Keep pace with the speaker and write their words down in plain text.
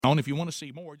If you want to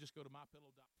see more, just go to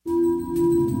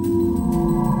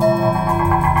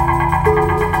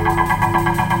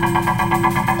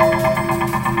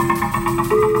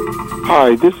mypillow.com.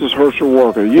 Hi, this is Herschel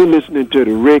Walker. You're listening to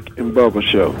the Rick and Bubba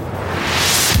Show.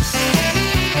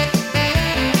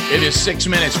 It is 6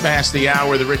 minutes past the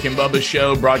hour of the Rick and Bubba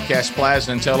Show. Broadcast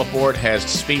Plaza and Teleport has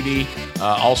Speedy,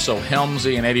 also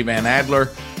Helmsy and Eddie Van Adler.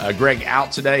 Greg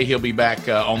out today. He'll be back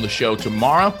on the show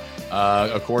tomorrow.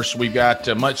 Of course, we've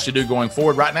got much to do going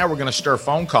forward. Right now, we're going to stir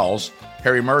phone calls.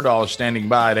 Harry Murdahl is standing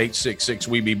by at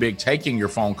 866-WE-BE-BIG, taking your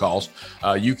phone calls.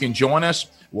 You can join us.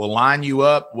 We'll line you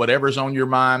up. Whatever's on your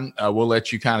mind, we'll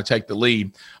let you kind of take the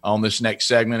lead on this next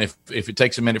segment. If it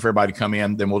takes a minute for everybody to come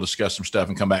in, then we'll discuss some stuff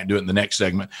and come back and do it in the next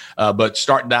segment. But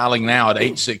start dialing now at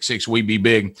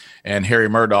 866-WE-BE-BIG, and Harry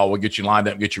Murdahl will get you lined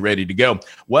up and get you ready to go.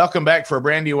 Welcome back for a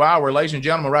brand new hour. Ladies and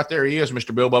gentlemen, right there he is,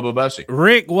 Mr. Bill Bubba Bussey.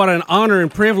 Rick, what an honor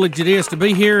and privilege it is to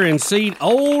be here in seat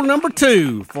old number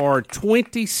 2 for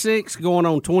 26 going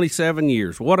on 27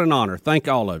 years. What an honor. Thank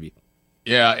all of you.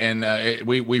 Yeah, and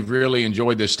we've really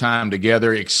enjoyed this time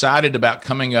together. Excited about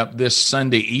coming up this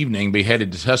Sunday evening. Be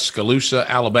headed to Tuscaloosa,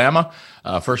 Alabama,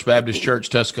 First Baptist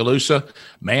Church, Tuscaloosa,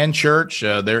 Man Church.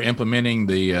 They're implementing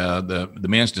the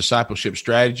men's discipleship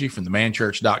strategy from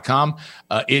themanchurch.com.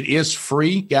 It is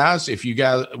free, guys, if you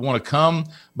guys want to come,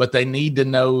 but they need to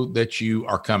know that you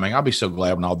are coming. I'll be so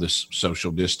glad when all this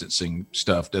social distancing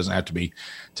stuff doesn't have to be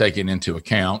taken into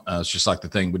account. It's just like the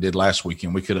thing we did last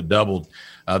weekend. We could have doubled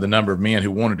the number of men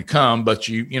who wanted to come, but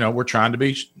we're trying to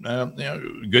be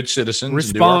good citizens,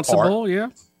 responsible, and do our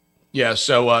part. Yeah.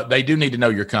 So they do need to know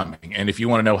you're coming, and if you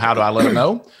want to know how do I let them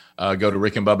know, go to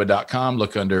rickandbubba.com,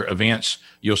 look under events,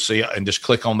 you'll see it, and just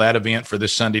click on that event for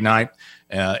this Sunday night,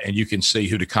 and you can see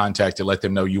who to contact to let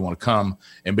them know you want to come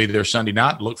and be there Sunday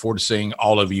night. Look forward to seeing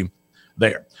all of you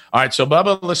there. All right, so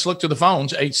Bubba, let's look to the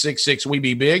phones.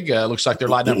 866-WE-BE-BIG. Looks like they're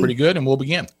lighting up pretty good, and we'll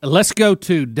begin. Let's go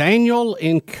to Daniel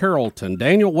in Carrollton.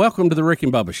 Daniel, welcome to the Rick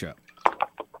and Bubba Show.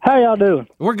 How y'all doing?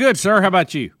 We're good, sir. How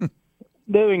about you?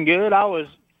 Doing good. I was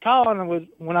calling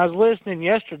when I was listening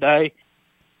yesterday.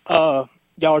 Y'all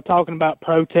were talking about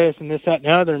protests and this, that, and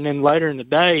the other, and then later in the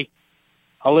day,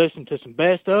 I listened to some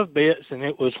best of bits, and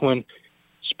it was when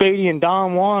Speedy and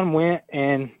Don Juan went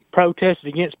and protested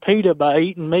against PETA by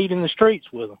eating meat in the streets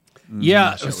with them.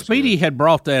 Yeah, Speedy had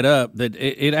brought that up, that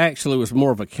it actually was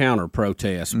more of a counter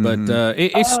protest, but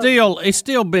it's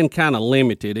still been kind of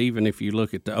limited, even if you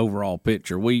look at the overall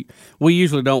picture. We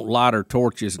usually don't light our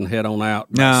torches and head on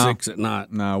out by 6 at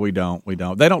night. No, we don't.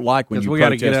 They don't like when you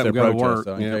protest get up and their go protest,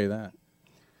 to work. I can tell you that.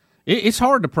 It's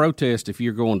hard to protest if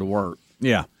you're going to work.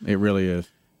 Yeah, it really is.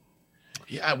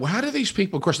 Yeah, well, how do these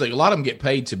people? Of course, a lot of them get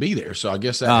paid to be there, so I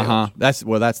guess that helps. That's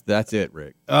it,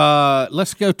 Rick.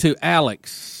 Let's go to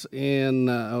Alex in.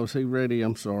 Is he ready?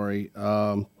 I'm sorry.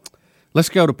 Let's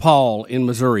go to Paul in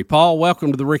Missouri. Paul,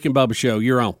 welcome to the Rick and Bubba Show.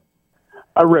 You're on.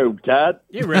 I rode, Todd.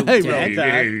 You rode,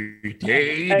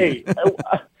 Hey,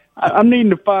 I'm needing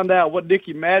to find out what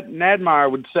Dickie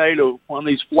Nadmeyer would say to one of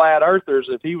these flat earthers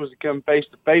if he was to come face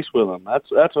to face with them.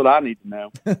 That's what I need to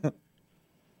know.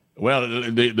 Well,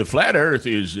 the flat Earth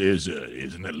is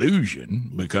an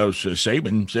illusion because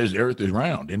Saban says the Earth is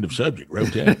round. End of subject.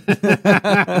 Rotate.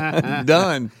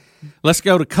 Done. Let's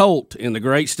go to Colt in the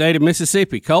great state of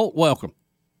Mississippi. Colt, welcome.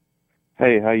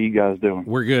 Hey, how you guys doing?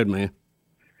 We're good, man.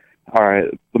 All right.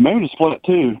 The moon is flat,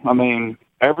 too. I mean,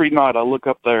 every night I look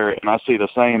up there and I see the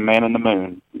same man in the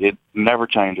moon. It never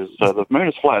changes. So the moon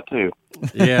is flat, too.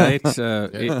 Yeah, it's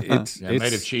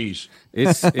made of cheese.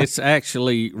 It's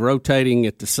actually rotating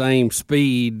at the same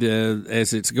speed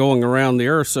as it's going around the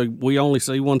Earth, so we only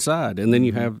see one side, and then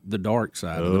you have the dark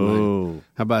side of the moon.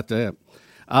 How about that?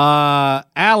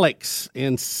 Alex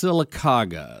in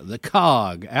Sylacauga, the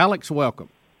COG. Alex, welcome.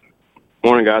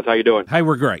 Morning, guys. How you doing? Hey,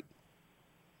 we're great.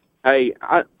 Hey,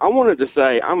 I wanted to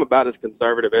say I'm about as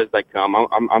conservative as they come.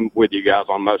 I'm with you guys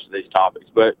on most of these topics,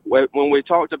 but when we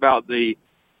talked about the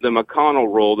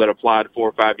McConnell rule that applied 4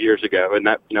 or 5 years ago, and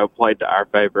that played to our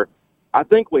favor, I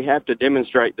think we have to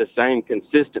demonstrate the same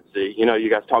consistency. You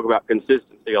guys talk about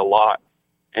consistency a lot,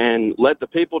 and let the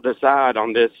people decide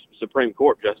on this Supreme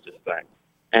Court justice thing.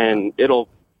 And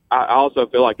I also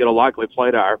feel like it'll likely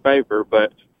play to our favor,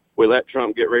 but we let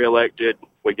Trump get reelected.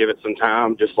 We give it some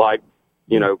time, just like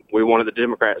we wanted the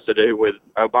Democrats to do with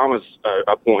Obama's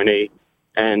appointee,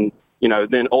 and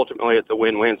then ultimately it's a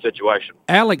win-win situation.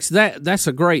 Alex, that's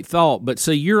a great thought, but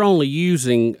see, you're only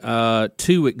using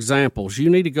 2 examples. You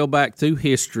need to go back through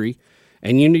history,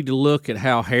 and you need to look at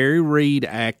how Harry Reid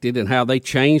acted and how they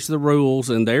changed the rules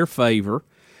in their favor.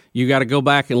 You got to go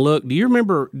back and look. Do you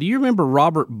remember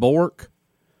Robert Bork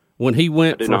when he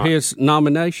went for his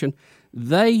nomination?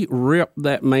 they ripped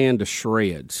that man to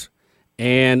shreds.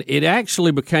 And it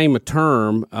actually became a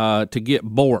term to get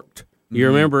borked. You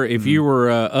remember if you were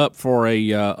up for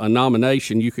a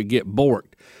nomination, you could get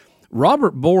borked.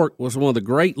 Robert Bork was one of the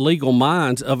great legal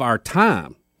minds of our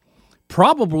time.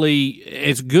 Probably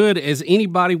as good as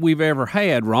anybody we've ever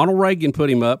had. Ronald Reagan put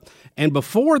him up. And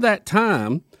before that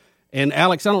time, and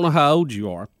Alex, I don't know how old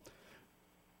you are,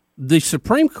 the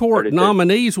Supreme Court 32.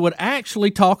 nominees would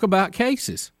actually talk about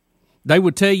cases. They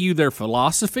would tell you their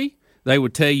philosophy. They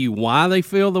would tell you why they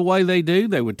feel the way they do.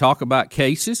 They would talk about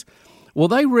cases. Well,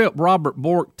 they ripped Robert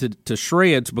Bork to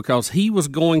shreds because he was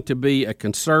going to be a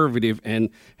conservative and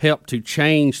help to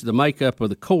change the makeup of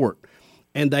the court.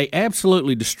 And they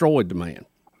absolutely destroyed the man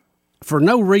for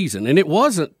no reason. And it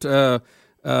wasn't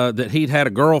that he'd had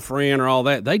a girlfriend or all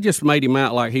that. They just made him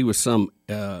out like he was some,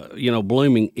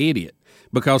 blooming idiot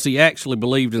because he actually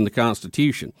believed in the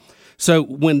Constitution. So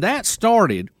when that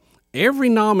started, every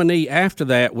nominee after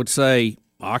that would say,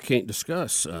 I can't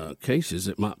discuss cases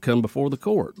that might come before the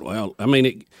court. Well, I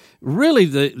mean,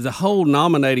 the whole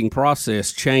nominating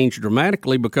process changed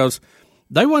dramatically because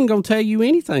they wasn't going to tell you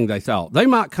anything they thought. They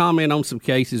might comment on some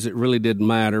cases that really didn't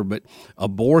matter, but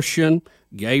abortion,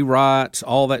 gay rights,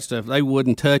 all that stuff, they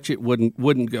wouldn't touch it,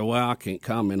 wouldn't go, well, I can't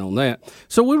comment on that.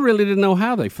 So we really didn't know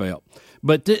how they felt.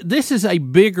 But this is a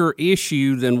bigger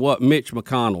issue than what Mitch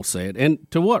McConnell said. And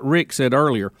to what Rick said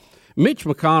earlier, Mitch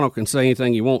McConnell can say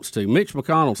anything he wants to. Mitch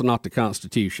McConnell's not the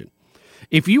Constitution.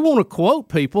 If you want to quote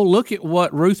people, look at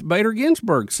what Ruth Bader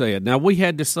Ginsburg said. Now, we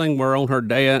had this thing where on her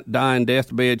dying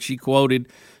deathbed, she quoted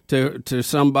to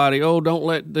somebody, oh, don't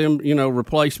let them,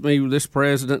 replace me with this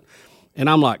president. And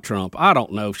I'm like, Trump, I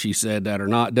don't know if she said that or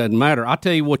not. It doesn't matter. I'll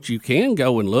tell you what, you can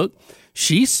go and look.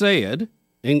 She said,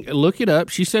 and look it up,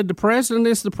 she said the president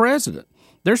is the president.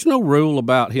 There's no rule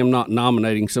about him not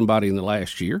nominating somebody in the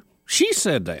last year. She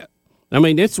said that. I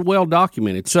mean, it's well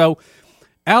documented. So,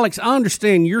 Alex, I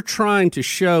understand you're trying to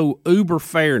show uber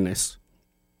fairness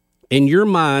in your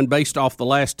mind based off the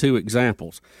last two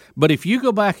examples. But if you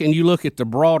go back and you look at the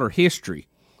broader history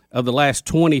of the last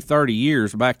 20, 30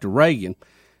 years back to Reagan,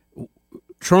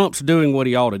 Trump's doing what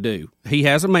he ought to do. He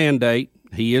has a mandate.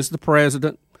 He is the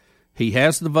president. He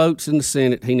has the votes in the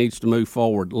Senate. He needs to move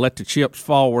forward. Let the chips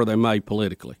fall where they may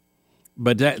politically.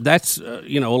 But that's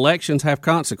elections have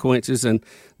consequences, and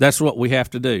that's what we have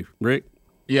to do. Rick?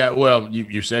 Yeah, well,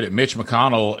 you said it. Mitch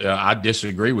McConnell, I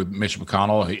disagree with Mitch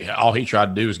McConnell. All he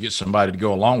tried to do is get somebody to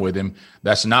go along with him.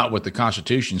 That's not what the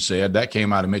Constitution said. That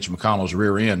came out of Mitch McConnell's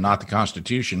rear end, not the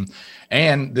Constitution.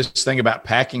 And this thing about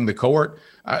packing the court,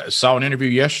 I saw an interview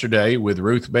yesterday with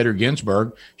Ruth Bader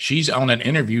Ginsburg. She's on an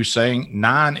interview saying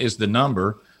 9 is the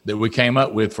number that we came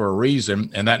up with for a reason,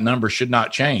 and that number should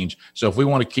not change. So if we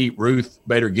want to keep Ruth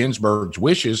Bader Ginsburg's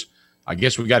wishes, I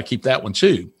guess we got to keep that one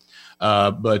too.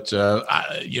 But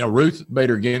Ruth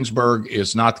Bader Ginsburg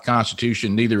is not the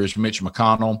Constitution. Neither is Mitch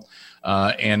McConnell.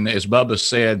 And as Bubba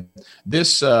said,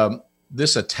 this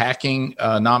attacking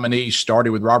nominee started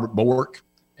with Robert Bork,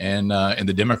 and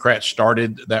the Democrats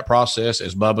started that process.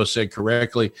 As Bubba said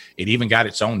correctly, it even got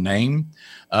its own name.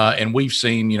 And we've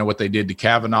seen, what they did to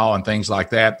Kavanaugh and things like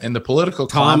that. And the political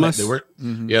climate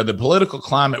the political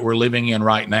climate we're living in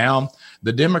right now,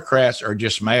 the Democrats are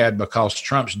just mad because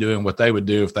Trump's doing what they would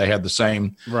do if they had the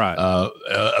same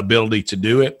ability to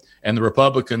do it. And the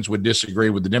Republicans would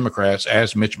disagree with the Democrats,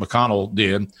 as Mitch McConnell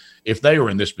did, if they were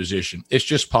in this position. It's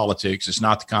just politics. It's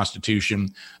not the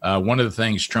Constitution. One of the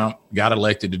things Trump got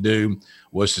elected to do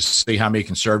was to see how many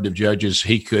conservative judges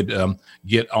he could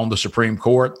get on the Supreme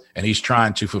Court. And he's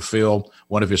trying to fulfill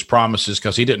one of his promises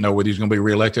because he didn't know whether he was going to be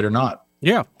reelected or not.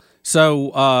 Yeah.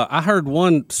 So I heard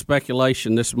one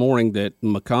speculation this morning that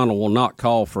McConnell will not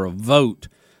call for a vote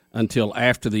until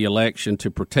after the election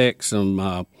to protect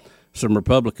some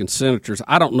Republican senators.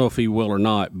 I don't know if he will or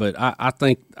not, but I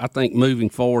think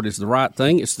moving forward is the right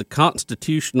thing. It's the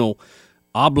constitutional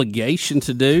obligation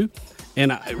to do.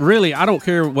 And I don't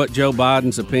care what Joe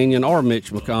Biden's opinion or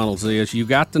Mitch McConnell's is. You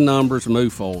got the numbers,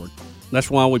 move forward. That's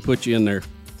why we put you in there.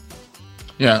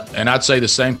 Yeah, and I'd say the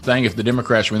same thing if the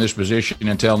Democrats were in this position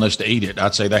and telling us to eat it.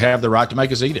 I'd say they have the right to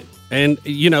make us eat it. And,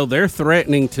 they're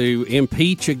threatening to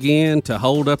impeach again, to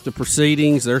hold up the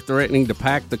proceedings. They're threatening to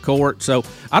pack the court. So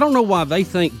I don't know why they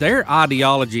think their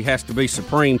ideology has to be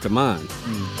supreme to mine.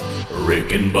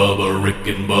 Rick and Bubba, Rick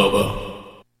and Bubba.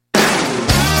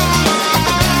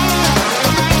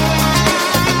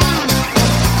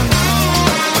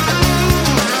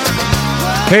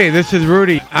 Hey, this is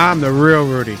Rudy. I'm the real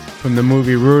Rudy from the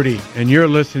movie Rudy, and you're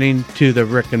listening to the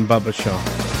Rick and Bubba Show.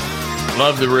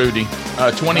 Love the Rudy.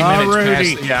 20 minutes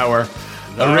Rudy. past the hour.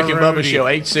 The Rick and Bubba Show,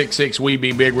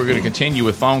 866-WE-BE-BIG. We're going to continue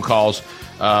with phone calls.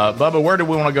 Bubba, where do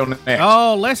we want to go next?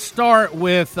 Oh, let's start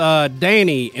with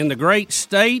Danny in the great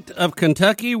state of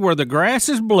Kentucky where the grass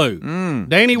is blue.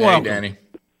 Danny, welcome. Hey, Danny.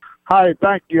 Hi,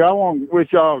 thank you. I want to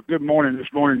wish y'all good morning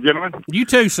this morning, gentlemen. You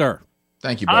too, sir.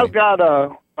 Thank you, buddy. I've got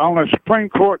on a Supreme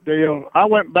Court deal, I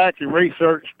went back and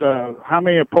researched how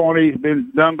many appointees have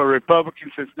been done by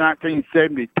Republicans since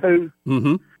 1972,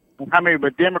 and how many by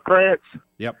Democrats.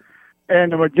 Yep.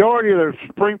 And the majority of the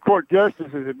Supreme Court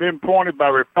justices have been appointed by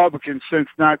Republicans since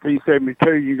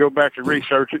 1972. You can go back and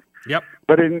research it. Yep.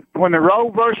 But when the Roe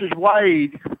versus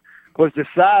Wade was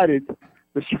decided,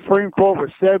 the Supreme Court was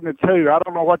 7-2. I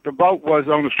don't know what the vote was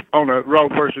on the Roe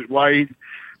versus Wade,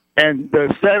 and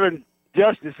the 7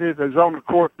 justices that's on the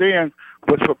court then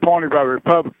was appointed by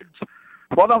Republicans.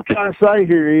 What I'm trying to say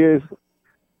here is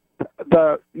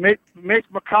Mitch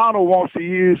McConnell wants to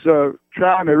use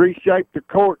trying to reshape the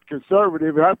court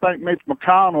conservative, and I think Mitch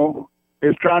McConnell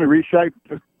is trying to reshape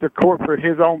the court for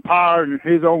his own power and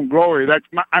his own glory.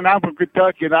 And I'm from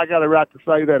Kentucky, and I got a right to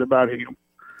say that about him.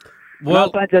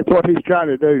 Well, I think that's what he's trying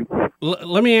to do.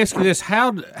 Let me ask you this: how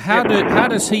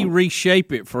does he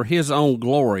reshape it for his own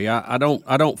glory? I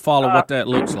don't follow what that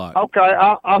looks like. Okay,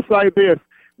 I'll say this: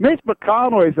 Mitch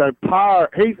McConnell is a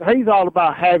power. He's all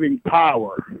about having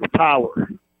power.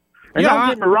 And don't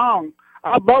get me wrong,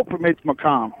 I vote for Mitch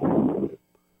McConnell.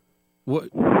 What?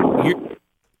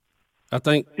 I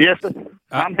think. Yes, sir.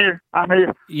 I'm here.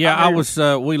 Yeah, I was.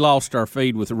 We lost our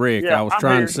feed with Rick. Yeah, I was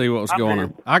trying to see what was going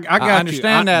on. I got I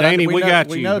understand you. that, Danny. We got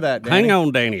you. We know that, Danny. Hang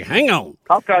on, Danny. Hang on.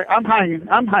 Okay, I'm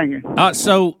hanging.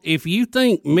 So, if you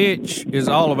think Mitch is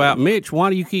all about Mitch, why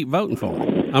do you keep voting for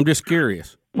him? I'm just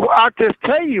curious. Well, I'll just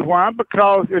tell you why.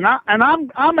 Because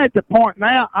I'm at the point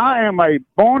now. I am a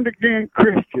born again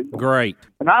Christian. Great.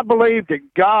 And I believe that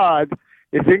God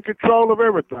is in control of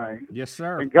everything. Yes,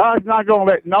 sir. And God's not going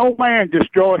to let no man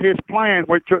destroy his plan,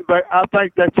 which I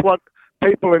think that's what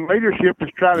people in leadership is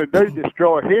trying to do,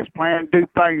 destroy his plan, do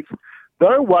things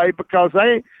their way, because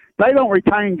they don't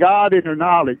retain God in their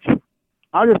knowledge.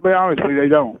 I'll just be honest with you, they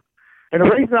don't. And the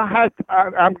reason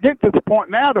I'm getting to the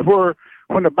point now to where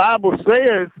when the Bible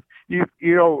says,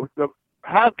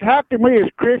 how can we as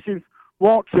Christians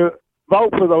want to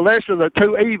vote for the lesser of the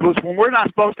two evils when we're not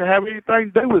supposed to have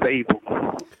anything to do with evil?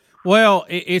 Well,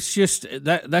 it's just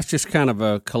that's just kind of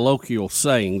a colloquial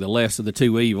saying, the less of the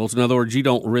two evils. In other words, you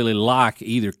don't really like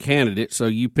either candidate, so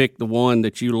you pick the one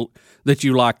that you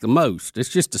like the most. It's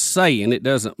just a saying. It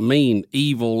doesn't mean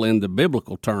evil in the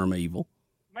biblical term evil.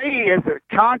 Me, as a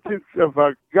conscience of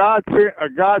a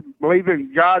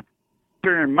God-believing,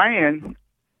 God-fearing man,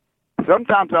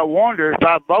 sometimes I wonder if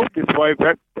I vote this way,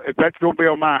 if that's going to be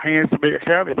on my hands to be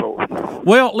accounted for.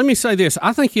 Well, let me say this.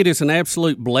 I think it is an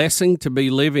absolute blessing to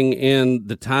be living in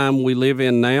the time we live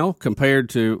in now compared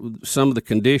to some of the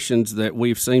conditions that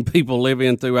we've seen people live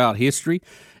in throughout history.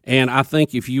 And I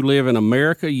think if you live in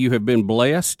America, you have been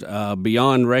blessed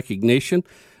beyond recognition.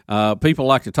 People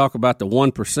like to talk about the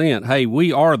 1%. Hey,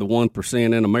 we are the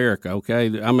 1% in America,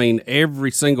 okay? I mean,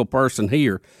 every single person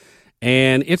here.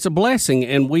 And it's a blessing,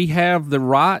 and we have the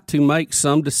right to make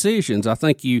some decisions. I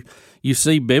think you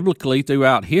see biblically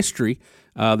throughout history,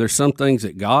 there's some things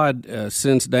that God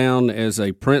sends down as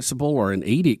a principle or an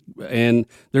edict, and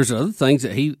there's other things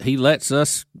that He lets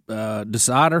us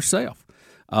decide ourselves.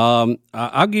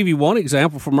 I'll give you one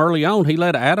example from early on. He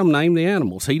let Adam name the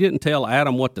animals. He didn't tell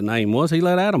Adam what the name was. He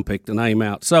let Adam pick the name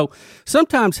out. So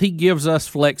sometimes He gives us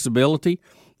flexibility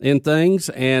in things,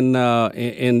 and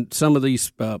in some of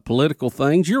these political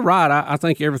things. You're right. I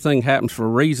think everything happens for a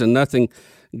reason. Nothing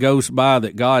goes by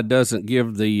that God doesn't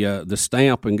give the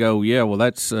stamp and go, yeah, well,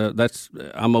 that's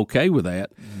I'm okay with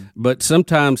that. Mm-hmm. But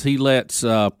sometimes He lets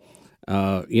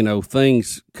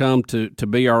things come to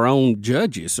be our own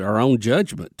judges, our own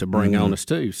judgment to bring on us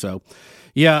too. So,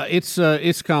 yeah,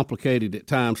 it's complicated at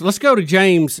times. Let's go to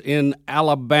James in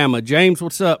Alabama. James,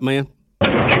 what's up, man?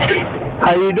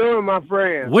 How you doing, my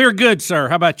friend? We're good, sir.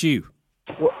 How about you?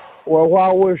 Well,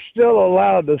 while we're still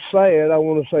allowed to say it, I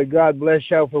want to say God bless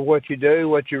y'all for what you do,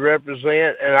 what you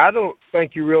represent, and I don't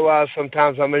think you realize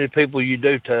sometimes how many people you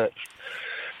do touch.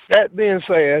 That being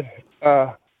said,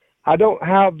 I don't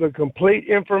have the complete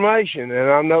information, and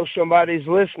I know somebody's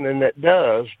listening that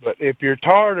does, but if you're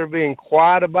tired of being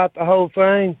quiet about the whole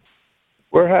thing,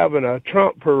 we're having a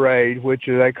Trump parade, which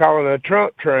they call it a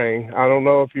Trump train. I don't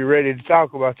know if you're ready to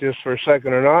talk about this for a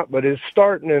second or not, but it's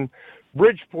starting in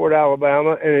Bridgeport,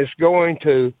 Alabama, and it's going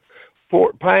to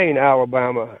Fort Payne,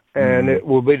 Alabama, and it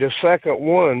will be the second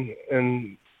one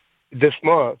in this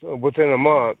month, within a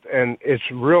month, and it's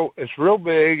real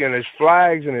big, and it's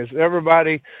flags, and it's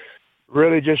everybody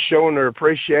really just showing their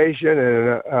appreciation,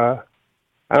 and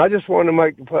I just want to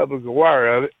make the public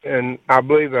aware of it. And I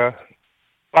believe, like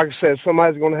I said,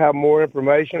 somebody's going to have more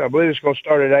information. I believe it's going to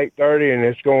start at 8:30, and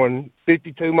it's going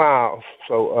 52 miles.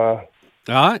 So, all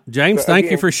right, James,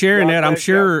 thank you for sharing that. I'm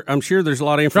sure there's a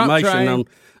lot of information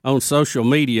on social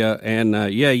media, and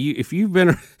if you've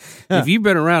been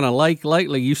around a lake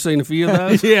lately, you've seen a few of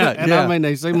those. I mean,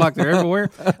 they seem like they're everywhere.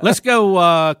 Let's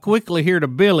go quickly here to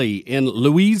Billy in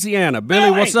Louisiana. Billy,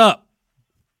 what's up?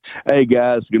 Hey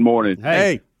guys, good morning.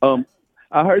 Hey, I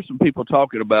heard some people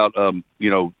talking about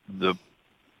the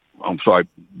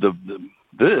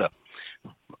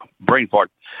brain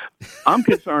fart. I'm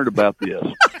concerned about this.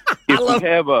 If we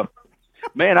have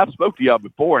I've spoke to y'all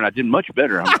before, and I did much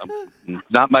better. I'm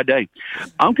not my day.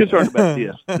 I'm concerned about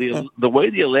this. The way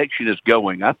the election is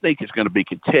going, I think it's going to be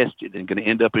contested and going to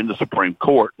end up in the Supreme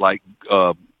Court like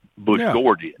Bush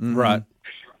Gore did. Mm-hmm. Right.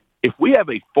 If we have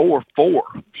a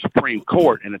 4-4 Supreme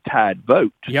Court and a tied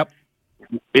vote,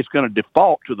 it's going to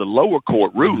default to the lower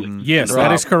court ruling. Mm-hmm. Yes,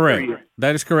 that is correct.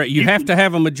 That is correct. You have to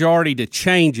have a majority to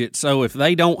change it. So if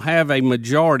they don't have a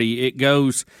majority, it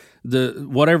goes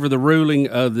whatever the ruling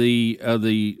of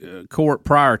the court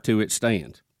prior to it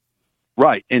stands.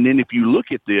 Right, and then if you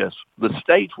look at this, the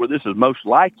states where this is most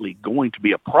likely going to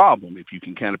be a problem, if you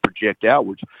can kind of project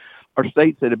outwards, are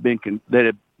states that have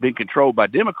been controlled by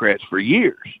Democrats for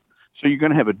years. So you're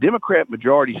going to have a Democrat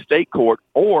majority state court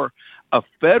or a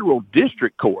federal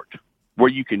district court where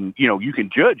you can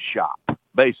judge shop,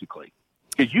 basically,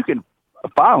 because you can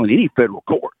file in any federal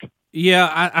court.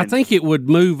 Yeah, I think it would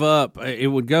move up. It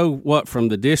would go, from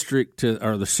the district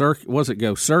or the circuit?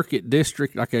 Circuit,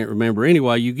 district? I can't remember.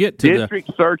 Anyway, you get to district,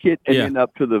 circuit, and then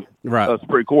up to the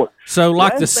Supreme Court. So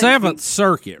like the Seventh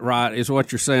Circuit, right, is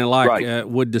what you're saying,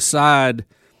 would decide.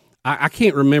 I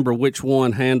can't remember which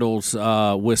one handles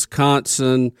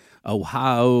Wisconsin,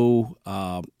 Ohio,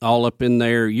 all up in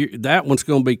there. That one's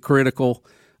going to be critical.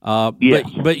 Yes.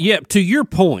 But to your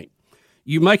point,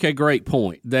 you make a great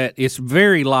point that it's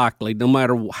very likely, no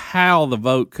matter how the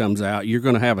vote comes out, you're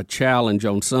going to have a challenge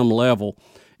on some level,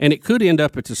 and it could end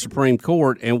up at the Supreme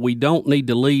Court, and we don't need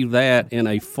to leave that in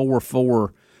a 4-4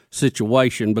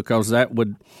 situation because that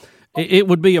would – it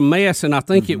would be a mess, and I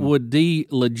think it would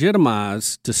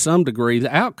delegitimize to some degree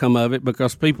the outcome of it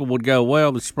because people would go,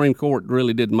 well, the Supreme Court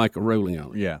really didn't make a ruling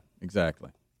on it. Yeah,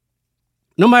 exactly.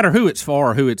 No matter who it's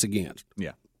for or who it's against.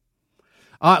 Yeah.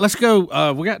 All right, let's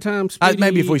go. We got time, Speedy?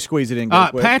 Maybe if we squeeze it in, go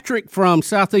quick. Patrick from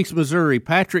Southeast Missouri.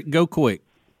 Patrick, go quick.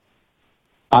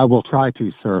 I will try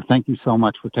to, sir. Thank you so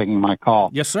much for taking my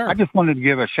call. Yes, sir. I just wanted to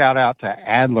give a shout-out to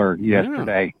Adler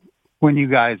yesterday when you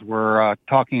guys were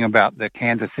talking about the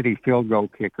Kansas City field goal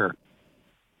kicker.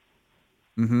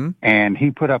 Mm-hmm. And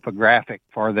he put up a graphic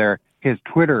for his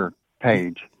Twitter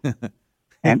page.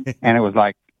 and it was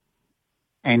like,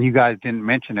 and you guys didn't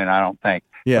mention it, I don't think.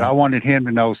 Yeah. But I wanted him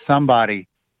to know somebody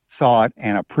saw it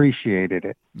and appreciated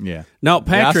it. Yeah. No,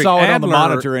 Patrick, I saw it on the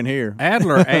monitor in here.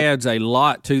 Adler adds a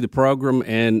lot to the program,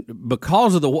 and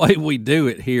because of the way we do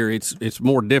it here, it's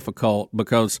more difficult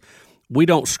because we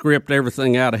don't script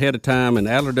everything out ahead of time, and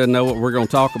Adler doesn't know what we're going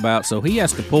to talk about, so he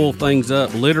has to pull things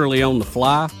up literally on the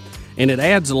fly, and it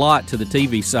adds a lot to the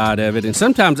TV side of it. And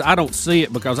sometimes I don't see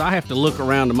it because I have to look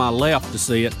around to my left to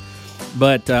see it.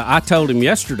 But I told him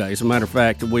yesterday, as a matter of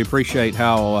fact, that we appreciate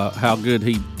how good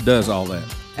he does all that.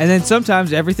 And then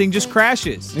sometimes everything just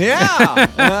crashes.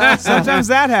 Yeah. Sometimes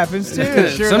that happens too.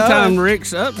 Sometimes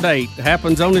Rick's update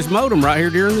happens on his modem right here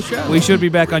during the show. We should be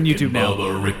back on YouTube now.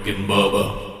 Bubba, Rick and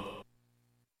Bubba.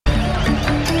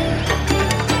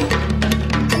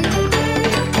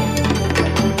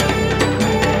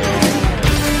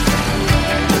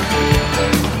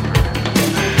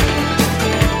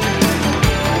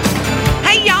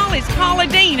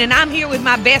 And I'm here with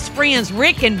my best friends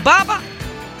Rick and Bubba,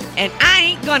 and I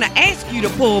ain't gonna ask you to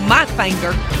pull my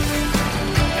finger.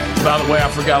 By the way, I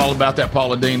forgot all about that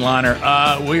Paula Deen liner.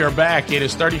 We are back. It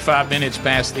is 35 minutes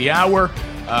past the hour.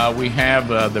 We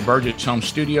have the Burgess Home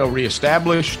Studio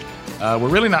reestablished. We're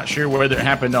really not sure whether it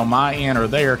happened on my end or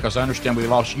there because I understand we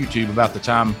lost YouTube about the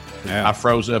time I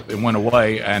froze up and went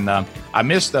away. And I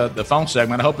missed the phone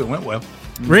segment. I hope it went well.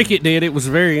 Rick, it did. It was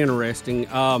very interesting.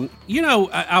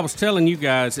 I was telling you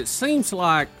guys, it seems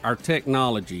like our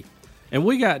technology, and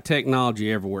we got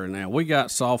technology everywhere now. We got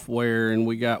software, and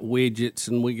we got widgets,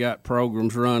 and we got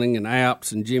programs running, and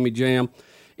apps, and Jimmy Jam.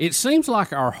 It seems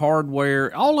like our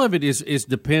hardware, all of it is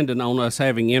dependent on us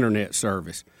having internet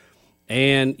service.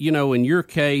 And, in your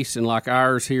case, and like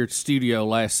ours here at the studio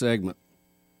last segment,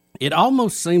 it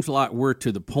almost seems like we're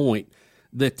to the point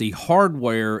that the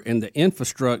hardware and the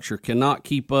infrastructure cannot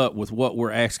keep up with what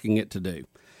we're asking it to do.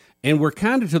 And we're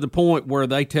kind of to the point where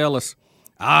they tell us,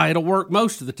 it'll work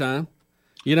most of the time.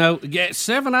 You know,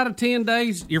 7 out of 10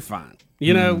 days, you're fine.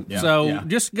 You know,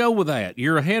 just go with that.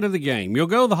 You're ahead of the game. You'll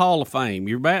go to the Hall of Fame.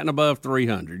 You're batting above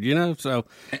 300, you know? So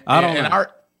I don't know.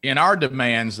 In our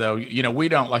demands, though, you know, we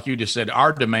don't, like you just said,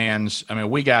 our demands, I mean,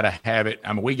 we got to have it.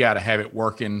 I mean, we got to have it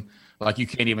working. Like you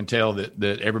can't even tell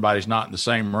that everybody's not in the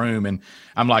same room. And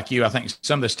I'm like you. I think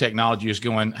some of this technology is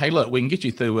going, hey, look, we can get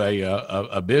you through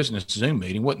a business Zoom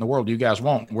meeting. What in the world do you guys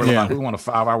want? We're like, we want a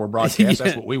 5-hour broadcast.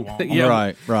 That's what we want.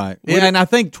 Right. And I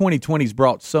think 2020's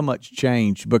brought so much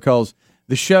change because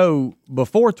the show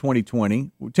before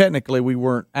 2020, technically we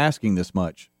weren't asking this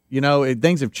much. You know,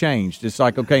 things have changed. It's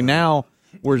like, okay, now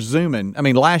we're Zooming. I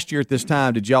mean, last year at this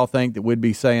time, did y'all think that we'd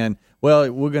be saying,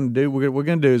 well, we're going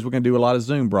to do a lot of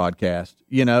Zoom broadcasts?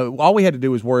 You know, all we had to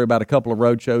do was worry about a couple of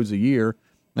road shows a year,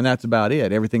 and that's about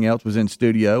it. Everything else was in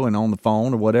studio and on the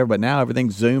phone or whatever. But now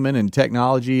everything's Zooming, and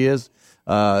technology is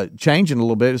changing a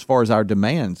little bit as far as our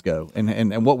demands go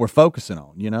and what we're focusing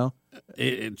on, you know?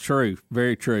 True.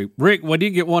 Very true. Rick, we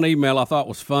did get one email I thought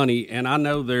was funny, and I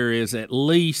know there is at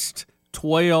least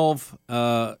 12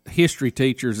 history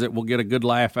teachers that will get a good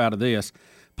laugh out of this.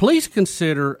 Please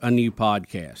consider a new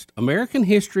podcast, American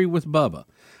History with Bubba.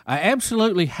 I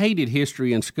absolutely hated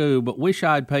history in school, but wish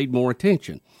I'd paid more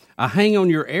attention. I hang on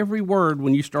your every word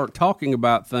when you start talking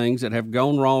about things that have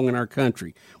gone wrong in our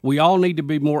country. We all need to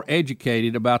be more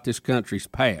educated about this country's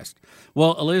past.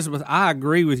 Well, Elizabeth, I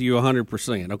agree with you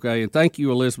 100%, okay? And thank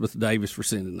you, Elizabeth Davis, for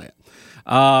sending that.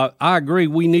 I agree.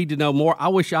 We need to know more. I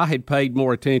wish I had paid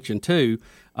more attention, too.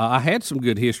 I had some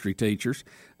good history teachers,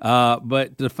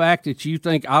 but the fact that you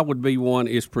think I would be one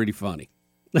is pretty funny.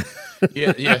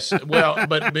 Yes. Well,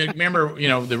 but remember, you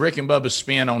know, the Rick and Bubba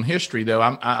spin on history, though,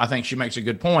 I think she makes a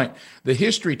good point. The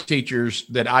history teachers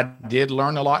that I did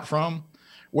learn a lot from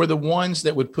were the ones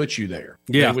that would put you there.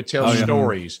 Yeah. They would tell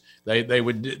stories. They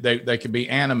could be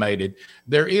animated.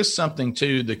 There is something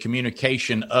to the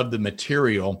communication of the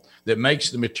material that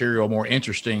makes the material more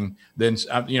interesting than,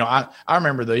 you know, I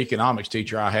remember the economics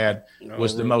teacher I had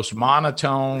was the most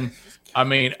monotone. I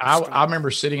mean, I remember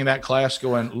sitting in that class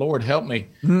going, Lord, help me.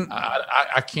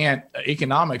 I can't,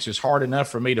 economics is hard enough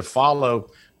for me to follow.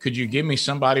 Could you give me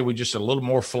somebody with just a little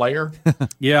more flair?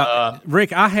 Yeah.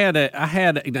 Rick, I had,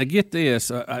 now get this,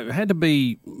 it had to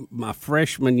be my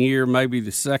freshman year, maybe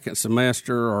the second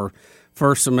semester or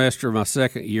first semester of my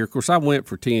second year. Of course, I went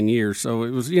for 10 years, so it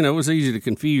was, you know, it was easy to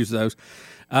confuse those.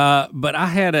 But I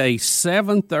had a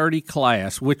 7:30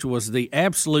 class, which was the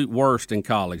absolute worst in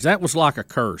college. That was like a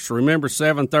curse. Remember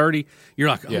 7:30? You're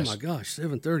like, oh, my gosh,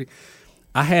 7:30.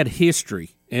 I had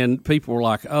history, and people were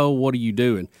like, oh, what are you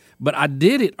doing? But I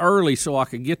did it early so I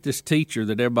could get this teacher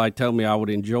that everybody told me I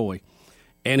would enjoy.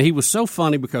 And he was so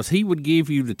funny because he would give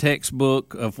you the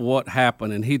textbook of what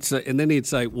happened, and then he'd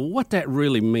say, well, what that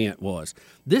really meant was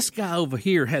this guy over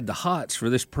here had the hots for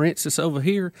this princess over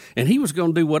here, and he was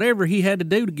going to do whatever he had to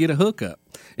do to get a hookup.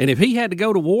 And if he had to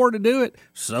go to war to do it,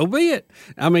 so be it.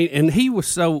 I mean, and it was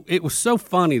so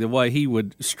funny the way he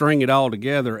would string it all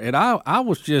together. And I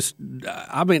loved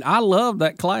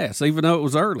that class, even though it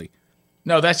was early.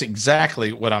 No, that's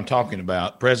exactly what I'm talking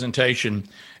about. Presentation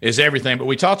is everything. But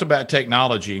we talked about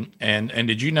technology, and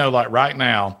did you know, like right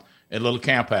now at Little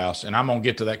Camp House, and I'm going to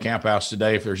get to that camp house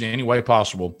today if there's any way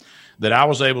possible, that I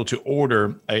was able to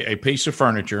order a piece of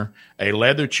furniture, a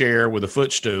leather chair with a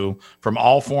footstool from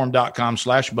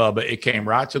allform.com/Bubba. It came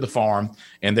right to the farm,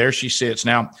 and there she sits.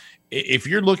 Now, if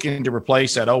you're looking to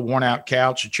replace that old worn-out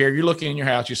couch, a chair, you're looking in your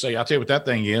house, you say, I'll tell you what that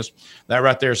thing is. That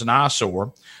right there is an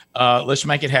eyesore. Let's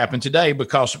make it happen today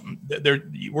because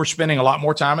we're spending a lot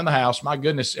more time in the house. My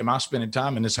goodness, am I spending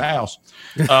time in this house?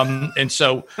 And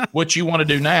so what you want to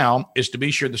do now is to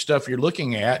be sure the stuff you're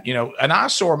looking at, you know, an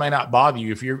eyesore may not bother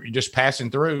you if you're just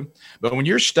passing through, but when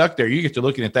you're stuck there, you get to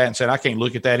looking at that and saying, I can't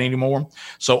look at that anymore.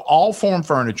 So All Form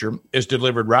Furniture is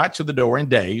delivered right to the door in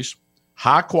days.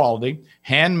 High quality,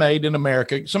 handmade in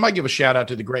America. Somebody give a shout out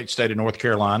to the great state of North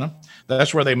Carolina.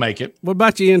 That's where they make it. What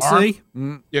about you, MC?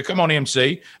 Yeah, come on,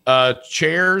 MC.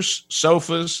 Chairs,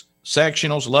 sofas,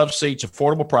 sectionals, love seats,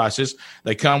 affordable prices.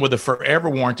 They come with a forever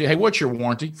warranty. Hey, what's your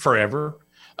warranty? Forever.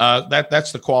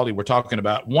 That's the quality we're talking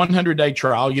about. 100-day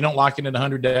trial. You don't like it in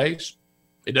 100 days?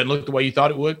 It doesn't look the way you thought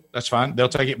it would. That's fine. They'll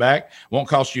take it back. Won't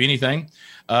cost you anything.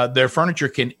 Their furniture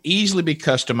can easily be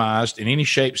customized in any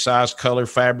shape, size, color,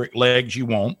 fabric, legs you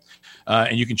want.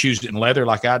 And you can choose it in leather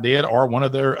like I did or one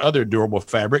of their other durable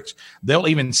fabrics. They'll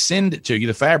even send it to you,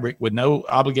 the fabric, with no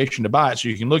obligation to buy it. So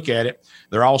you can look at it.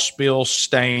 They're all spill,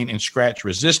 stain, and scratch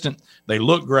resistant. They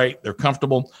look great. They're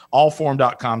comfortable.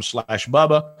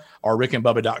 Allform.com/Bubba or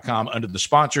rickandbubba.com under the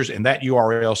sponsors. And that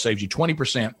URL saves you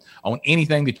 20% on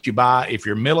anything that you buy. If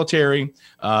you're military,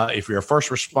 if you're a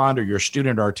first responder, you're a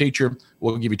student or a teacher,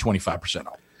 we'll give you 25%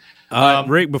 off.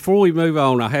 Rick, before we move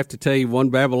on, I have to tell you one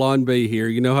Babylon Bee here.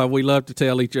 You know how we love to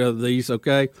tell each other these,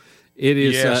 okay? It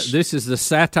is. Yes. This is the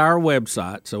satire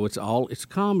website, so it's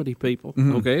comedy, people.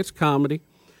 Mm-hmm. Okay, it's comedy.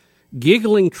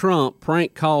 Giggling Trump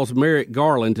prank calls Merrick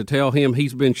Garland to tell him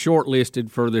he's been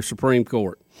shortlisted for the Supreme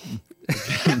Court.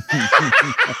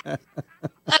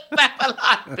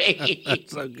 Babylon Bee.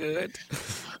 So good.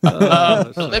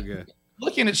 So good.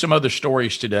 Looking at some other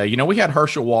stories today, you know, we had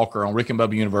Herschel Walker on Rick and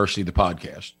Bubba University, the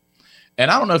podcast. And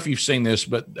I don't know if you've seen this,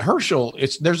 but Herschel,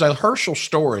 there's a Herschel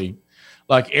story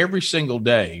like every single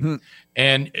day.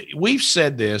 And we've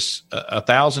said this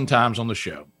 1,000 times on the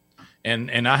show.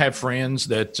 And I have friends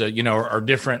that, are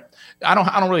different. I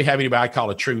don't really have anybody I call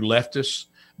a true leftist,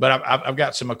 but I've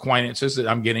got some acquaintances that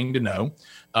I'm getting to know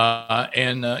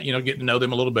and getting to know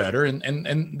them a little better.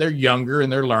 And they're younger and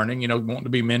they're learning, wanting to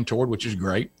be mentored, which is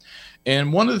great.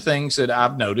 And one of the things that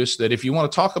I've noticed that if you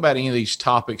want to talk about any of these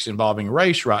topics involving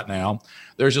race right now,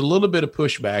 there's a little bit of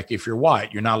pushback. If you're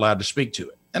white, you're not allowed to speak to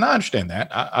it. And I understand that.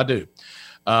 I do.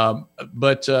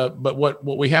 But what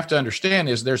we have to understand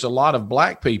is there's a lot of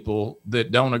black people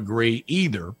that don't agree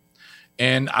either.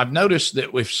 And I've noticed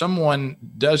that if someone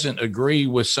doesn't agree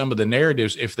with some of the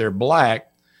narratives, if they're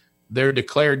black, they're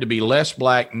declared to be less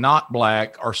black, not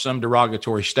black, or some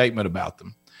derogatory statement about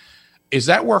them. Is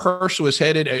that where Herschel is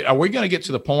headed? Are we going to get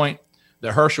to the point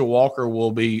that Herschel Walker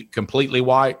will be completely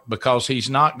white because he's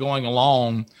not going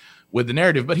along with the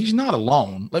narrative? But he's not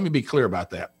alone. Let me be clear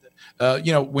about that.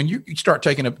 When you start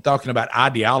talking about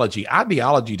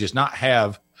ideology does not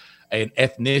have an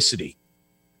ethnicity.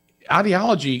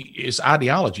 Ideology is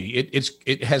ideology.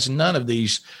 It has none of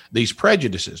these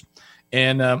prejudices.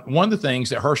 And one of the things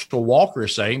that Herschel Walker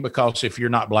is saying, because if you're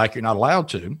not black, you're not allowed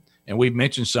to, and we've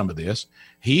mentioned some of this,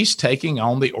 he's taking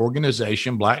on the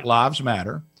organization Black Lives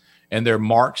Matter and their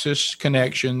Marxist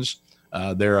connections,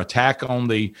 their attack on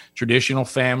the traditional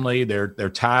family, their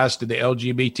ties to the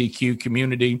LGBTQ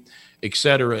community, et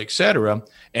cetera, et cetera.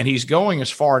 And he's going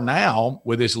as far now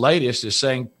with his latest as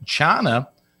saying China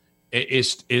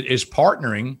is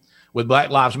partnering with Black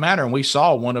Lives Matter, and we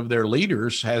saw one of their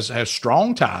leaders has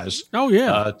strong ties.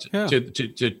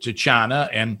 To China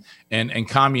and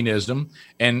communism,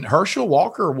 and Herschel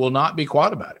Walker will not be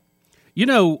quiet about it.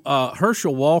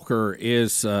 Herschel Walker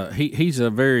is he's a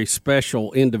very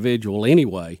special individual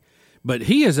anyway, but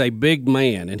he is a big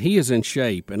man and he is in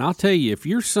shape. And I'll tell you, if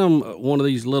you're one of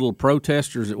these little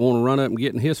protesters that want to run up and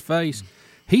get in his face,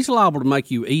 he's liable to make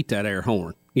you eat that air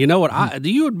horn. You know what?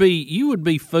 You would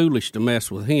be foolish to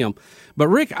mess with him. But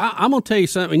Rick, I'm going to tell you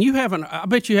something. I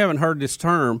bet you haven't heard this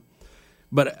term,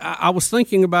 but I was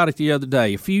thinking about it the other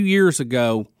day. A few years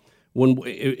ago, and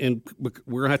we're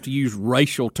going to have to use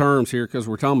racial terms here because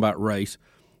we're talking about race.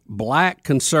 Black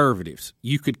conservatives,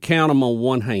 you could count them on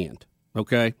one hand.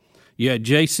 Okay, you had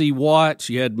J.C. Watts,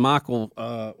 you had Michael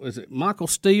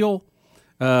Steele,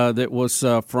 that was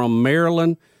from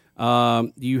Maryland.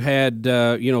 You had,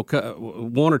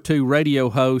 one or two radio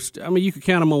hosts. I mean, you could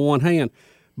count them on one hand.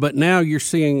 But now you're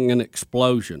seeing an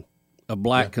explosion of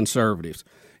black conservatives.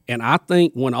 And I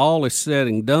think when all is said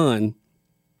and done,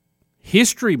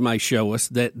 history may show us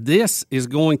that this is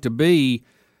going to be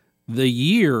the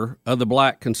year of the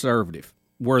black conservative,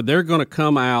 where they're going to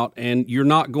come out and you're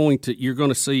going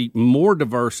to see more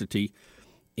diversity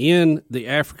in the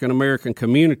African-American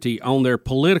community on their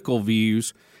political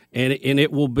views. And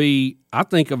it will be, I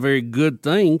think, a very good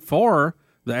thing for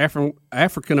the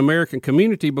African-American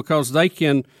community because they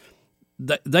can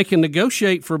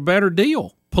negotiate for a better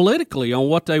deal politically on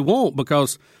what they want.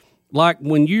 Because, like,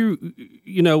 when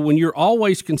you're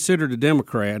always considered a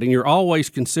Democrat and you're always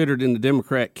considered in the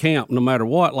Democrat camp no matter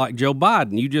what, like Joe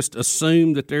Biden, you just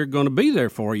assume that they're going to be there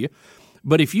for you.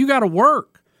 But if you got to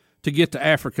work to get the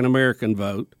African-American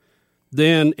vote,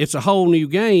 then it's a whole new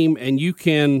game and you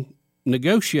can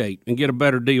negotiate and get a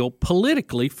better deal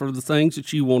politically for the things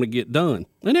that you want to get done.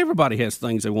 And everybody has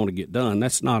things they want to get done.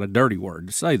 That's not a dirty word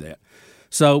to say that.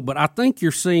 But I think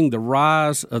you're seeing the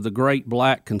rise of the great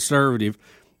black conservative,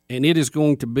 and it is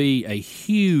going to be a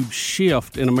huge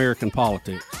shift in American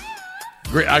politics.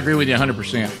 I agree with you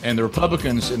 100%. And the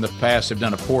Republicans in the past have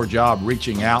done a poor job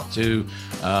reaching out to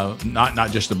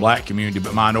not just the black community,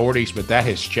 but minorities. But that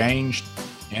has changed.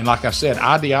 And like I said,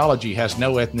 ideology has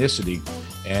no ethnicity.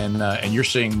 And you're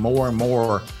seeing more and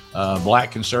more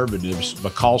black conservatives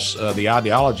because the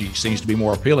ideology seems to be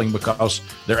more appealing because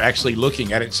they're actually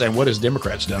looking at it and saying, what has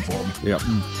Democrats done for me? Yep.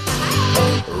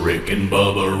 Rick and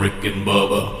Bubba, Rick and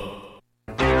Bubba.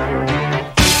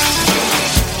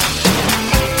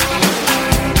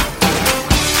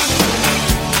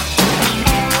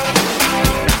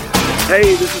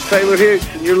 Hey, this is Taylor Hicks,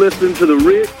 and you're listening to the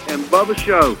Rick and Bubba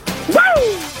Show.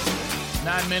 Woo!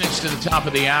 9 minutes to the top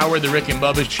of the hour, the Rick and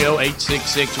Bubba Show,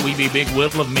 866 We Be Big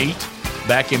Whittle of Meat.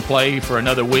 Back in play for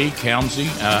another week. Helmsy,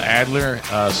 Adler,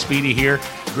 Speedy here.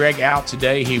 Greg out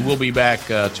today. He will be back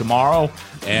tomorrow.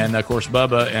 And, of course,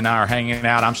 Bubba and I are hanging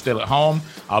out. I'm still at home.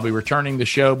 I'll be returning the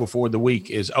show before the week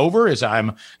is over as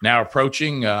I'm now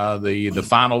approaching the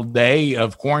final day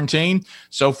of quarantine.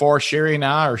 So far, Sherry and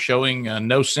I are showing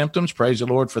no symptoms. Praise the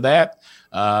Lord for that.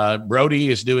 Brody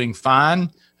is doing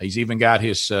fine. He's even got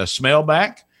his smell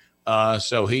back.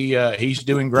 So he's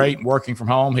doing great, working from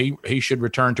home. He should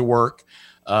return to work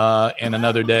in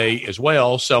another day as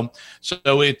well. So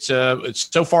it's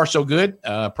so far so good.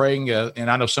 Praying, and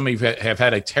I know some of you have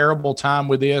had a terrible time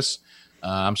with this.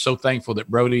 I'm so thankful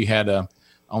that Brody had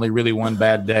only really one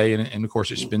bad day, and of course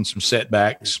it's been some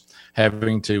setbacks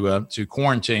having to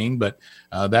quarantine. But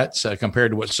that's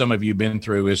compared to what some of you have been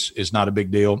through is not a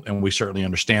big deal, and we certainly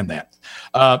understand that.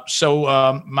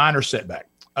 So minor setback.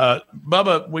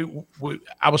 Bubba,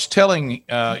 I was telling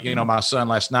my son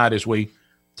last night as we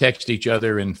text each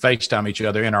other and FaceTime each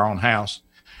other in our own house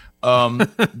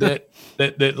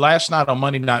that last night on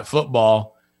Monday Night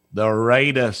Football, the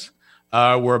Raiders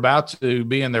were about to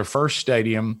be in their first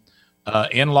stadium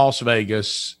in Las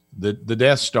Vegas, the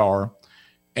Death Star,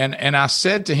 and I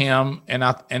said to him,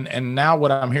 and now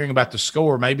what I'm hearing about the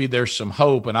score, maybe there's some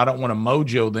hope, and I don't want to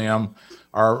mojo them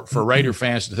or for Raider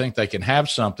fans to think they can have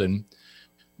something.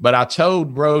 But I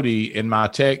told Brody in my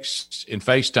text in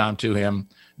FaceTime to him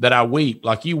that I weep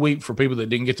like you weep for people that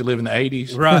didn't get to live in the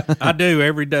 80s. Right. I do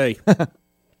every day.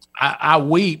 I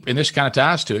weep, and this kind of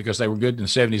ties to it because they were good in the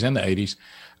 70s and the 80s.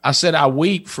 I said, I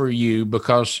weep for you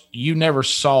because you never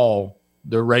saw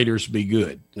the Raiders be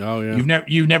good. Oh, yeah.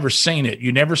 You've never seen it.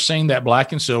 You've never seen that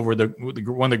black and silver,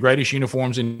 one of the greatest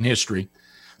uniforms in history.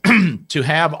 To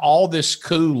have all this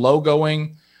cool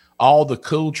logoing, all the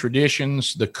cool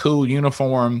traditions, the cool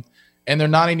uniform, and they're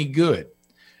not any good.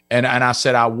 And I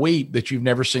said, I weep that you've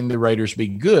never seen the Raiders be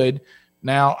good.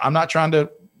 Now, I'm not trying to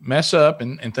mess up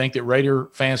and think that Raider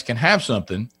fans can have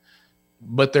something,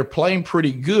 but they're playing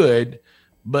pretty good.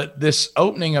 But this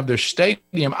opening of their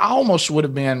stadium, I almost would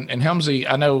have been, and Helmsy,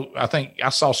 I think I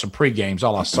saw some pre-games,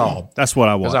 all I saw. That's what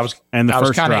I watched. I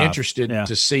was kind of interested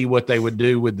to see what they would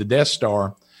do with the Death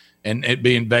Star and it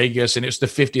being Vegas, and it's the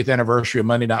 50th anniversary of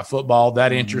Monday Night Football.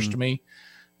 That interests me.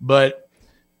 But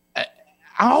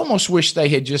I almost wish they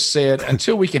had just said,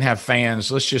 until we can have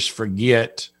fans, let's just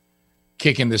forget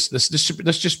kicking this.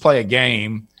 Let's just play a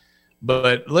game,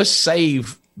 but let's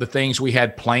save the things we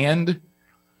had planned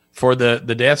for the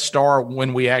Death Star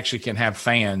when we actually can have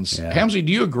fans. Yeah. Helmsy,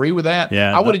 do you agree with that?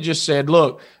 Yeah. I would have just said,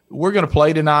 look, we're going to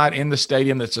play tonight in the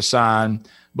stadium that's assigned,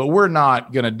 but we're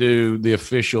not going to do the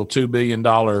official $2 billion,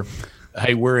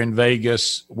 hey, we're in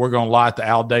Vegas, we're going to light the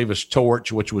Al Davis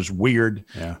torch, which was weird.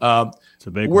 Yeah. It's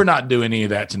a big we're not doing any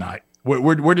of that tonight.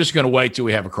 We're just going to wait till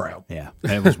we have a crowd. Yeah,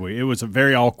 it was weird. It was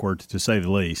very awkward, to say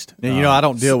the least. And, I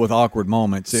don't deal with awkward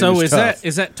moments. So is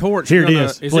that torch? Here it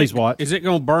is. Please watch. Is it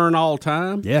going to burn all the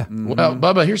time? Yeah. Mm-hmm. Well,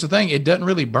 Bubba, here's the thing. It doesn't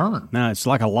really burn. No, it's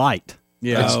like a light.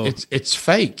 Yeah, it's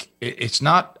fake. It's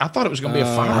not. I thought it was going to be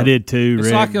a fire. I did too. It's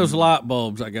Rick. like those light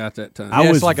bulbs I got that time. I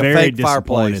was like very a fake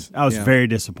disappointed. fireplace. I was very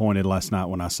disappointed last night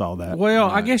when I saw that. Well,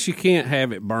 I guess you can't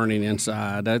have it burning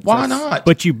inside. Why not?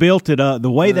 But you built it up the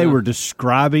way they were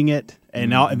describing it,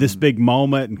 and this big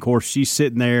moment. And of course, she's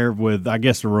sitting there with, I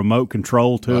guess, a remote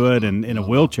control to it, and in a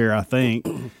wheelchair. I think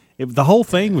the whole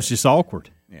thing was just awkward.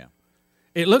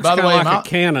 It looks kind of like a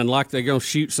cannon, like they're going to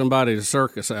shoot somebody to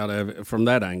circus out of it from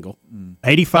that angle.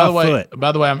 85 foot.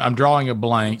 By the way, I'm drawing a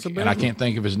blank, and I can't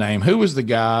think of his name. Who was the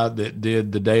guy that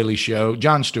did The Daily Show?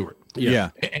 Jon Stewart. Yeah.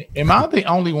 Am I the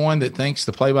only one that thinks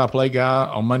the play-by-play guy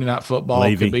on Monday Night Football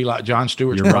could be like Jon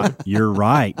Stewart? You're right. You're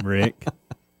right, Rick.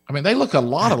 I mean, they look a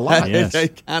lot alike. Yes. They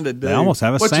kind of do. They almost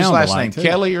have a What's sound his last alike, name? too.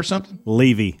 Kelly or something?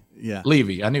 Levy. Yeah.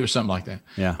 Levy. I knew it was something like that.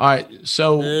 Yeah. All right.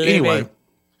 So anyway,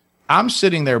 I'm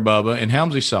sitting there, Bubba, and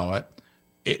Helmsy saw it.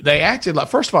 they acted like,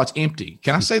 first of all, it's empty.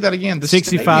 Can I say that again? The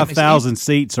 65,000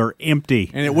 seats are empty.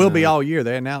 And it will be all year.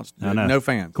 They announced no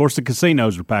fans. Of course, the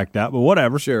casinos are packed out, but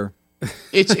whatever. Sure.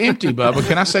 It's empty, Bubba.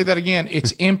 Can I say that again?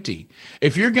 It's empty.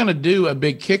 If you're going to do a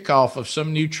big kickoff of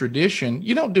some new tradition,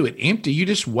 you don't do it empty. You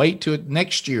just wait to it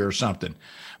next year or something.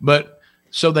 But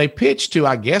so they pitched to,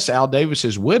 I guess, Al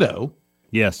Davis's widow.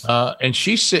 Yes. And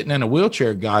she's sitting in a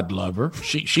wheelchair. God love her.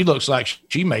 She looks like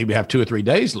she maybe have 2 or 3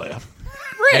 days left.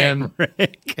 And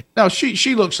no,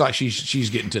 she looks like she's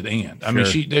getting to the end. I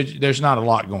mean, there's not a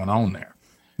lot going on there,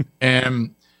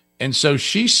 and so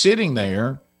she's sitting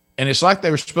there, and it's like they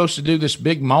were supposed to do this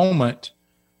big moment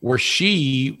where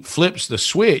she flips the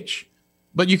switch,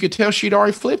 but you could tell she'd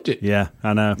already flipped it. Yeah,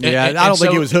 I know. I don't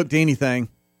think it was hooked to anything.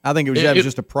 I think it was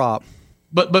just a prop.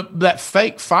 But that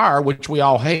fake fire, which we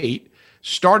all hate,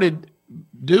 started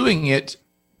doing it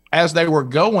as they were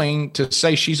going to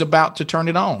say she's about to turn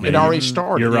it on. It already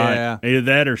started. You're right. Yeah. Either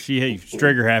that or she's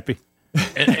trigger happy.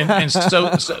 And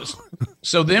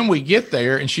so then we get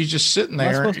there, and she's just sitting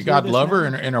there. God love her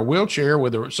in her wheelchair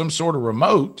with some sort of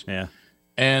remote. Yeah.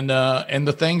 And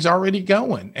the thing's already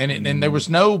going, and there was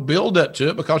no build up to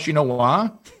it because you know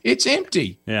why? It's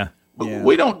empty. Yeah.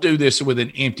 We don't do this with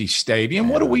an empty stadium.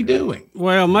 What are we doing?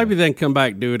 Well, maybe they can come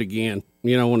back and do it again.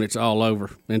 When it's all over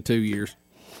in 2 years.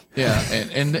 Yeah,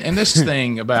 and this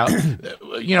thing about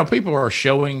people are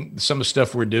showing some of the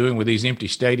stuff we're doing with these empty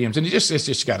stadiums, and it's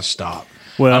just got to stop.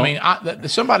 Well, I mean,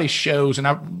 somebody shows, and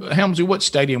Helmsy, what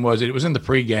stadium was it? It was in the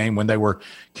pregame when they were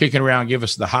kicking around, give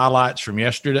us the highlights from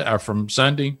yesterday or from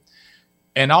Sunday,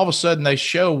 and all of a sudden they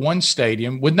show one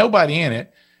stadium with nobody in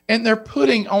it, and they're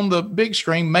putting on the big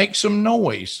screen, "Make some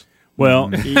noise." Well,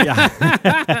 who's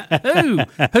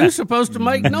supposed to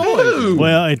make noise?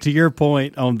 Well, and to your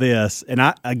point on this, and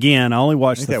I only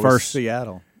watched the first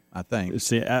Seattle. I think.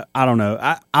 See, I don't know.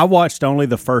 I watched only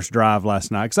the first drive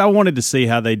last night because I wanted to see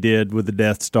how they did with the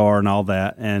Death Star and all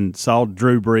that, and saw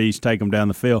Drew Brees take them down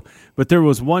the field. But there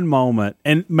was one moment,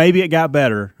 and maybe it got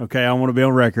better. Okay, I want to be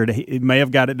on record. It may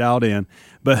have got it dialed in,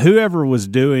 but whoever was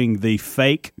doing the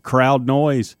fake crowd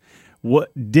noise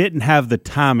didn't have the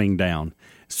timing down.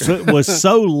 So it was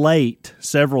so late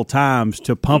several times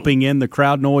to pumping in the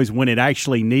crowd noise when it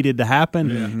actually needed to happen.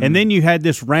 Mm-hmm. And then you had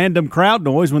this random crowd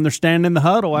noise when they're standing in the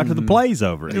huddle after the play's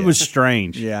over. It was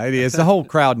strange. Yeah, it is. The whole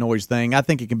crowd noise thing, I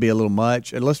think it can be a little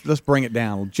much. And let's bring it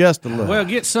down just a little. Well,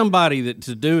 get somebody that's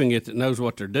doing it that knows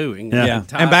what they're doing. Yeah.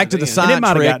 And back to the science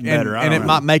trick, and it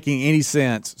not making any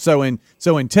sense. So in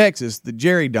Texas, the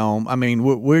Jerry Dome, I mean,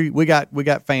 we got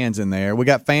fans in there. We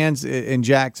got fans in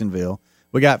Jacksonville.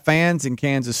 We got fans in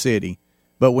Kansas City,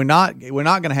 but we're not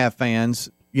going to have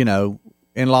fans, in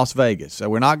Las Vegas. So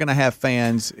we're not going to have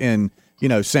fans in,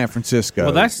 San Francisco.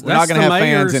 Well, that's not going to have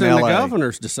fans in and LA. The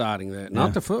governor's deciding that,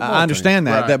 not the football. I understand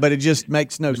team. that, but it just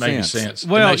makes no sense.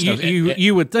 Well,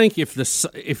 you would think if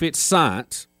it's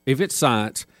science,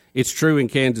 it's true in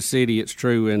Kansas City, it's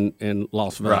true in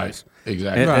Las Vegas. Right.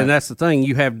 Exactly. And that's the thing.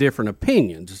 You have different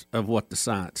opinions of what the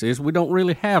science is. We don't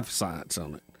really have science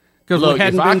on it. Because we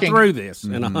hadn't been through this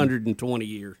in 120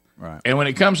 years. Right. And when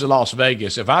it comes to Las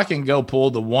Vegas, if I can go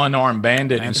pull the one-armed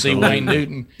bandit and see Wayne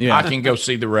Newton, I can go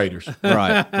see the Raiders.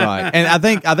 Right. And I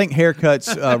think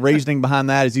Haircut's reasoning behind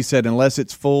that is he said, unless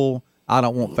it's full, I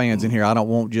don't want fans in here. I don't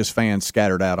want just fans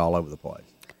scattered out all over the place.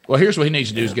 Well, here's what he needs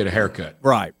to do is get a haircut.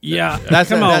 Right. Yeah.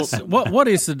 What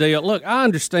is the deal? Look, I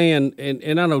understand,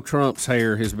 and I know Trump's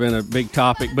hair has been a big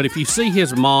topic, but if you see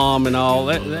his mom and all,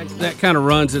 that kind of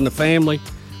runs in the family.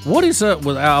 What is up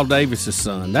with Al Davis's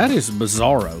son? That is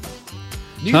bizarro.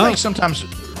 Do you think sometimes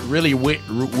really rich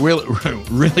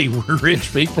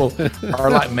people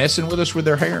are like messing with us with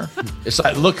their hair? It's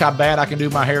like, look how bad I can do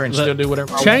my hair and still do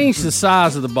whatever I want. Change the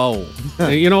size of the bowl.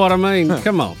 You know what I mean?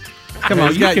 Come on.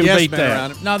 You can beat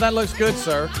that. No, that looks good,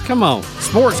 sir. Come on.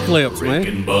 Sports clips, man. Rick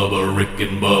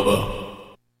and Bubba.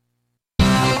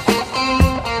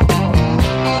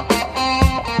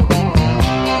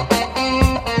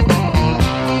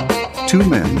 Two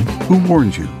men who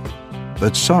warned you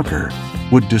that soccer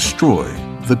would destroy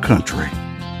the country.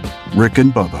 Rick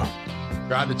and Bubba.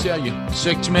 Trying to tell you,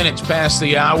 6 minutes past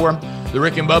the hour. The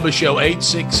Rick and Bubba Show,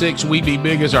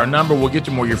 866-WE-BE-BIG is our number. We'll get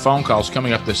to more of your phone calls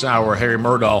coming up this hour. Harry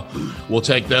Murdahl will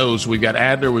take those. We've got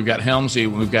Adler, we've got Helmsy,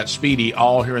 we've got Speedy,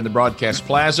 all here in the broadcast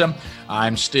plaza.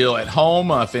 I'm still at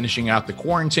home finishing out the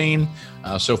quarantine.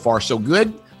 So far, so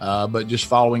good. But just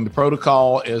following the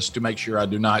protocol is to make sure I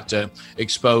do not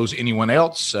expose anyone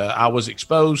else. I was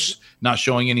exposed, not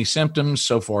showing any symptoms.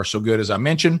 So far, so good, as I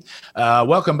mentioned.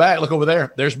 Welcome back. Look over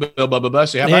there. There's Bill Bubba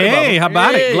Bussey. How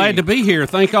about it? Glad to be here.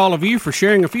 Thank all of you for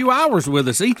sharing a few hours with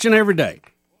us each and every day.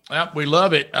 Well, we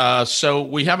love it. So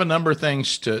we have a number of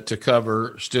things to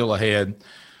cover still ahead.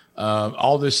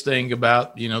 All this thing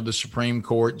about, the Supreme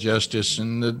Court justice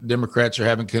and the Democrats are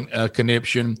having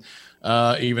conniption,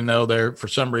 even though they're for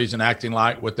some reason acting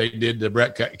like what they did to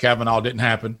Brett Kavanaugh didn't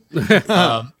happen.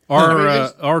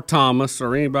 Or Thomas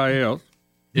or anybody else.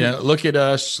 Yeah, look at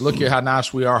us. Look at how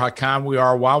nice we are, how kind we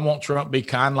are. Why won't Trump be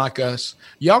kind like us?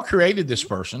 Y'all created this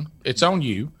person. It's on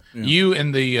you. Yeah. You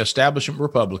and the establishment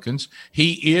Republicans.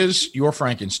 He is your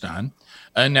Frankenstein,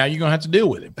 and now you're going to have to deal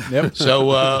with him. Yep.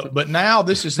 So, but now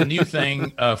this is the new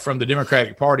thing from the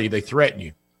Democratic Party. They threaten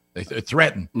you. They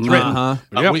threaten.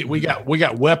 Yep. We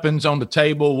got weapons on the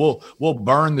table. We'll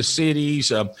burn the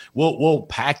cities. We'll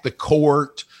pack the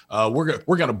court. We're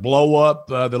going to blow up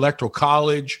the Electoral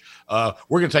College.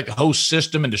 We're going to take the whole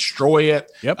system and destroy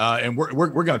it. Yep. And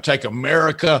we're going to take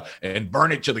America and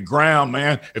burn it to the ground,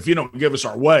 man, if you don't give us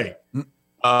our way.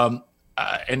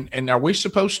 And are we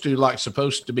supposed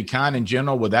to be kind in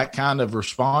general with that kind of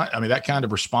response? I mean, that kind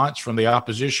of response from the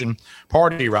opposition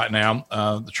party right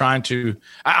now, trying to.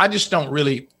 I just don't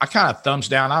really. I kind of thumbs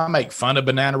down. I make fun of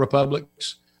banana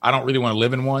republics. I don't really want to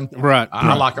live in one. Right.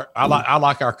 I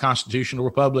like our constitutional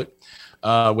republic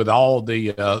with all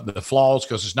the flaws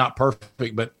because it's not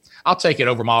perfect, but I'll take it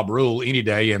over mob rule any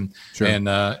day. And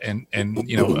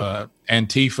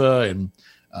Antifa and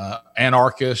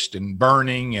anarchist and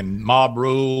burning and mob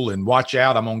rule and watch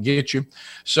out, I'm gonna get you.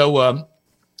 So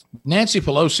Nancy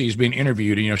Pelosi is being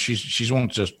interviewed. She's wanting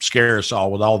to scare us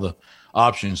all with all the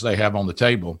options they have on the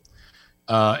table.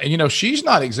 And she's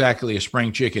not exactly a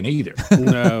spring chicken either.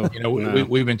 No,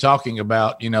 we've been talking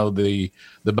about the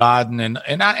Biden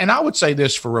and I would say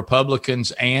this for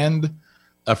Republicans and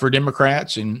for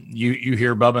Democrats, and you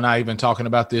hear Bubba and I even talking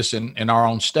about this in our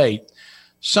own state.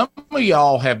 Some of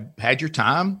y'all have had your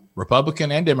time,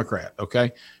 Republican and Democrat.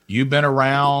 Okay, you've been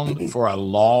around for a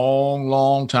long,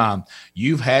 long time.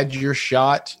 You've had your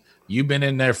shot. You've been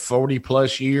in there 40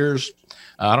 plus years.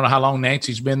 I don't know how long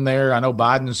Nancy's been there. I know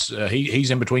Biden's he's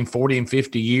in between 40 and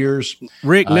 50 years.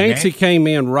 Rick, Nancy came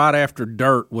in right after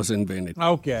dirt was invented.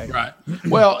 Okay. Right.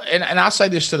 Well, and I say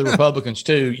this to the Republicans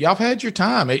too. Y'all have had your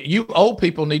time. You old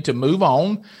people need to move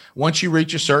on once you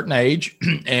reach a certain age.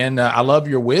 And I love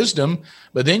your wisdom,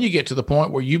 but then you get to the point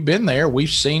where you've been there. We've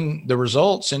seen the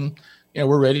results, and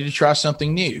we're ready to try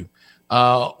something new.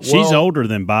 She's older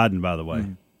than Biden, by the way.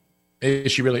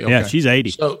 Is she really? Okay. Yeah, she's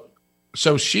 80.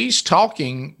 So she's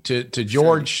talking to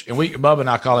George, and Bubba and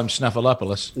I call him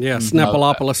Snuffleupagus. Yeah,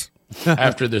 Snuffleupagus.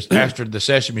 after the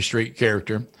Sesame Street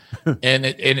character, and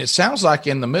it sounds like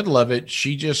in the middle of it,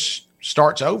 she just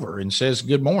starts over and says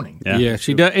good morning. Yeah,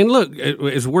 she does. And look,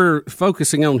 as we're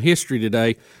focusing on history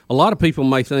today, a lot of people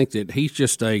may think that he's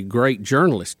just a great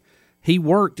journalist. He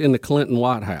worked in the Clinton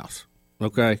White House.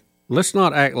 Okay, let's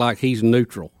not act like he's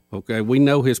neutral. Okay, we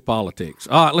know his politics.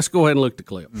 All right, let's go ahead and look at the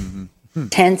clip. Mm-hmm.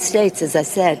 10 states, as I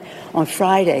said, on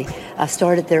Friday, I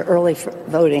started their early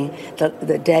voting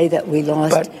the day that we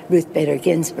lost Ruth Bader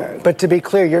Ginsburg. But to be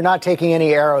clear, you're not taking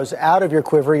any arrows out of your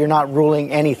quiver. You're not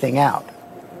ruling anything out.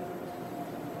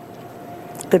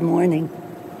 Good morning.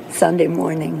 Sunday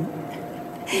morning.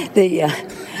 We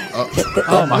have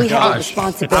a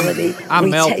responsibility. I'm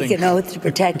we melting. take an oath to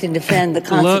protect and defend the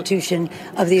Constitution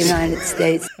of the United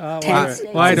States. Wait a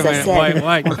minute. Wait.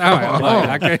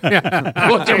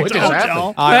 What just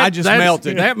happened? I just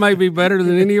melted. That may be better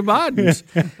than any of Biden's.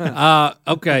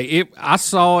 Okay, I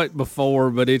saw it before,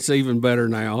 but it's even better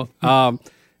now.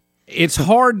 It's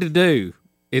hard to do.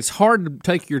 It's hard to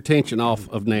take your attention off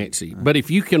of Nancy. But if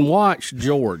you can watch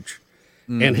George,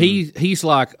 and he's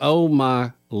like, oh,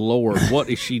 my Lord, what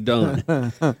has she done?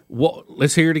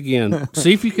 Let's hear it again.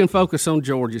 See if you can focus on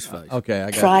George's face. Okay,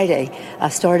 I got Friday, I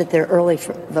started their early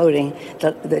voting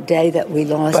the day that we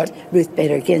lost Ruth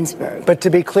Bader Ginsburg. But to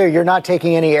be clear, you're not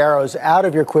taking any arrows out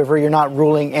of your quiver. You're not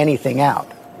ruling anything out.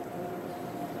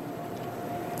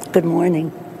 Good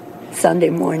morning. Sunday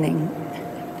morning.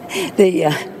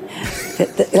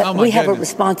 We have a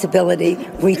responsibility.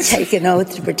 We take an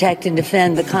oath to protect and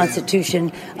defend the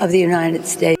Constitution of the United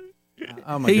States.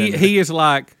 He is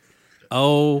like,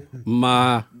 oh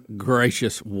my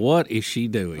gracious, what is she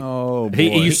doing? Oh boy!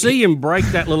 You see him break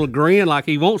that little grin, like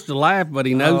he wants to laugh, but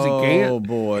he knows he can't. Oh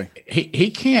boy!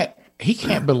 He can't. He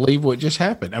can't believe what just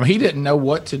happened. I mean, he didn't know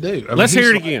what to do. Let's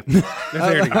hear it again.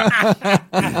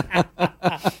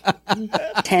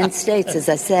 10 states, as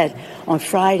I said, on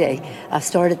Friday, I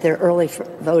started their early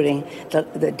voting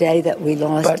the day that we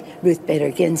lost Ruth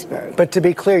Bader Ginsburg. But to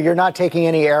be clear, you're not taking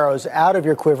any arrows out of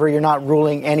your quiver. You're not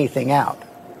ruling anything out.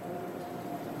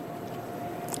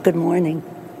 Good morning.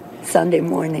 Sunday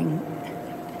morning.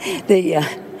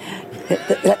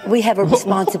 We have a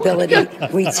responsibility.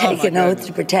 We take an oath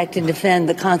to protect and defend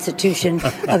the Constitution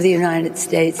of the United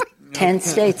States. 10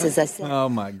 states, as I said. Oh,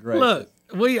 my gracious. Look,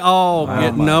 we all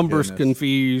get numbers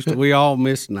confused. We all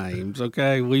miss names,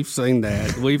 okay? We've seen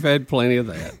that. We've had plenty of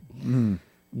that.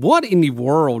 What in the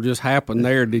world just happened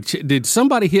there? Did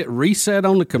somebody hit reset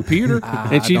on the computer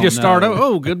and she just started,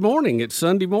 oh, good morning, it's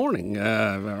Sunday morning.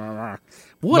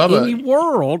 What Bubba, in the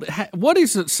world? What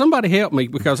is it? Somebody help me,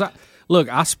 because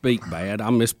I speak bad. I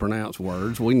mispronounce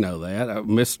words. We know that. I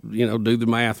do the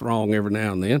math wrong every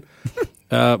now and then.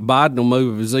 Biden will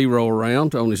move a zero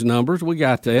around on his numbers. We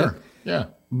got that. Sure. Yeah.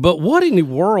 But what in the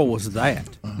world was that?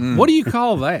 What do you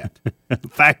call that?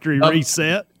 Factory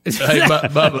reset? Hey,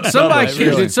 Bubba,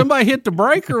 Did somebody hit the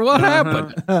brake, or what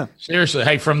happened? Seriously,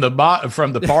 hey, from the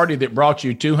party that brought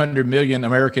you 200 million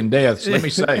American deaths, let me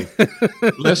say,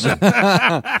 listen.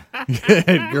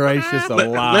 Good gracious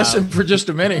alive. Listen for just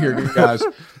a minute here, guys.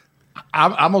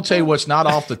 I'm going to tell you what's not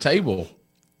off the table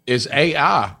is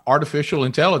AI, artificial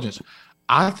intelligence.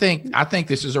 I think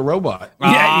this is a robot.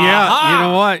 Yeah. You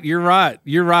know what? You're right.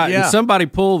 Yeah. And somebody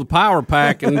pulled the power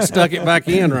pack and stuck it back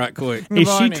in right quick.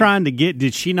 Is she trying to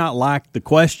did she not like the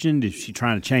question? Is she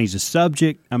trying to change the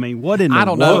subject? I mean, what in the world? I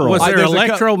don't know. Was there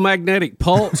electromagnetic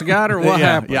pulse got her? What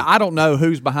happened? Yeah, I don't know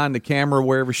who's behind the camera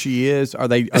wherever she is. Are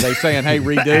they saying, hey,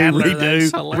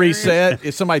 redo, reset?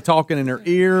 Is somebody talking in her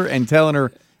ear and telling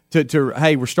her to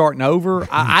hey, we're starting over?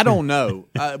 I don't know.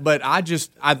 But I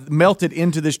melted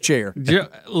into this chair.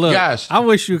 Look, guys, I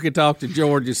wish you could talk to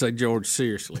George and say, George,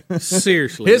 seriously.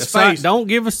 His face. Don't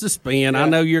give us the spin. Yeah. I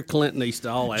know you're Clinton East,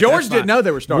 all that. George didn't know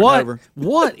they were starting over.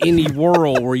 What in the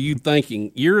world were you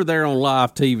thinking? You're there on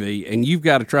live TV, and you've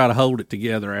got to try to hold it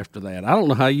together after that. I don't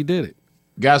know how you did it.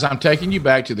 Guys, I'm taking you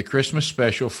back to the Christmas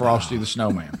special, Frosty the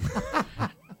Snowman.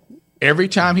 Every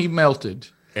time he melted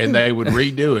and they would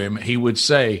redo him, he would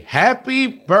say, "Happy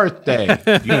birthday."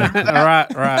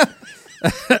 Right.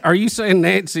 Are you saying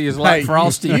Nancy is like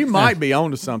Frosty? You might be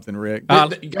onto something, Rick.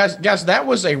 Guys, that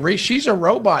was she's a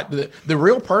robot. The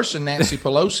real person, Nancy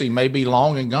Pelosi, may be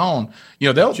long and gone.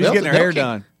 She's getting her hair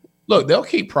done. Look, they'll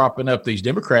keep propping up these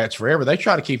Democrats forever. They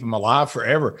try to keep them alive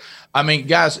forever. I mean,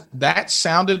 guys, that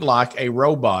sounded like a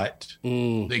robot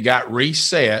that got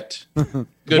reset.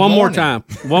 One more time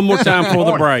for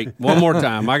the break. One more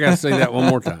time. I got to say that one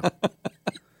more time.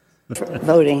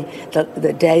 Voting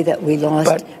the day that we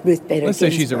lost Ruth Bader Ginsburg. Let's say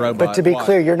she's a robot. But to be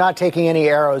clear, you're not taking any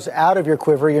arrows out of your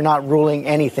quiver. You're not ruling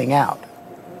anything out.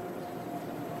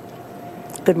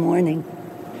 Good morning.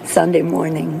 Sunday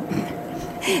morning.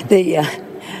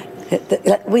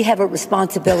 We have a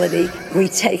responsibility. We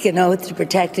take an oath to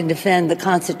protect and defend the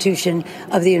Constitution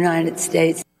of the United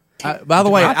States. By the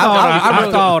way, I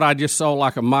thought I just saw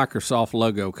like a Microsoft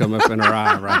logo come up in her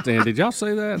eye right then. Did y'all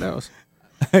see that? That was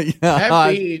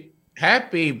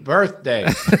happy birthday.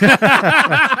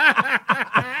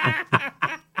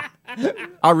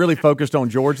 I really focused on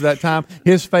George that time.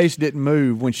 His face didn't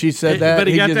move when she said that. But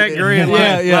he got that grin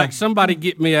like somebody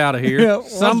get me out of here. Yeah,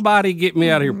 somebody get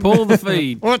me out of here. Pull the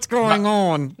feed. What's going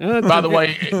on? By the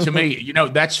way, to me,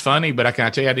 that's funny, but I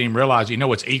can tell you I didn't even realize,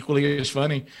 what's equally as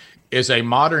funny is a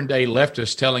modern day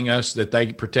leftist telling us that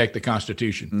they protect the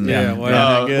Constitution. Yeah,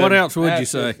 what else would you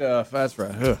say? That's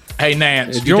right. Hey,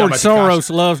 Nance. George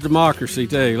Soros loves democracy,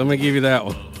 too. Let me give you that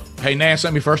one. Hey, Nance,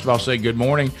 let me first of all say good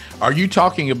morning. Are you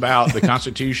talking about the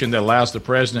Constitution that allows the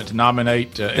president to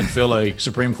nominate and fill a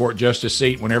Supreme Court justice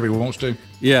seat whenever he wants to?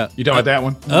 Yeah. You talking about that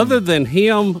one? Other than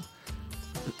him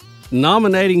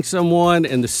nominating someone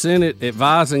and the Senate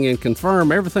advising and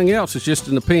confirm, everything else is just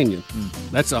an opinion.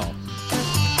 That's all.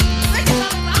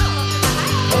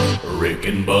 Rick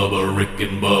and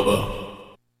Bubba.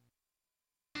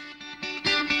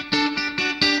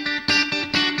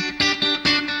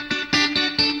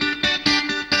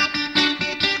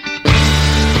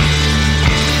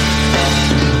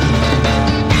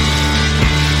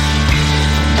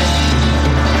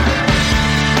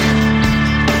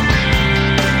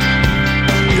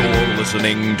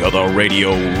 Listening to the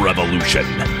Radio Revolution.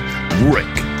 Rick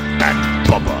and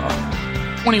Bubba.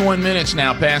 21 minutes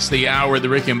now past the hour of the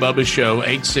Rick and Bubba Show.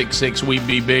 866 We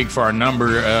Be Big for our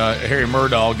number. Harry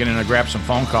Murdahl getting to grab some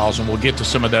phone calls, and we'll get to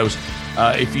some of those.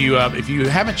 If you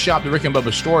haven't shopped the Rick and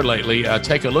Bubba store lately,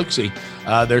 take a look-see.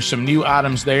 There's some new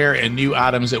items there and new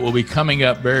items that will be coming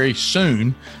up very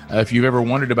soon. If you've ever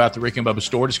wondered about the Rick and Bubba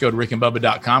store, just go to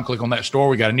rickandbubba.com, click on that store.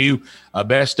 We got a new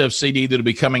Best of CD that'll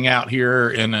be coming out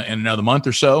here in another month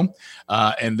or so.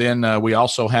 And then we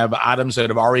also have items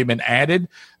that have already been added.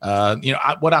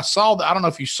 What I saw, I don't know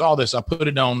if you saw this, I put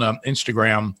it on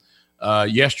Instagram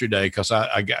yesterday because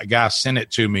a guy sent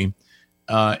it to me.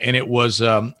 and it was his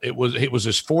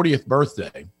 40th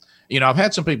birthday. I've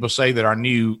had some people say that our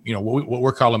new, what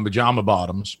we're calling pajama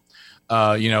bottoms.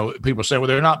 People say, well,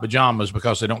 they're not pajamas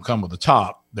because they don't come with a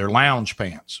top. They're lounge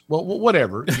pants. Well,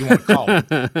 whatever you want to call them.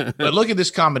 But look at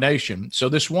this combination. So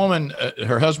this woman,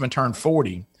 her husband turned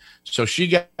 40. So she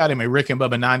got him a Rick and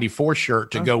Bubba 94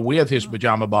 shirt to go with his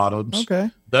pajama bottoms,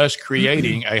 thus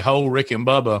creating a whole Rick and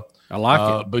Bubba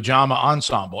pajama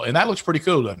ensemble. And that looks pretty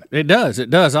cool, doesn't it? It does.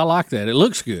 I like that. It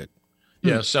looks good.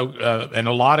 Yeah. So, and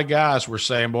a lot of guys were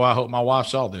saying, boy, I hope my wife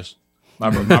saw this. My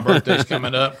birthday's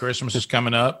coming up. Christmas is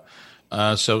coming up.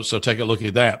 So take a look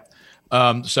at that.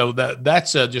 So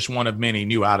that's just one of many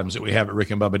new items that we have at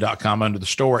rickandbubba.com under the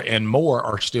store, and more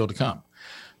are still to come.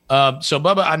 So,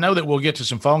 Bubba, I know that we'll get to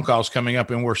some phone calls coming up,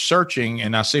 and we're searching,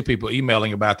 and I see people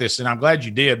emailing about this, and I'm glad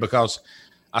you did because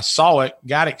I saw it,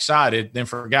 got excited, then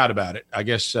forgot about it. I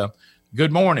guess,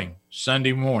 good morning,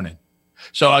 Sunday morning.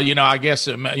 So, I guess,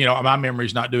 my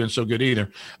memory's not doing so good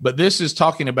either. But this is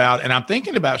talking about, and I'm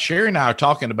thinking about, Sherry and I are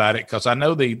talking about it because I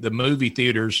know the movie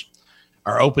theaters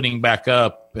are opening back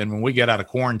up, and when we get out of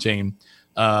quarantine,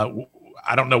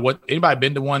 I don't know anybody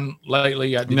been to one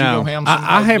lately? Did you go, Hamson?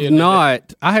 I have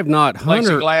not. I have not.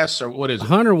 Plexiglass, or what is it?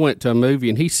 Hunter went to a movie,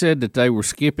 and he said that they were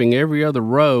skipping every other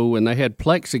row, and they had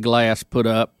plexiglass put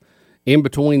up in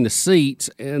between the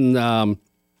seats, and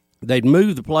they'd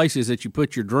move the places that you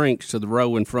put your drinks to the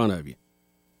row in front of you.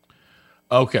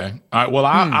 Okay. All right. Well,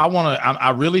 I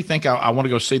really think I want to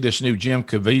go see this new Jim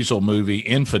Caviezel movie,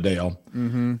 Infidel.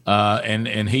 Mm-hmm.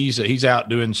 And he's out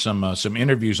doing some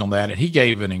interviews on that, and he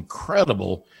gave an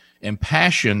incredible,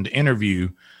 impassioned interview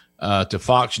to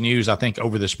Fox News, I think,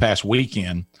 over this past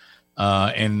weekend.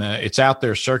 And it's out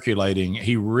there circulating.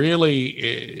 He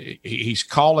really he's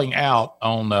calling out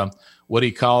on what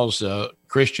he calls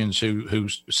Christians who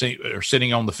are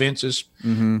sitting on the fences.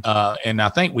 Mm-hmm. And I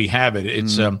think we have it.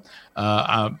 It's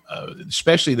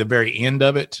especially the very end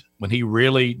of it when he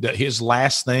really his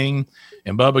last thing.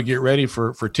 And Bubba, get ready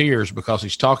for tears because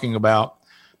he's talking about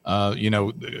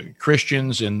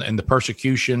Christians and the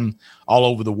persecution all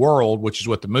over the world, which is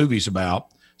what the movie's about.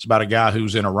 It's about a guy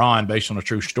who's in Iran, based on a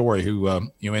true story, who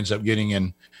ends up getting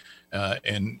in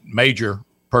major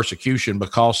persecution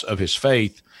because of his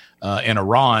faith in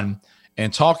Iran.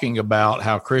 And talking about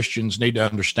how Christians need to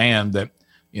understand that,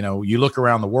 you look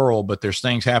around the world, but there's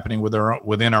things happening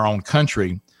within our own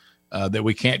country that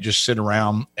we can't just sit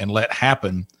around and let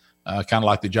happen, kind of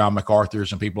like the John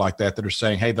MacArthurs and people like that are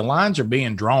saying, hey, the lines are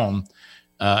being drawn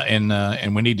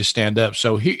and we need to stand up.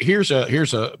 So here's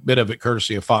a bit of it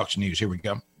courtesy of Fox News. Here we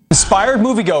go. Inspired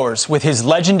moviegoers with his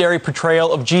legendary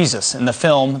portrayal of Jesus in the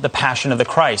film The Passion of the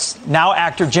Christ. Now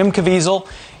actor Jim Caviezel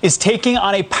is taking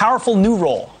on a powerful new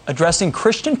role, addressing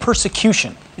Christian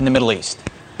persecution in the Middle East.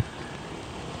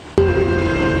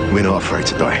 We're not afraid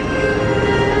to die.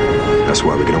 That's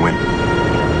why we're going to win.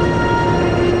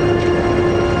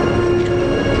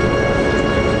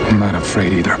 I'm not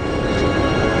afraid either.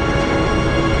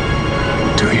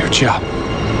 Do your job.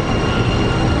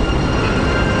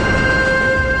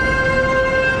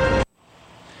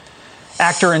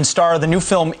 Actor and star of the new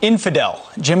film Infidel,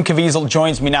 Jim Caviezel,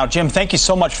 joins me now. Jim, thank you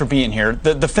so much for being here.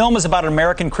 The film is about an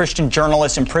American Christian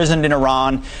journalist imprisoned in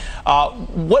Iran.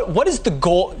 What is the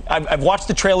goal? I've watched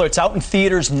the trailer. It's out in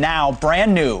theaters now,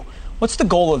 brand new. What's the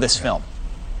goal of this film?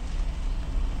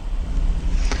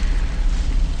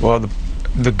 Well,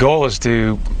 the goal is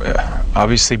to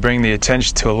obviously bring the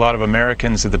attention to a lot of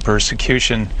Americans of the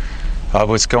persecution of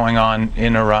what's going on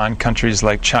in Iran, countries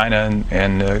like China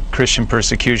and Christian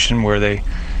persecution where they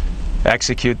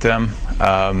execute them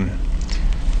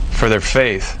for their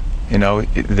faith.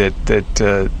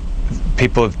 That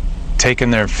people have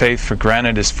taken their faith for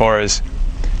granted as far as,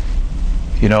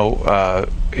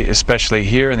 especially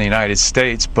here in the United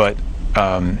States, but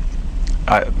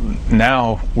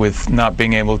now with not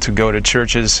being able to go to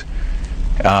churches,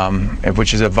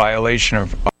 which is a violation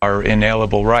of our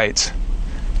inalienable rights,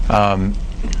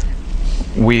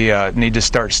 we need to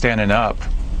start standing up.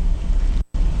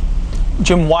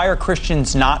 Jim, why are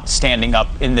Christians not standing up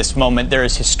in this moment? There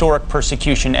is historic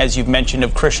persecution, as you've mentioned,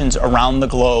 of Christians around the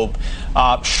globe,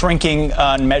 shrinking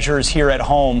measures here at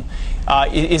home.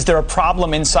 Is there a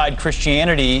problem inside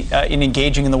Christianity in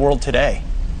engaging in the world today?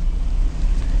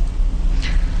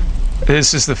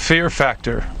 This is the fear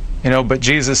factor, but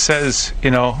Jesus says,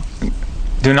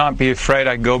 do not be afraid,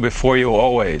 I go before you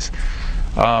always.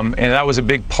 And that was a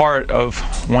big part of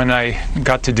when I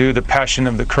got to do The Passion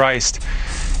of the Christ,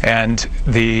 and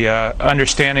the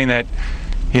understanding that,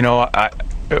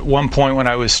 at one point when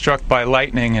I was struck by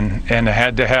lightning and I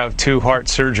had to have 2 heart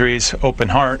surgeries, open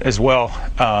heart as well,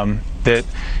 that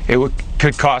it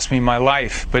could cost me my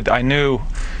life. But I knew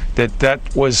that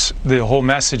was the whole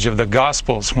message of the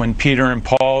Gospels when Peter and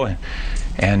Paul,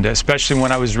 and especially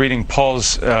when I was reading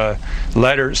Paul's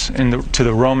letters to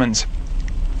the Romans,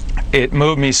 it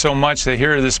moved me so much that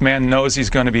here this man knows he's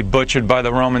going to be butchered by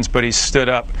the Romans, but he stood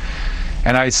up.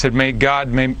 And I said, may God,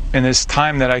 in this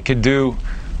time that I could do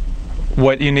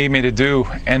what you need me to do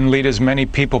and lead as many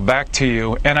people back to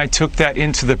you. And I took that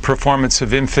into the performance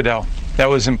of Infidel. That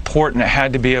was important. It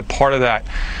had to be a part of that.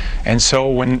 And so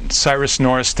when Cyrus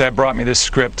Norrestead brought me this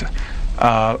script,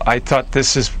 I thought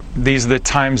these are the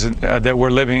times that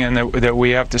we're living in, that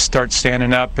we have to start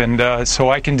standing up. And so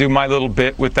I can do my little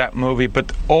bit with that movie,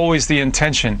 but always the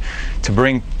intention to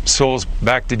bring souls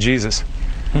back to Jesus.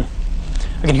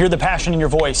 I can hear the passion in your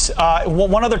voice.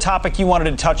 One other topic you wanted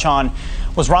to touch on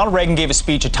was Ronald Reagan gave a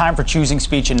speech, a Time for Choosing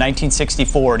speech in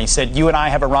 1964, and he said, "You and I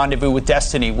have a rendezvous with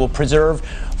destiny. We'll preserve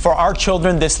for our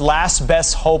children this last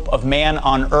best hope of man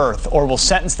on earth, or we'll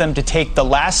sentence them to take the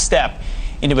last step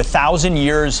into 1,000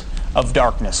 years of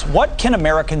darkness." What can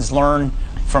Americans learn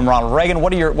from Ronald Reagan?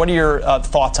 What are your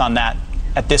thoughts on that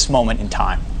at this moment in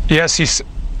time? Yes,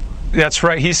 that's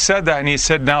right. He said that, and he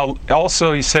said, now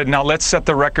let's set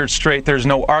the record straight. There's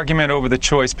no argument over the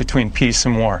choice between peace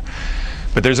and war.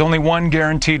 But there's only one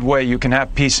guaranteed way you can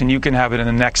have peace, and you can have it in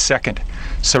the next second: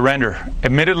 surrender.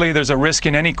 Admittedly, there's a risk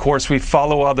in any course we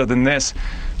follow other than this,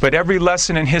 but every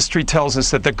lesson in history tells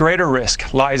us that the greater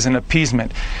risk lies in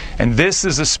appeasement. And this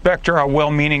is a specter our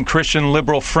well-meaning Christian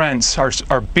liberal friends,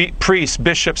 our priests,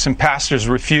 bishops, and pastors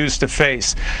refuse to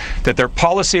face, that their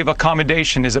policy of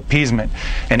accommodation is appeasement.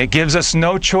 And it gives us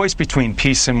no choice between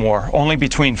peace and war, only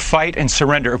between fight and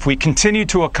surrender. If we continue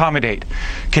to accommodate,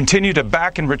 continue to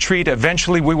back and retreat,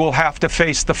 eventually we will have to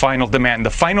face the final demand, the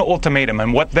final ultimatum.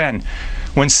 And what then?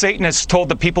 When Satan has told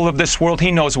the people of this world,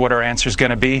 he knows what our answer is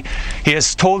going to be. He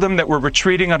has told them that we're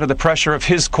retreating under the pressure of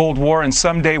his Cold War, and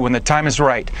someday when the time is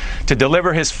right to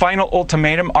deliver his final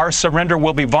ultimatum, our surrender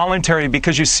will be voluntary,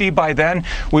 because you see, by then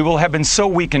we will have been so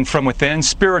weakened from within,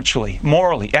 spiritually,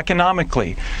 morally,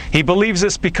 economically. He believes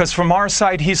this because from our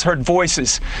side he's heard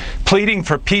voices pleading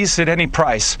for peace at any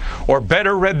price, or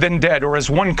better red than dead, or as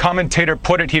one commentator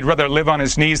put it, he'd rather live on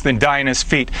his knees than die on his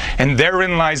feet. And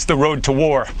therein lies the road to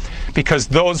war, because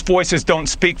those voices don't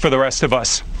speak for the rest of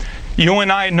us. You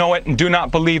and I know it and do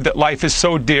not believe that life is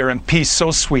so dear and peace so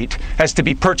sweet as to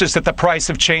be purchased at the price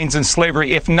of chains and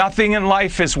slavery. If nothing in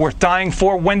life is worth dying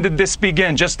for, when did this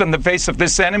begin? Just in the face of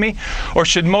this enemy? Or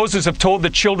should Moses have told the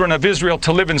children of Israel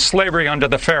to live in slavery under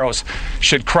the Pharaohs?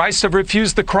 Should Christ have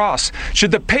refused the cross?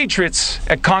 Should the patriots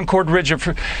at Concord Ridge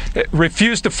have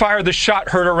refused to fire the shot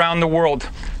heard around the world?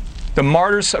 The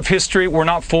martyrs of history were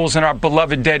not fools, and our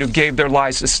beloved dead who gave their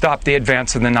lives to stop the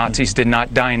advance of the Nazis did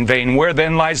not die in vain. Where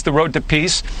then lies the road to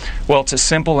peace? Well, it's a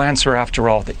simple answer after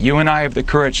all, that you and I have the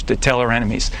courage to tell our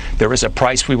enemies there is a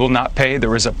price we will not pay.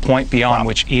 There is a point beyond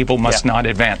which evil must not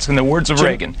advance. In the words of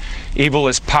Reagan, evil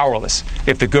is powerless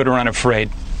if the good are unafraid.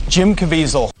 Jim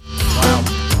Caviezel.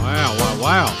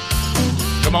 Wow.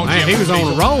 Come on, man, Jim. He was on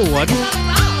a roll, wasn't he?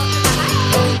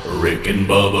 Rick and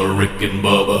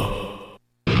Bubba.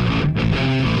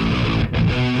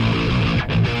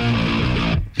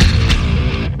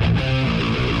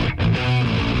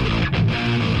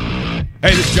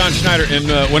 Hey, this is John Schneider,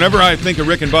 and whenever I think of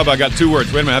Rick and Bubba, I got two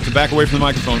words. Wait a minute, I have to back away from the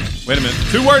microphone. Wait a minute.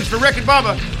 Two words for Rick and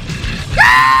Bubba.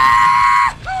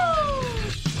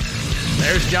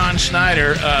 There's John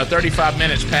Schneider, 35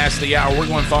 minutes past the hour. We're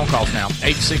going phone calls now.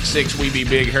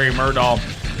 866-WE-BE-BIG. Harry Murdahl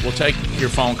will take your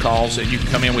phone calls, and you can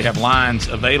come in. We have lines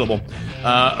available.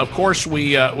 Of course,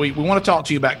 we want to talk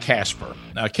to you about Casper.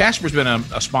 Casper's been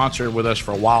a sponsor with us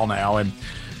for a while now, and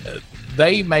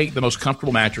they make the most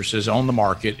comfortable mattresses on the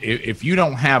market. If you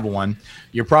don't have one,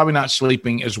 you're probably not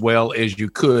sleeping as well as you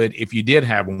could if you did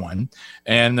have one.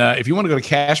 And if you want to go to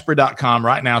Casper.com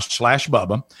right now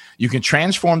 /Bubba, you can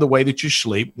transform the way that you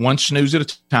sleep one snooze at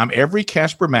a time. Every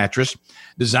Casper mattress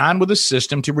designed with a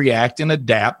system to react and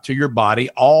adapt to your body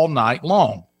all night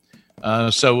long.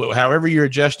 So however you're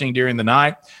adjusting during the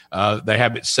night, they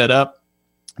have it set up.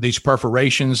 These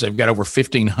perforations, they've got over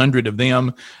 1,500 of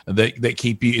them that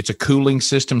keep you. It's a cooling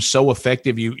system so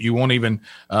effective you won't even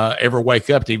ever wake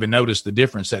up to even notice the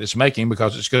difference that it's making,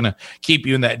 because it's going to keep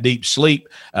you in that deep sleep.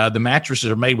 The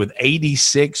mattresses are made with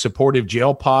 86 supportive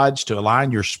gel pods to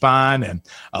align your spine and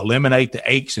eliminate the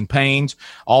aches and pains.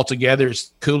 Altogether,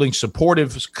 it's cooling,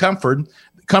 supportive comfort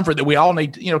comfort that we all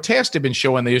need. Tests have been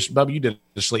showing this. Bubba, you did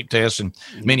a sleep test, and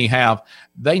many have.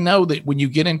 They know that when you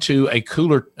get into a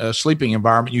cooler sleeping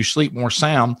environment, you sleep more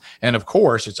sound. And of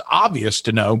course, it's obvious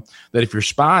to know that if your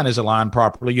spine is aligned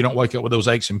properly, you don't wake up with those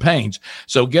aches and pains.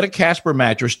 So get a Casper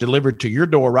mattress delivered to your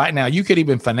door right now. You could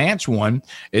even finance one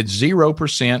at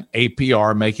 0%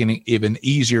 APR, making it even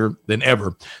easier than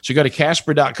ever. So go to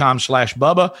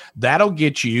Casper.com/Bubba. That'll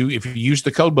get you, if you use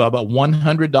the code Bubba,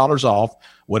 $100 off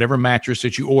whatever mattress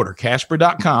that you order.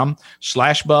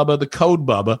 Casper.com/Bubba, the code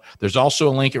Bubba. There's also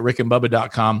a link at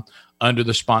rickandbubba.com under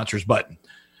the sponsors button.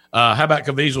 How about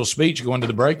Caviezel's speech going to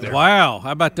the break there? Wow.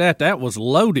 How about that? That was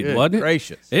loaded, Good wasn't it?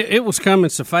 Gracious. It was coming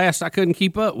so fast I couldn't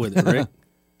keep up with it, Rick.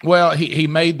 Well, he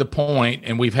made the point,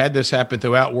 and we've had this happen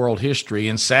throughout world history,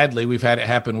 and sadly we've had it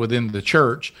happen within the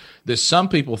church, that some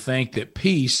people think that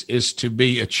peace is to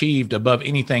be achieved above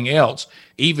anything else,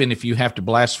 even if you have to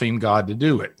blaspheme God to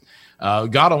do it.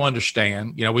 God will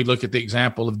understand. We look at the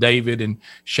example of David and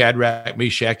Shadrach,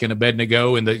 Meshach, and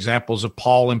Abednego, and the examples of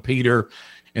Paul and Peter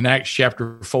in Acts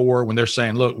chapter 4, when they're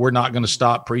saying, look, we're not going to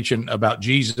stop preaching about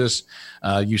Jesus.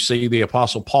 You see the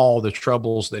Apostle Paul, the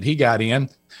troubles that he got in.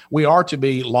 We are to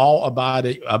be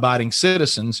law-abiding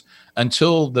citizens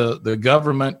until the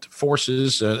government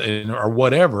forces or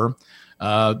whatever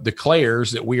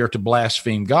declares that we are to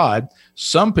blaspheme God.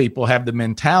 Some people have the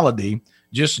mentality,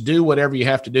 just do whatever you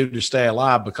have to do to stay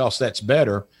alive because that's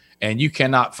better. And you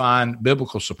cannot find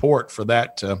biblical support for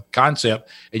that concept.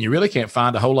 And you really can't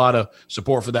find a whole lot of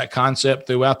support for that concept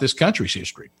throughout this country's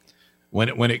history.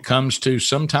 When it comes to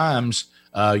sometimes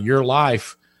your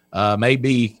life,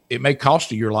 it may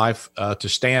cost you your life to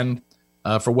stand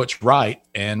for what's right.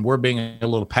 And we're being a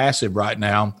little passive right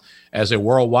now as a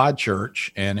worldwide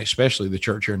church, and especially the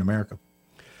church here in America.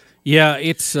 Yeah,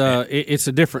 it's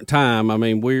a different time. I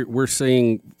mean, we're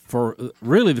seeing, for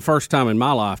really the first time in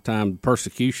my lifetime,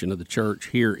 persecution of the church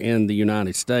here in the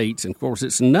United States. And, of course,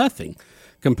 it's nothing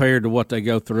compared to what they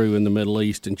go through in the Middle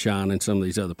East and China and some of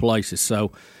these other places.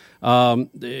 So,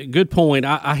 good point.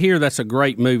 I hear that's a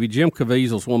great movie. Jim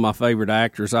Caviezel's one of my favorite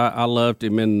actors. I loved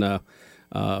him in,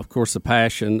 of course, The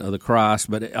Passion of the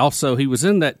Christ. But also he was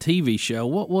in that TV show.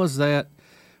 What was that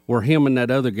where him and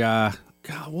that other guy –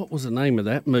 God, what was the name of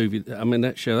that movie? I mean,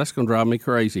 that show, that's going to drive me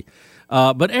crazy.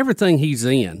 But everything he's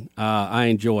in, I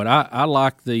enjoyed. I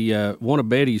like the one of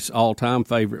Betty's all-time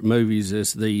favorite movies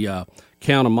is the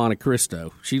Count of Monte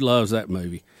Cristo. She loves that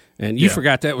movie. And you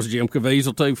forgot that was Jim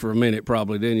Caviezel, too, for a minute,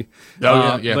 probably, didn't you?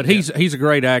 Oh, yeah. But he's a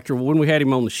great actor. When we had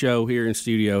him on the show here in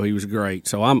studio, he was great.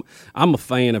 So I'm a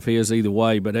fan of his either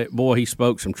way. But, boy, he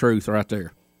spoke some truth right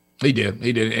there. He did,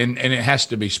 and it has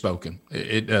to be spoken.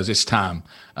 It does. It's time.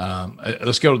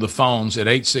 Let's go to the phones at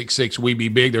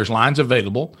 866-WE-BE-BIG. There's lines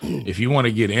available if you want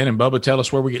to get in. And, Bubba, tell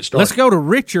us where we get started. Let's go to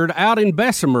Richard out in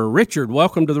Bessemer. Richard,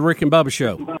 welcome to the Rick and Bubba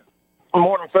Show. Good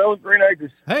morning, fellas. Green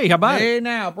Acres. Hey, how about it? Hey,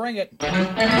 now, bring it.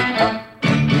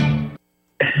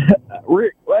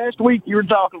 Rick, last week you were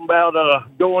talking about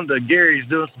going to Gary's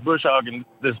doing some bush hogging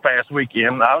this past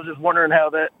weekend. I was just wondering how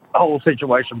that whole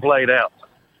situation played out.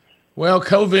 Well,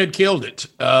 COVID killed it.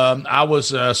 I was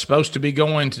supposed to be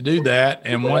going to do that,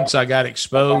 and once I got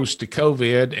exposed to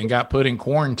COVID and got put in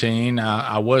quarantine,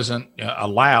 I wasn't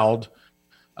allowed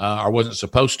or wasn't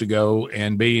supposed to go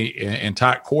and be in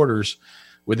tight quarters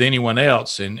with anyone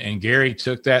else. And Gary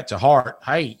took that to heart.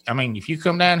 Hey, I mean, if you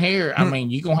come down here, I mean,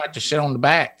 you're going to have to sit on the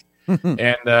back.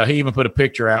 And he even put a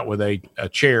picture out with a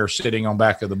chair sitting on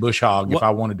back of the bush hog if I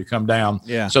wanted to come down.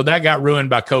 Yeah. So that got ruined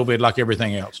by COVID like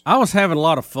everything else. I was having a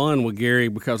lot of fun with Gary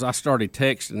because I started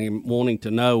texting him wanting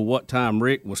to know what time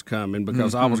Rick was coming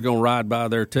because I was going to ride by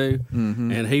there too.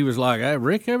 And he was like, hey,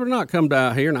 Rick ever not come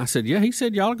down here? And I said, yeah. He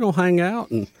said, y'all are going to hang out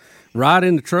and ride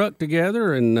in the truck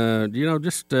together. And,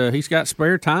 he's got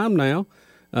spare time now.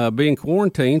 Being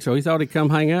quarantined, so he thought he'd come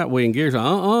hang out with him. Gary's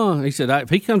like, He said, if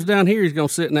he comes down here, he's going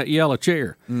to sit in that yellow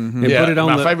chair and put it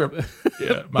on my favorite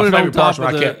part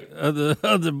of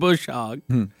the bush hog.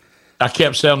 I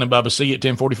kept telling him, Bubba, see you at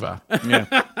 10:45.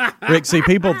 Yeah. Rick, see,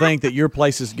 people think that your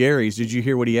place is Gary's. Did you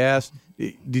hear what he asked?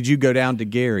 Did you go down to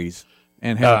Gary's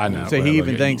and help? I know. So he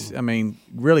even thinks, I mean,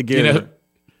 really, Gary.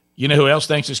 You know who else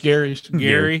thinks it's Gary's?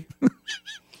 Gary.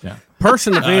 Yeah.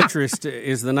 Person of Interest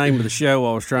is the name of the show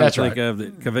I was trying to think right. of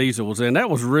that Caviezel was in. That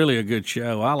was really a good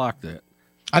show. I liked that.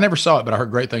 I never saw it, but I heard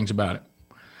great things about it.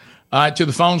 All right, to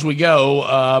the phones we go.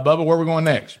 Bubba, where are we going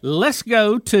next? Let's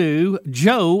go to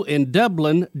Joe in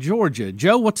Dublin, Georgia.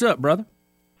 Joe, what's up, brother?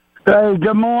 Hey,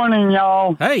 good morning,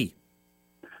 y'all. Hey.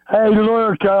 Hey,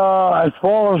 look, as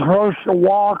far as Herschel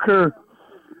Walker,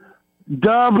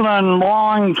 Dublin,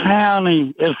 Long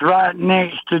County is right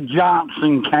next to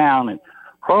Johnson County.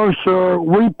 Herschel,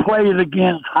 we played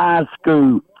against high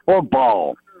school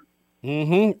football.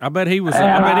 I bet he was. And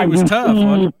I bet he was tough. can see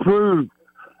Wasn't he proved.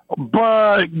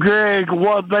 But, Greg,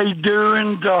 what they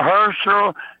doing to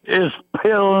Herschel is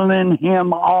peeling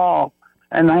him off.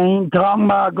 And I ain't talking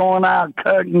about going out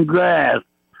cutting grass.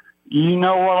 You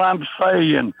know what I'm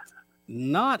saying?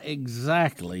 Not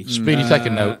exactly. Speedy, take a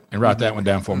note and write that one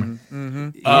down for me.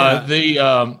 On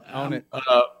it.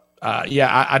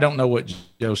 I don't know what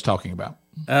Joe's talking about.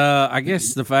 I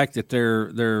guess the fact that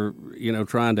they're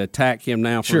trying to attack him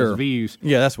now for his views.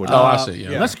 Yeah, that's what. I see.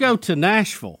 Yeah. Let's go to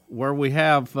Nashville, where we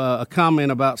have a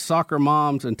comment about soccer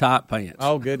moms and tight pants.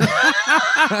 Oh, goodness.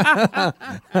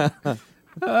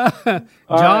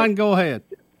 John, go ahead.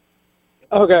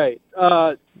 Okay,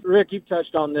 Rick, you've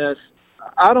touched on this.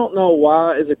 I don't know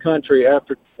why, as a country,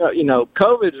 after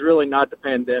COVID is really not the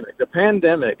pandemic. The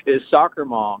pandemic is soccer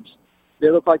moms.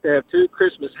 They look like they have two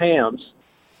Christmas hams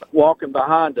walking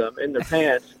behind them in their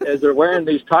pants as they're wearing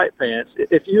these tight pants.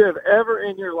 If you have ever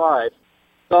in your life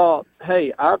thought,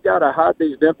 hey, I've got to hide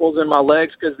these dimples in my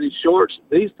legs because these shorts,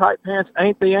 these tight pants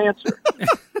ain't the answer.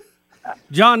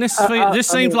 John, this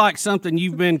seems like something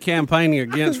you've been campaigning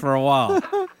against for a while.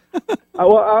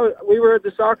 We were at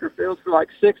the soccer fields for like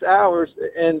 6 hours,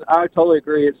 and I totally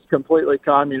agree. It's completely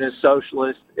communist,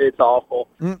 socialist. It's awful.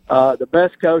 The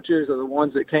best coaches are the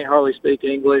ones that can't hardly speak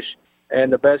English,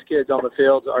 and the best kids on the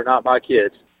fields are not my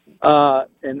kids.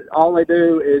 And all they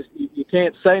do is you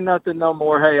can't say nothing no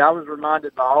more. Hey, I was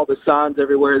reminded by all the signs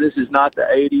everywhere. This is not the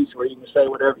 80s where you can say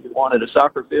whatever you want at a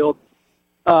soccer field.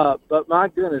 But my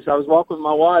goodness, I was walking with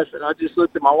my wife, and I just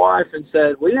looked at my wife and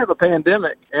said, we have a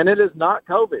pandemic, and it is not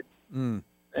COVID.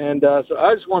 And so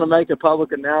I just want to make a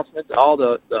public announcement to all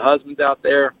the husbands out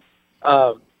there.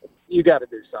 You got to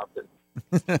do something.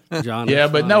 John, yeah,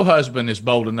 but no husband is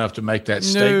bold enough to make that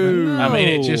statement. I mean,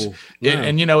 it just,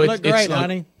 and you know, Look great, it's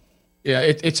honey. Yeah,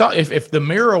 it's all, if the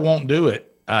mirror won't do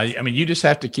it, I mean, you just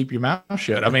have to keep your mouth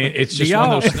shut. I mean, it's just one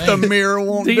of those things. The mirror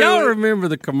won't do Do y'all it. remember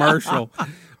the commercial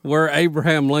where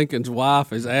Abraham Lincoln's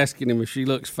wife is asking him if she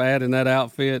looks fat in that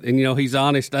outfit? And, he's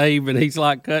Honest Abe, and he's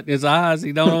like cutting his eyes.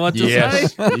 He don't know what to say.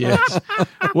 Yes.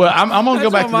 Well, I'm going to go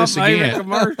back to this again.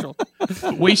 Commercial.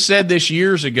 We said this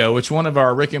years ago. It's one of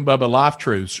our Rick and Bubba life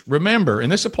truths. Remember,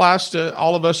 and this applies to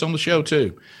all of us on the show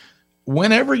too,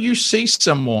 whenever you see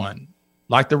someone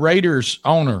like the Raiders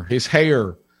owner, his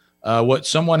hair, what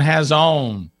someone has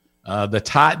on, the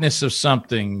tightness of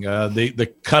something,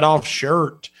 the cut-off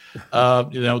shirt,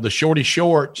 the shorty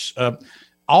shorts,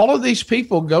 all of these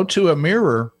people go to a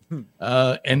mirror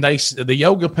and the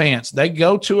yoga pants, they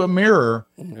go to a mirror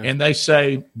and they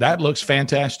say, that looks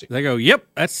fantastic. They go, yep,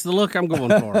 that's the look I'm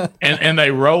going for. and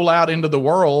they roll out into the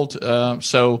world.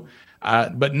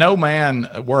 But no man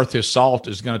worth his salt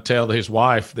is going to tell his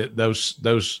wife that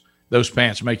those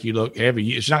pants make you look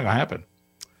heavy. It's not going to happen.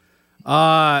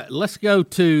 Let's go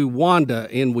to Wanda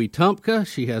in Wetumpka.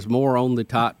 She has more on the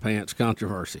tight pants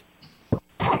controversy.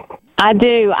 I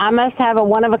do. I must have a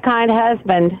one-of-a-kind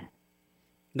husband.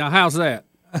 Now, how's that?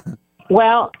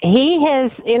 Well, he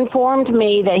has informed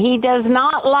me that he does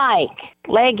not like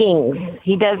leggings.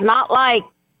 He does not like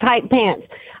tight pants.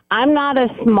 I'm not a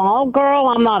small girl.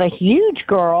 I'm not a huge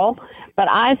girl. But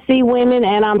I see women,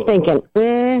 and I'm thinking,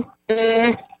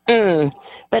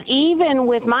 But even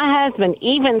with my husband,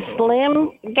 even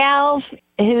slim gals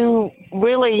who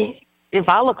really, if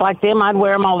I look like them, I'd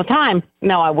wear them all the time.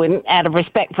 No, I wouldn't, out of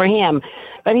respect for him.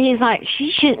 But he's like,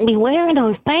 she shouldn't be wearing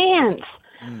those pants.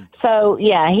 So,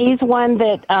 yeah, he's one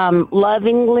that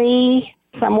lovingly,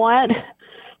 somewhat,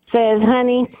 says,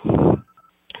 honey,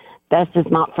 that's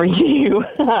just not for you.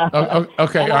 Okay, all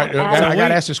right. I got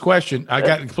to ask this question.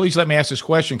 Please let me ask this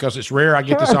question because it's rare I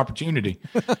get this opportunity.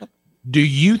 Do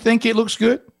you think it looks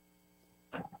good?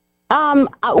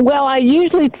 Well, I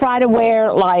usually try to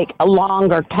wear like a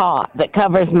longer top that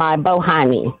covers my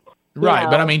bohiny. Right,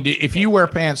 but I mean, if you wear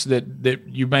pants that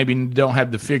you maybe don't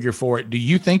have the figure for it, do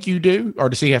you think you do, or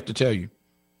does he have to tell you?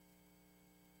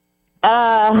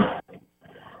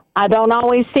 I don't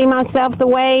always see myself the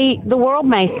way the world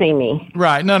may see me.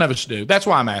 Right, none of us do. That's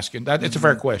why I'm asking. It's a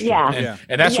fair question. Yeah.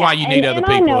 And that's why you need other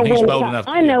people, and he's bold enough.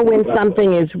 I know when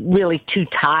something is really too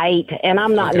tight, and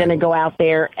I'm not going to go out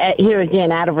there, here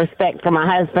again, out of respect for my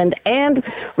husband and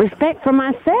respect for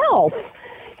myself.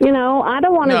 I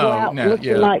don't want to go out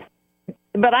looking like...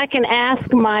 But I can ask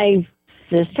my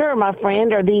sister or my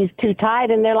friend, are these too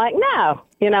tight? And they're like, no.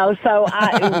 So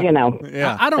I.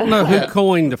 Yeah. I don't know who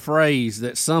coined the phrase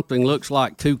that something looks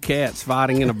like two cats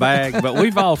fighting in a bag, but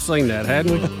we've all seen that,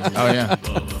 hadn't we? Oh, yeah.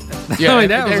 I mean,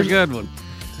 that was a good one.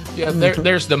 Yeah,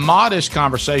 there's the modest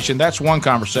conversation. That's one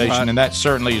conversation, and that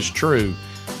certainly is true.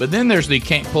 But then there's the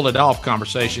can't pull it off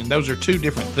conversation. Those are two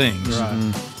different things.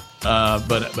 Right.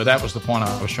 But that was the point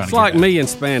I was trying It's to like get at. me in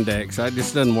spandex. It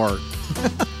just doesn't work.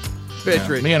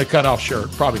 Me in a cutoff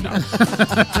shirt, probably not.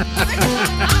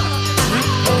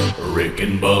 Rick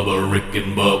and Bubba, Rick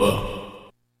and Bubba.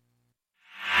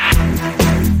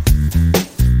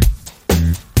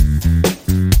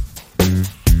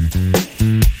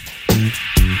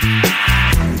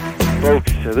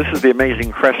 Folks, this is the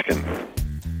amazing Kreskin.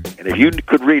 And if you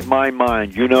could read my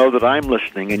mind, you know that I'm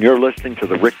listening, and you're listening to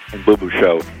the Rick and Bubba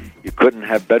Show. You couldn't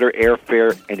have better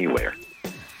airfare anywhere.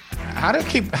 How do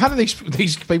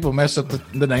these people mess up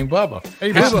the name Bubba?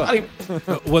 Hey,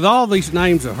 Bubba. With all these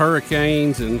names of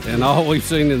hurricanes and all we've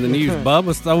seen in the news,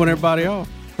 Bubba's throwing everybody off.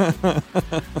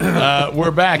 We're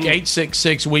back.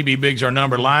 866 We Be Big's our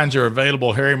number. Lines are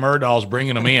available. Harry Murdahl's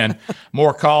bringing them in.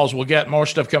 More calls. We'll get more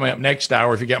stuff coming up next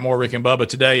hour if you got more Rick and Bubba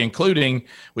today, including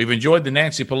we've enjoyed the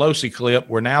Nancy Pelosi clip.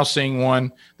 We're now seeing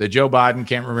one that Joe Biden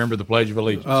can't remember the Pledge of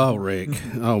Allegiance. Oh, Rick.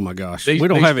 Oh, my gosh. We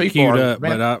don't have it queued up,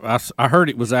 but I heard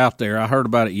it was out there. I heard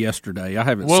about it yesterday. I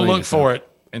haven't seen it. We'll look for it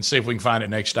and see if we can find it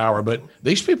next hour. But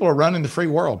these people are running the free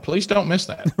world. Please don't miss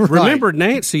that. Remember,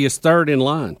 Nancy is third in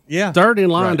line. Yeah. Third in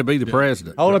line to be the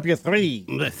president. Hold up your three.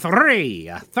 Three.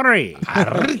 All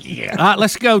right,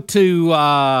 let's go to,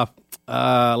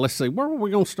 let's see, where were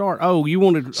we going to start? Oh, you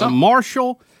wanted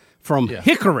Marshall from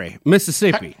Hickory,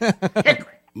 Mississippi.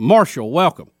 Marshall,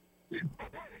 welcome.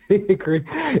 Hickory.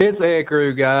 It's Ed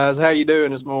Crew, guys. How you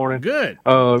doing this morning? Good.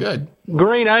 Good.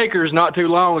 Green Acres not too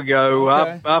long ago.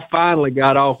 Okay. I finally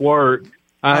got off work.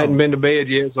 I hadn't been to bed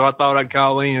yet, so I thought I'd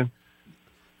call in.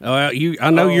 I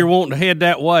know you're wanting to head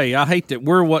that way. I hate that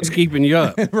we're what's keeping you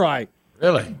up. Right.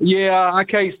 Really? Yeah, I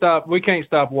can't stop. We can't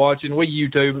stop watching. We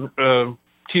YouTube,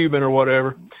 tubing or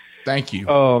whatever. Thank you.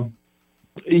 So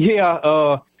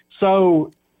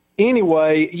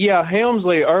anyway,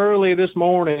 Helmsley early this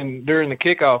morning during the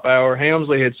kickoff hour,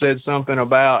 Helmsley had said something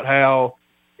about how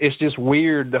it's just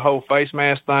weird, the whole face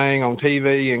mask thing on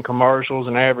TV and commercials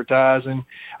and advertising.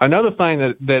 Another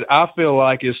thing that I feel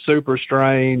like is super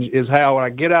strange is how when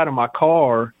I get out of my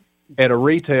car at a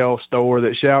retail store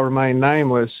that shall remain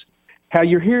nameless, how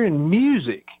you're hearing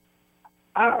music.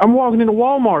 I'm walking into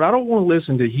Walmart. I don't want to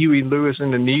listen to Huey Lewis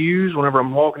in the news whenever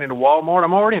I'm walking into Walmart.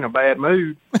 I'm already in a bad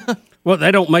mood. Well,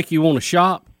 they don't make you want to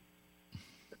shop?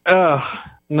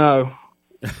 No.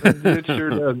 It sure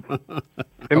doesn't.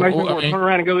 It makes me want to turn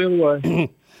around and go the other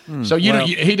way. So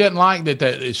he doesn't like that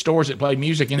the stores that play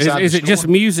music inside is the it store? just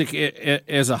music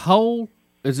as a whole?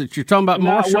 Is it you're talking about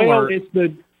Marshall? Or it's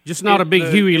just not a big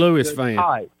Huey Lewis fan?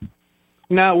 Type.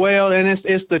 No, well, and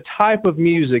it's the type of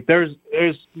music. There's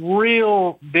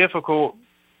real difficult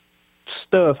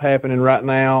stuff happening right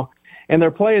now, and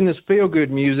they're playing this feel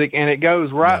good music, and it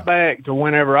goes right back to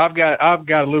whenever I've got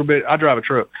a little bit. I drive a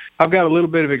truck. I've got a little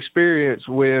bit of experience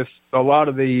with a lot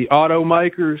of the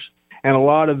automakers and a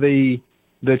lot of the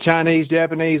Chinese,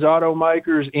 Japanese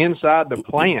automakers inside the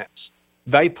plants.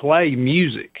 They play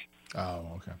music. Oh,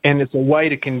 okay. And it's a way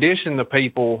to condition the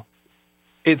people.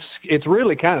 It's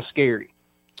really kind of scary.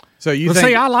 So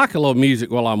see, I like a little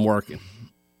music while I'm working.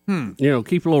 Keep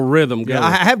a little rhythm going. Yeah,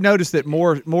 I have noticed that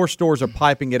more stores are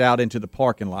piping it out into the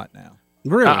parking lot now.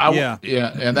 Really? Yeah,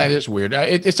 and that is weird.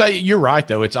 You're right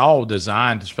though. It's all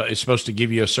designed. It's supposed to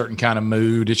give you a certain kind of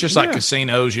mood. It's just like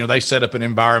casinos. They set up an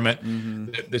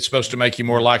environment that's supposed to make you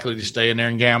more likely to stay in there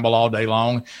and gamble all day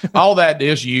long. All that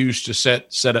is used to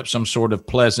set up some sort of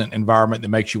pleasant environment that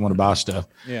makes you want to buy stuff.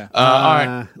 Yeah. All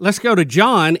right. Let's go to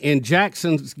John in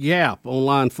Jackson's Gap on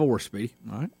line 4, Speedy.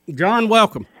 All right. John,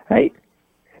 welcome. Hey,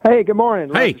 good morning.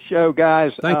 Love the show,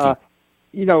 guys. Thank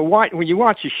you. When you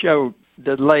watch a show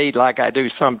delayed like I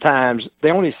do sometimes, the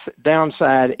only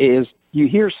downside is you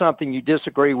hear something you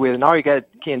disagree with, and all you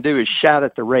can do is shout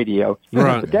at the radio.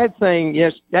 Right. But that thing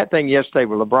yesterday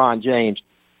with LeBron James,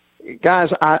 guys,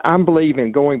 I'm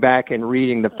believing going back and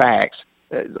reading the facts.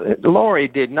 Laurie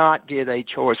did not get a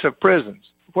choice of prisons.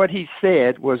 What he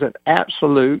said was an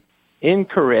absolute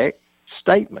incorrect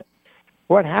statement.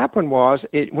 What happened was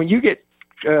when you get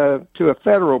to a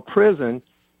federal prison,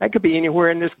 that could be anywhere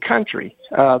in this country.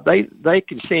 They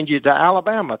could send you to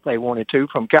Alabama if they wanted to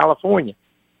from California.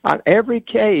 On every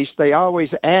case, they always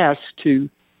ask to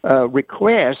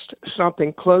request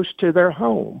something close to their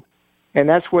home. And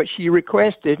that's what she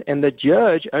requested, and the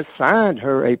judge assigned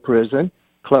her a prison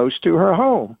close to her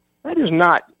home. That is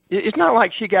not, it's not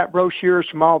like she got brochures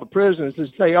from all the prisons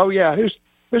and say, oh, yeah,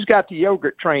 who's got the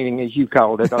yogurt training, as you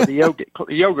called it, or the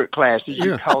yogurt class, as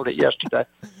you called it yesterday.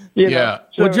 So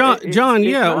well, John,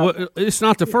 it's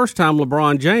not the first time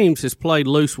LeBron James has played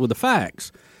loose with the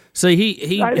facts. See,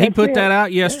 he put that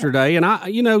out yesterday, and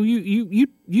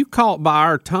you caught by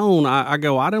our tone. I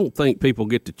go, I don't think people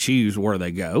get to choose where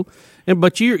they go,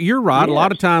 but you're right. A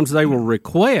lot of times they will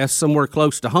request somewhere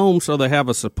close to home, so they have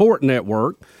a support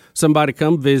network. Somebody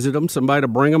come visit them, somebody to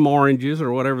bring them oranges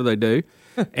or whatever they do,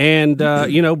 and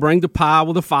bring the pie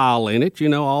with a file in it.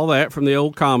 All that from the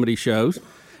old comedy shows.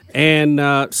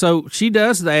 And so she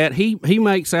does that. He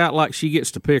makes out like she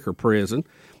gets to pick her prison,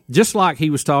 just like he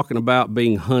was talking about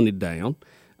being hunted down.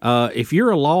 If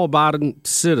you're a law-abiding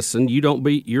citizen,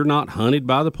 you're not hunted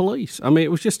by the police. I mean,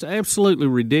 it was just an absolutely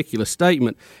ridiculous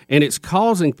statement, and it's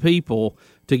causing people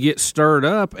to get stirred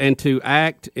up and to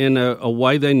act in a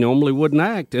way they normally wouldn't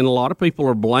act. And a lot of people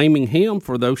are blaming him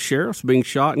for those sheriffs being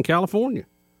shot in California.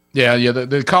 Yeah.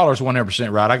 The caller's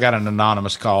 100% right. I got an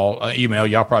anonymous email.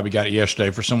 Y'all probably got it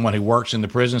yesterday for someone who works in the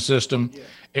prison system. Yeah.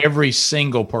 Every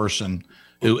single person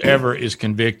whoever is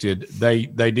convicted, they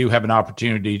do have an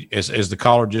opportunity, as the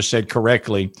caller just said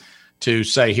correctly, to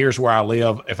say, here's where I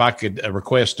live. If I could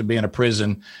request to be in a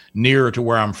prison nearer to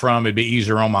where I'm from, it'd be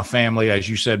easier on my family, as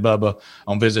you said, Bubba,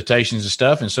 on visitations and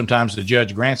stuff. And sometimes the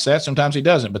judge grants that, sometimes he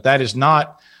doesn't. But that is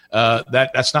not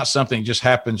that's not something that just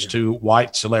happens to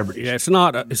white celebrities. Yeah, it's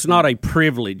not a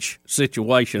privilege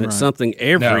situation. It's something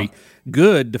every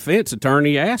good defense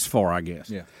attorney asks for, I guess.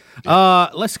 Yeah.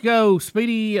 Let's go,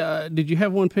 Speedy. Did you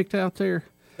have one picked out there?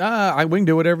 We can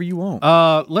do whatever you want.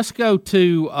 Let's go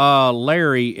to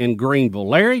Larry in Greenville.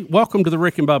 Larry, welcome to the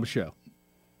Rick and Bubba Show.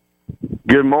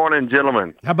 Good morning,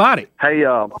 gentlemen. How about it? Hey,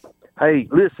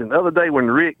 listen, the other day when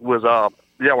Rick was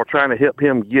y'all were trying to help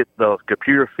him get the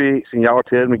computer fixed, and y'all were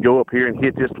telling me to go up here and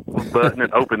hit this button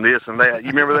and open this and that. You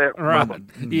remember that? Right.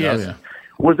 Yes. Oh, yeah.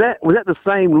 Was that the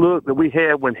same look that we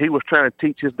had when he was trying to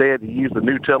teach his dad to use the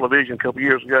new television a couple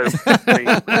years ago?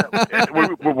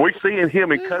 Were we seeing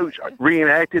him and Coach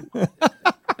reenacted?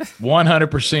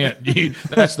 100%.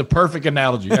 That's the perfect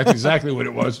analogy. That's exactly what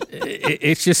it was.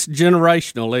 It's just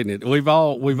generational, isn't it? We've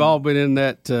all been in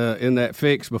that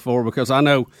fix before, because I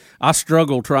know I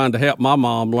struggled trying to help my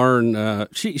mom learn.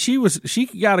 She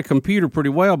got a computer pretty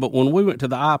well, but when we went to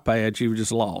the iPad, she was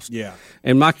just lost. Yeah.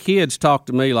 And my kids talk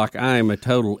to me like I am a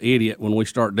total idiot when we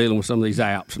start dealing with some of these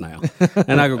apps now.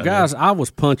 And I go, guys, I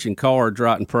was punching cards,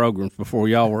 writing programs before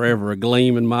y'all were ever a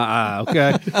gleam in my eye.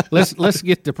 Okay, let's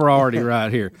get the priority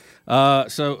right here.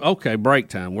 Okay, break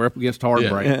time. We're up against hard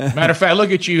break. Matter of fact,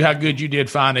 look at you, how good you did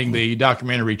finding the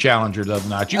documentary Challenger the other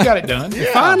night. You got it done.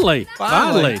 Finally.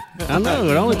 I know.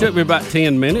 It only took me about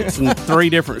 10 minutes and 3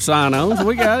 different sign-ons.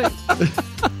 We got it.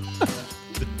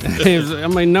 It was,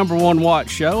 number one watch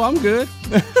show. I'm good.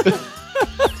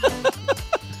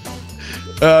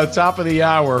 Top of the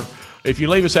hour. If you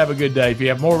leave us, have a good day. If you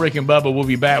have more Rick and Bubba, we'll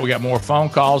be back. We got more phone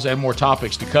calls and more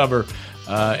topics to cover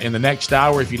in the next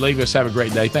hour. If you leave us, have a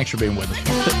great day. Thanks for being with us.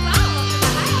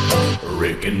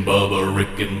 Rick and Bubba,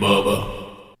 Rick and Bubba.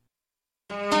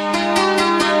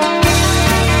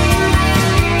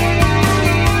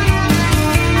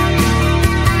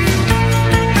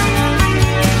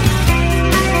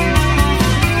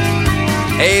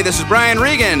 Hey, this is Brian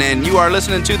Regan, and you are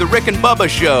listening to the Rick and Bubba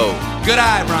Show. Good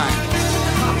eye, Brian.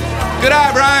 Good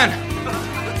eye, Brian.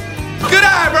 Good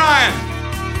eye, Brian.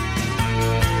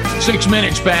 6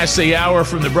 minutes past the hour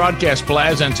from the broadcast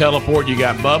plaza and teleport. You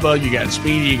got Bubba, you got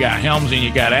Speedy, you got Helms, and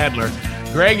you got Adler.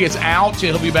 Greg is out.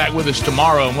 He'll be back with us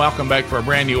tomorrow, and welcome back for a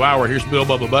brand new hour. Here's Bill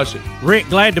Bubba Bussett. Rick,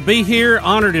 glad to be here.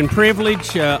 Honored and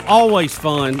privileged. Always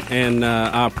fun, and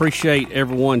I appreciate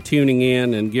everyone tuning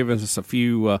in and giving us a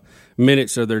few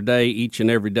minutes of their day each and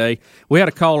every day. We had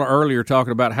a caller earlier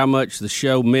talking about how much the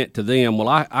show meant to them. Well,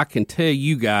 I can tell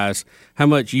you guys how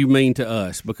much you mean to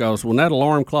us, because when that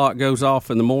alarm clock goes off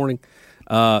in the morning,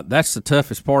 that's the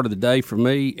toughest part of the day for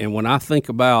me. And when I think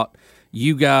about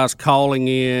you guys calling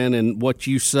in and what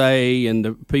you say and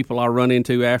the people I run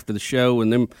into after the show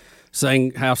and them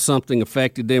saying how something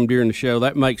affected them during the show,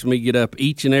 that makes me get up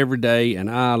each and every day, and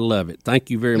I love it. Thank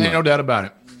you very much. Ain't no doubt about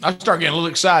it. I start getting a little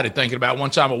excited thinking about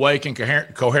once I'm awake and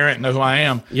coherent and know who I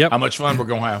am, how much fun we're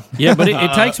going to have. Yeah, but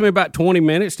it takes me about 20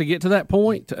 minutes to get to that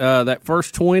point. That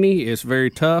first 20 is very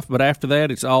tough, but after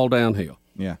that, it's all downhill.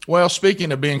 Yeah. Well,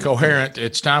 speaking of being coherent,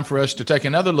 it's time for us to take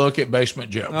another look at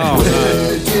Basement Joe. Oh,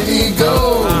 where did he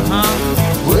go?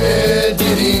 Where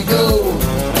did he go?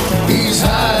 He's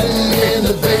hiding in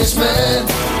the basement.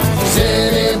 Does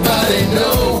anybody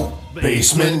know?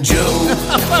 Basement Joe.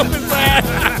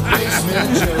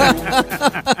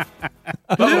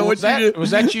 Bubba, Was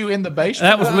that you in the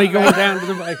basement? That was me going down to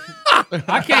the basement.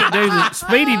 I can't do this.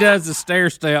 Speedy does the stair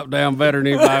step down better than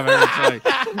anybody I've ever seen.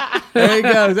 There he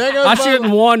goes. There goes. I Bubba.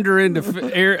 shouldn't wander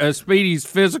into Speedy's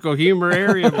physical humor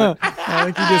area, but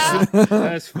I think you just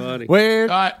that's funny. Weird.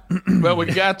 All right. Well, we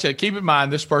got to keep in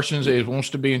mind this person wants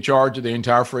to be in charge of the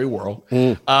entire free world.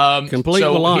 Complete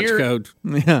with launch codes.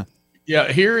 Yeah.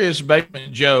 Yeah. Here is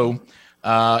Basement Joe.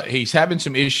 He's having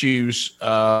some issues.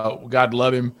 God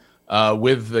love him.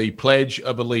 With the Pledge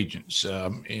of Allegiance.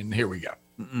 And here we go.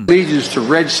 Allegiance to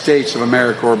red states of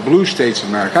America or blue states of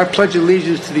America. I pledge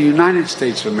allegiance to the United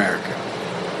States of America.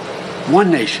 One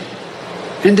nation,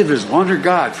 indivisible, under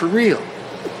God, for real.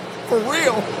 For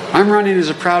real. I'm running as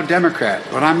a proud Democrat,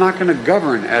 but I'm not going to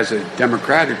govern as a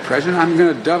Democratic president. I'm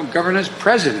going to govern as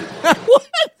president. What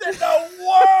in the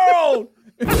world?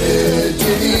 Where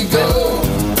did he go?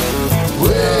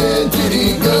 Where did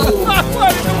he go?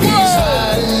 He's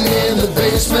hiding in the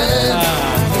basement.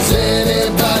 Does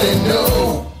anybody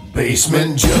know?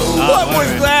 Basement Joe. What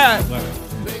was that?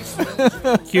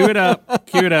 Cue it up.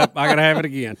 Cue it up. I got to have it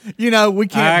again. You know, we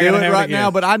can't do gotta it have right again.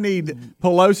 now, but I need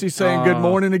Pelosi saying good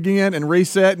morning again and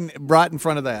resetting right in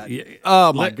front of that.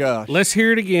 Oh, my gosh. Let's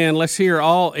hear it again. Let's hear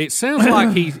all. It sounds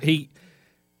like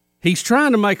he's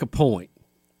trying to make a point,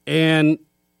 and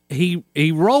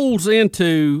he rolls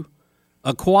into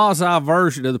a quasi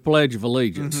version of the Pledge of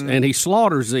Allegiance, and he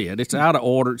slaughters it. It's out of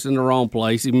order. It's in the wrong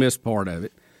place. He missed part of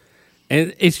it.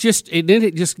 And it's just, it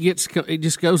just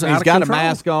goes out of control. He's got a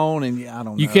mask on, and I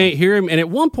don't know. You can't hear him. And at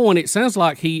one point, it sounds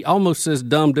like he almost says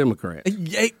 "dumb Democrat."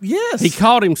 Yes, he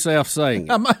caught himself saying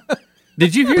it.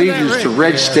 Did you hear that? Allegiance Rick? to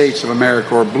red states of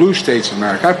America or blue states of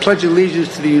America. I pledge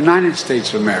allegiance to the United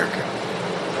States of America.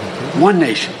 One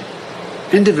nation,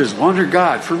 indivisible, under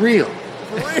God, for real.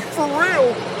 For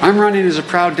real. I'm running as a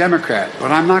proud Democrat, but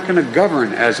I'm not going to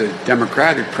govern as a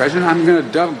Democratic president. I'm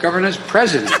going to govern as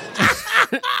president.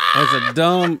 As a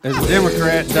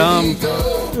Democrat, dumb.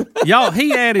 Y'all,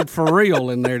 he added "for real"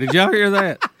 in there. Did y'all hear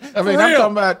that? I mean,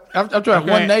 I'm talking about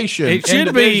one nation. It should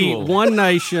indivisible. be one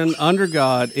nation under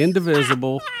God,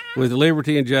 indivisible, with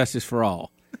liberty and justice for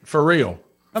all. For real.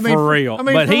 For real. I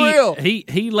mean, but for real.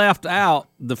 he left out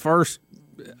the first.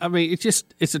 I mean,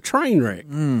 it's a train wreck.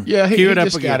 Yeah, he Cue it up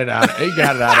just again. got it out. He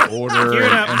got it out of order. Cue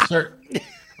it up.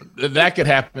 That could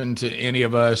happen to any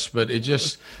of us, but it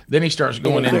just then he starts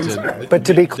going into But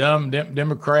to be dumb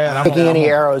Democrat. taking any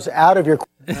arrows out of your.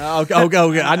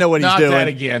 Okay. I know what he's Not doing. that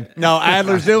again. No,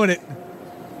 Adler's doing it.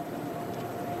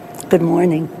 Good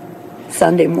morning.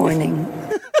 Sunday morning.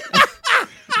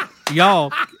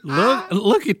 Y'all,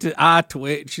 look at the eye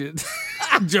twitch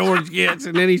that George gets,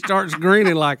 and then he starts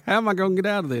grinning like, "How am I going to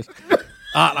get out of this?"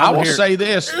 I will say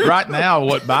this right now: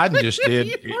 what Biden just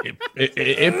did,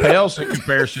 it pales in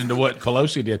comparison to what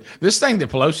Pelosi did. This thing that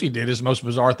Pelosi did is the most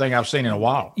bizarre thing I've seen in a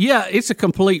while. Yeah, it's a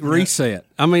complete reset.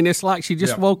 I mean, it's like she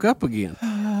just woke up again.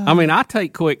 I mean, I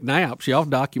take quick naps. Y'all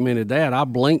documented that. I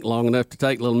blink long enough to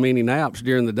take little mini naps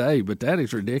during the day, but that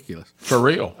is ridiculous. For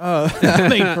real. I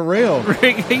mean, for real.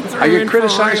 Rick, he threw I in get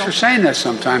criticized real. for saying that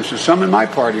sometimes from some in my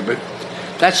party, but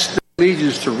that's the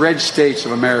allegiance to red states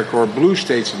of America or blue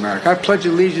states of America. I pledge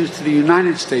allegiance to the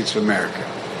United States of America.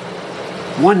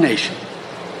 One nation,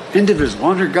 indivisible,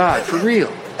 under God, for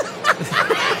real.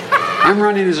 I'm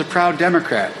running as a proud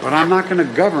Democrat, but I'm not going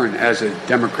to govern as a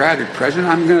Democratic president.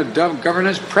 I'm going to govern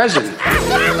as president.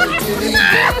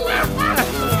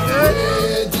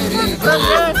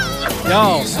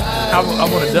 Y'all, I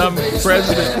want a dumb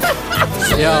president.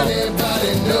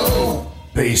 Y'all.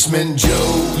 Basement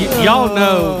Joe.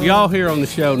 Y'all here on the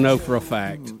show know for a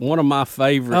fact one of my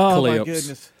favorite Oh, my clips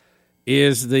goodness.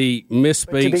 is the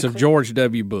misspeaks of George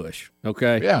W. Bush.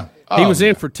 Okay, Yeah. he Oh, was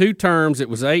in for 2 terms. It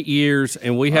was 8 years,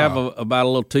 and we have about a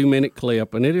little 2-minute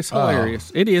clip, and it is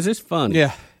hilarious. It is. It's funny.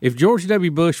 Yeah. If George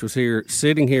W. Bush was here,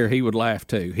 sitting here, he would laugh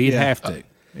too. He'd have to.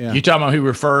 Yeah. You talking about who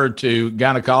referred to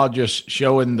gynecologists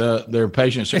showing their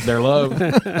patients their love?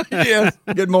 Yes.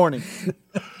 Good morning.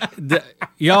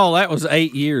 Y'all, that was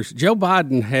 8 years. Joe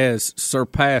Biden has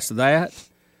surpassed that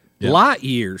light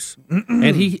years,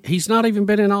 and he's not even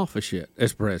been in office yet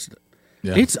as president.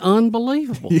 Yeah. It's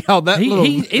unbelievable. Y'all, that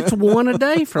it's one a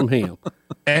day from him.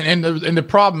 And the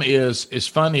problem is, as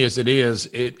funny as it is,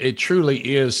 it truly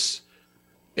is.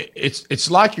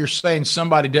 It's like you're saying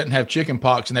somebody doesn't have chicken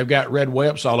pox and they've got red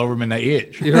whelps all over them and they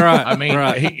itch. Right. I mean,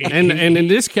 right. And in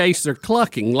this case, they're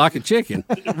clucking like a chicken.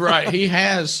 Right. He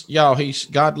has, y'all. He's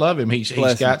God love him. He's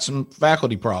got some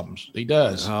faculty problems. He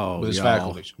does with his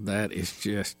faculties. That is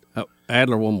just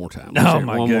Adler. One more time. Oh,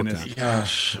 my one goodness. More time.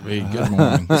 Gosh, good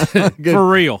morning.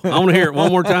 For real. I want to hear it one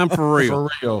more time. For real. For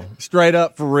real. Straight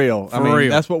up for real. For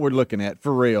real. That's what we're looking at.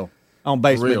 For real. on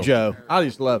Basement Joe. I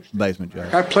just love Basement Joe.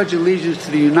 I pledge allegiance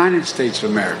to the United States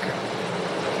of America.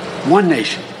 One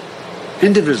nation,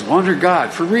 indivisible, under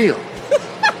God, for real.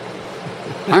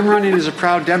 I'm running as a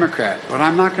proud Democrat, but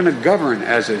I'm not going to govern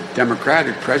as a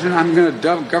Democratic president. I'm going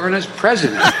to govern as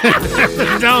president.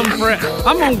 I'm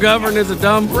going to govern as a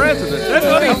dumb president. That's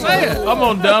what he said. I'm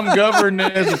going to dumb govern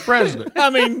as a president. I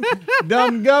mean,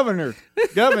 dumb governor.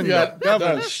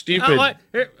 Governor. Stupid.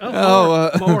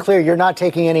 Clear, you're not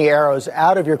taking any arrows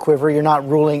out of your quiver. You're not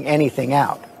ruling anything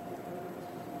out.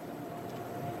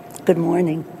 Good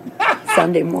morning.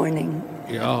 Sunday morning.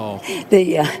 Yo.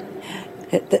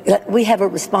 We have a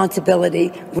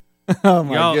responsibility. Oh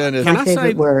my goodness! My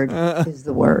favorite word is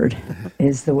the word.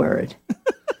 Is the word.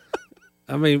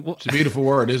 I mean, it's a beautiful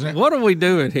word, isn't it? What are we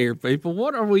doing here, people?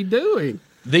 What are we doing?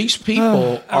 These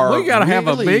people are. We got to have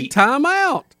a big time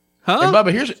out, huh? And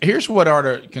Bubba, here's what ought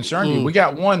to concern you. We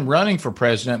got one running for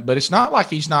president, but it's not like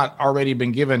he's not already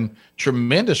been given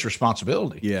tremendous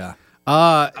responsibility. Yeah.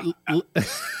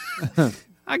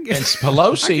 I guess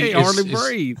Pelosi I can't hardly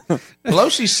breathe.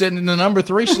 Pelosi's sitting in the number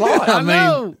 3 slot. I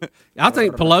know. I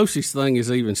think Pelosi's thing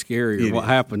is even scarier. What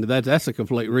happened? That's a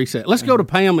complete reset. Let's go to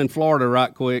Pam in Florida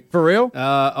right quick. For real?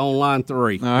 On line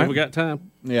 3. All right. Have we got time?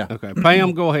 Yeah. Okay.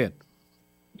 Pam, go ahead.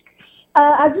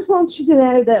 I just want you to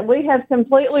know that we have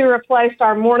completely replaced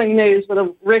our morning news with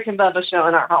a Rick and Bubba show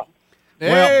in our home.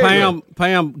 Well,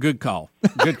 Pam, good call.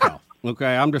 Good call.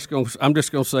 Okay, I'm just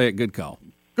gonna say it. Good call.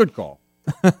 Good call.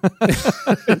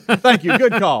 Thank you.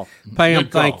 Good call. Pam,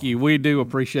 thank you. We do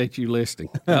appreciate you listening.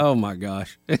 Oh, my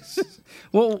gosh.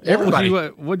 Well,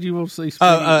 what you want to see?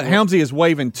 Helmsy is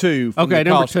waving 2. Okay,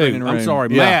 number 2. I'm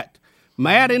sorry. Yeah.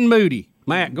 Matt and Moody.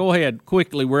 Matt, go ahead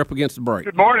quickly. We're up against the break.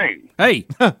 Good morning. Hey.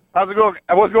 How's it going?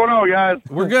 What's going on, guys?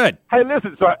 We're good. Hey,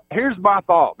 listen, so here's my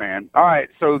thought, man. All right,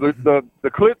 so the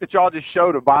clip that y'all just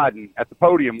showed of Biden at the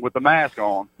podium with the mask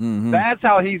on, that's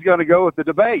how he's going to go with the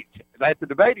debate. At the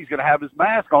debate, he's going to have his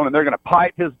mask on, and they're going to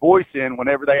pipe his voice in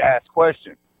whenever they ask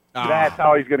questions. That's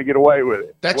how he's going to get away with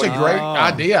it. That's a great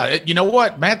idea. You know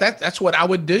what, Matt? That's what I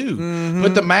would do.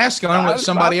 Put the mask on and let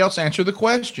somebody else answer the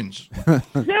questions.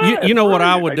 You know what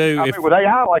I would do? With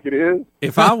AI like it is.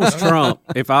 If I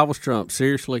was Trump,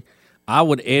 seriously, I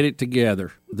would edit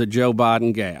together the Joe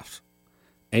Biden gaffes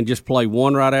and just play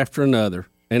one right after another.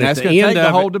 And that's at the end of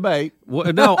the whole it, debate.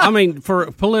 Well, no, I mean for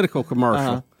a political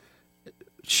commercial.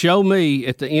 Show me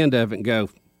at the end of it and go,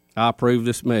 I approve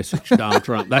this message, Donald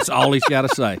Trump. That's all he's got to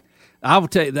say. I will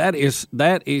tell you that is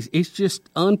it's just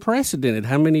unprecedented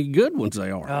how many good ones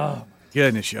they are. Oh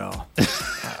goodness, y'all!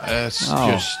 That's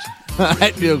just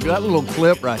that little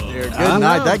clip right there. Good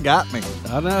night. That got me.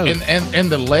 I know.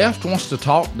 And the left wants to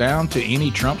talk down to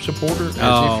any Trump supporter as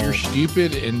if you're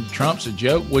stupid and Trump's a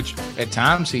joke, which at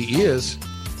times he is.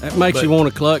 That makes you want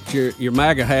to clutch your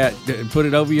MAGA hat and put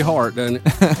it over your heart, doesn't it?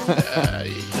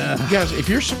 Guys, if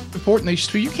you're supporting these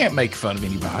two, you can't make fun of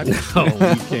anybody. No,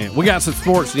 you can't. We got some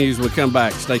sports news when we come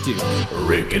back. Stay tuned.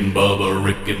 Rick and Bubba,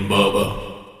 Rick and Bubba.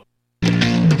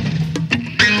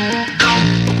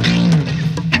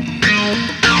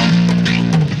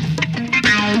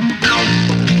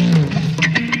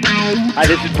 Hi,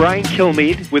 this is Brian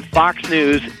Kilmeade with Fox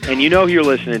News, and you know who you're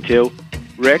listening to,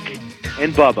 Rick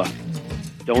and Bubba.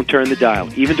 Don't turn the dial,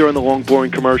 even during the long,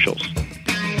 boring commercials.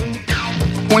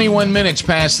 21 minutes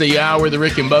past the hour, the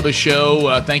Rick and Bubba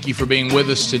Show. Thank you for being with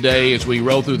us today as we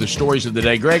roll through the stories of the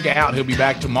day. Greg out. He'll be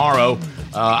back tomorrow.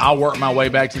 I'll work my way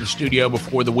back to the studio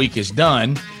before the week is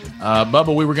done.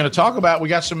 Bubba, we were going to talk about, we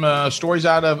got some stories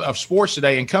out of sports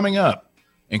today. And coming up,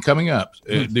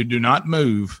 do not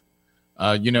move.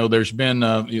 There's been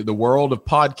the world of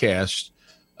podcasts.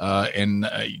 And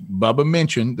Bubba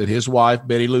mentioned that his wife,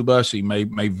 Betty Lou Bussey,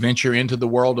 may venture into the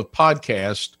world of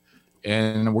podcast,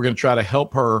 and we're going to try to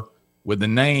help her with the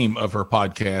name of her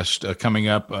podcast coming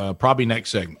up probably next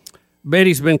segment.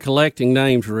 Betty's been collecting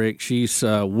names, Rick. She's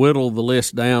whittled the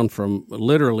list down from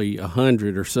literally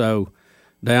 100 or so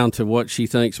down to what she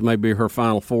thinks may be her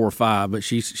final 4 or 5, but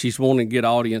she's wanting to get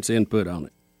audience input on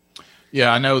it.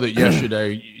 Yeah, I know that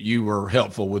yesterday you were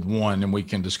helpful with one, and we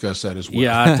can discuss that as well.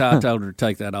 Yeah, I told her to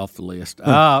take that off the list.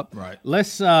 Right.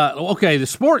 Let's, the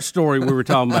sports story we were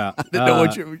talking about. I didn't know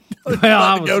what you were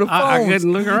I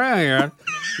couldn't look around here.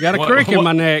 I got a crick in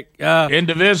my neck.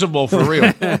 Indivisible, for real.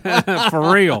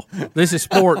 For real. This is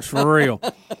sports for real.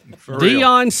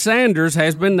 Deion Sanders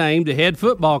has been named the head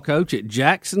football coach at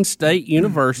Jackson State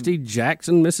University,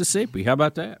 Jackson, Mississippi. How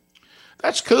about that?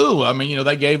 That's cool. I mean,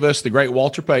 they gave us the great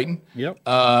Walter Payton. Yep.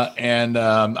 And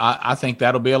I think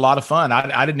that'll be a lot of fun.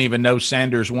 I didn't even know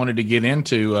Sanders wanted to get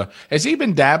into. Has he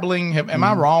been dabbling? Am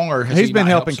I wrong, or has he's he been not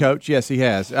helping helped? coach? Yes, he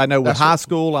has. I know with high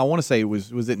school. I want to say it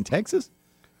was it in Texas?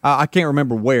 I can't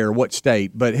remember what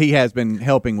state, but he has been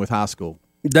helping with high school.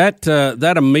 That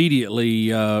immediately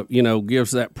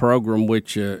gives that program,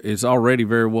 which is already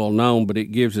very well known, but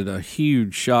it gives it a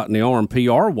huge shot in the arm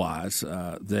PR wise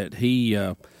that he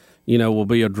will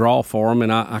be a draw for him,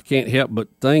 and I can't help but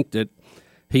think that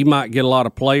he might get a lot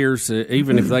of players,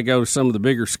 even if they go to some of the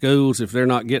bigger schools, if they're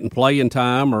not getting playing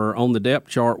time or on the depth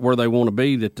chart where they want to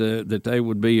be, that they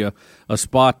would be a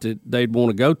spot that they'd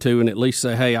want to go to and at least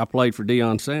say, hey, I played for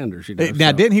Deion Sanders.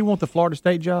 Now, didn't he want the Florida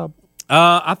State job?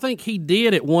 I think he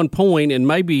did at one point, and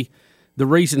maybe the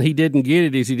reason he didn't get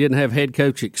it is he didn't have head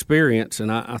coach experience,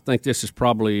 and I think this is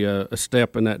probably a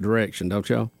step in that direction, don't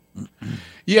y'all?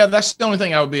 Yeah, that's the only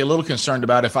thing I would be a little concerned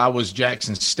about if I was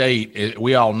Jackson State.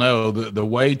 We all know the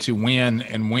way to win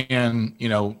and win,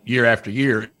 year after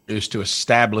year is to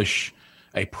establish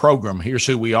a program. Here's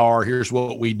who we are. Here's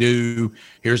what we do.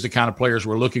 Here's the kind of players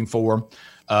we're looking for.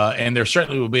 And there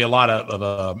certainly will be a lot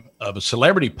of a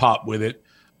celebrity pop with it.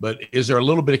 But is there a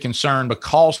little bit of concern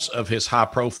because of his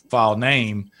high-profile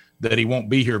name that he won't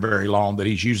be here very long, that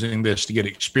he's using this to get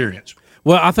experience?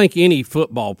 Well, I think any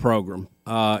football program,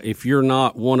 if you're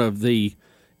not one of the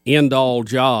end-all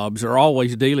jobs, are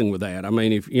always dealing with that. I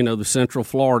mean, if the Central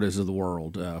Floridas of the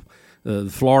world, the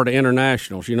Florida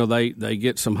Internationals, they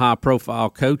get some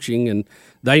high-profile coaching, and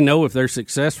they know if they're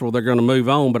successful, they're going to move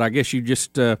on. But I guess you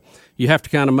just you have to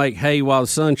kind of make hay while the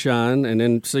sun shines, and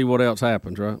then see what else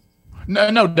happens, right?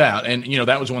 No doubt. And,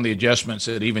 that was one of the adjustments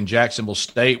that even Jacksonville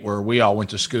State, where we all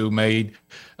went to school, made.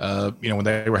 When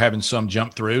they were having some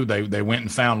jump through, they went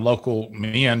and found local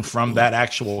men from that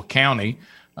actual county,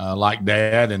 like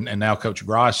Dad and now Coach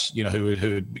Gross, who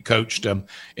had coached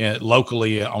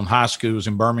locally on high schools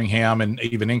in Birmingham and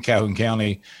even in Calhoun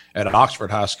County at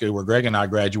Oxford High School, where Greg and I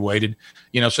graduated.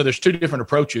 So there's two different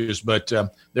approaches, but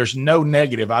there's no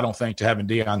negative, I don't think, to having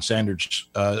Deion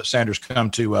Sanders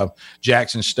come to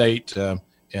Jackson State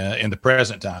in the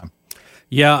present time.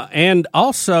 Yeah, and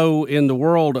also in the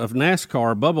world of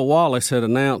NASCAR, Bubba Wallace had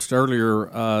announced earlier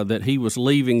that he was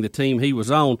leaving the team he was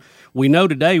on. We know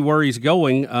today where he's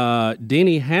going.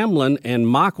 Denny Hamlin and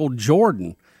Michael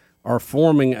Jordan are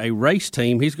forming a race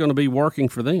team. He's going to be working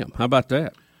for them. How about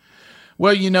that?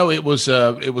 Well, it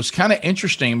was kind of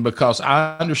interesting because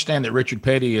I understand that Richard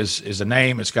Petty is a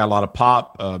name. It's got a lot of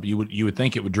pop. You would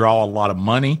think it would draw a lot of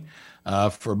money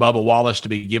for Bubba Wallace to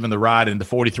be given the ride in the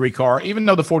 43 car, even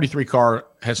though the 43 car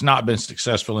has not been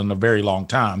successful in a very long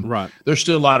time. Right. There's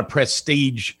still a lot of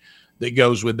prestige that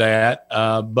goes with that.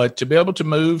 But to be able to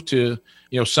move to,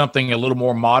 something a little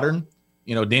more modern,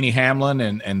 Denny Hamlin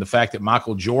and the fact that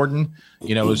Michael Jordan,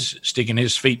 is sticking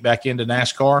his feet back into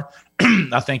NASCAR,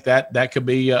 I think that could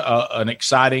be an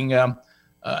exciting, a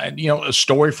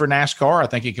story for NASCAR. I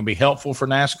think it can be helpful for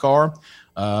NASCAR,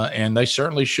 and they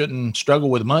certainly shouldn't struggle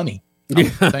with money. I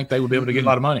think they would be able to get a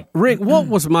lot of money. Rick, what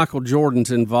was Michael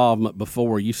Jordan's involvement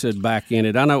before? You said back in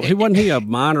it. I know wasn't he a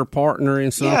minor partner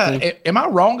in something? Yeah, am I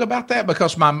wrong about that?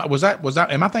 Because am I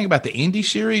thinking about the Indy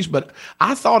series? But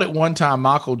I thought at one time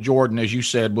Michael Jordan, as you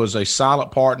said, was a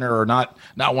silent partner or not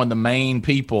one of the main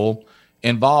people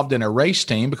involved in a race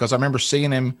team, because I remember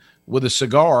seeing him with a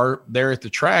cigar there at the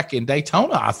track in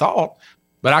Daytona, I thought.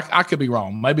 But I could be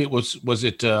wrong. Maybe it was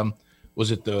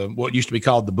it the what used to be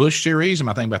called the Busch Series? Am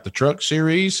I thinking about the Truck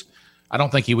Series? I don't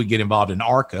think he would get involved in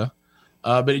ARCA,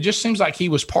 but it just seems like he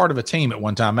was part of a team at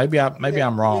one time. Maybe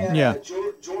I'm wrong. Yeah.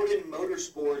 Jordan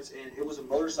Motorsports, and it was a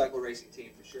motorcycle racing team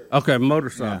for sure. Okay,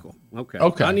 motorcycle. Yeah.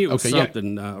 Okay. I knew it was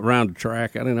something around the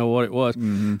track. I didn't know what it was.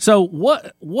 Mm-hmm. So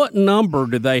what number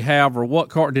did they have, or what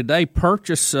car did they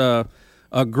purchase?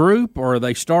 A group, or are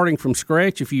they starting from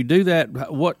scratch? If you do that,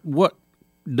 what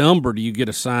number do you get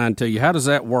assigned to you? How does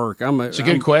that work? It's a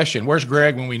good question. Where's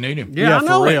Greg when we need him? Yeah, I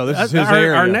know for real. This is his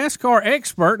area. Our NASCAR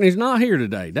expert, and he's not here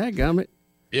today. Dadgummit.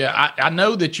 Yeah, I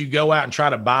know that you go out and try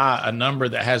to buy a number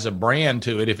that has a brand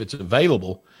to it if it's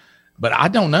available, but I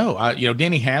don't know.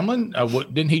 Denny Hamlin,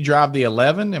 didn't he drive the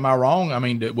 11? Am I wrong? I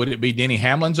mean, would it be Denny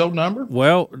Hamlin's old number?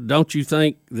 Well, don't you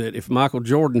think that if Michael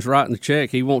Jordan's writing the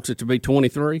check, he wants it to be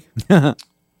 23?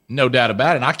 No doubt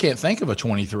about it. And I can't think of a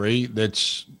 23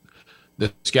 that's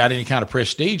got any kind of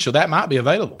prestige, so that might be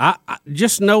available. I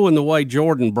just knowing the way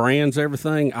Jordan brands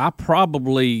everything, I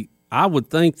would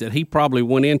think that he probably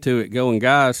went into it going,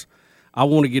 guys, I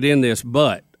want to get in this,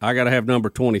 but I got to have number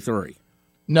 23.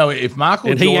 No, if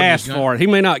Michael Jordan asked for it, he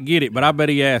may not get it, but I bet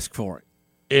he asked for it.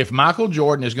 If Michael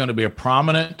Jordan is going to be a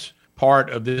prominent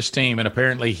part of this team, and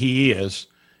apparently he is,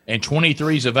 and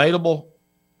 23 is available,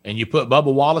 and you put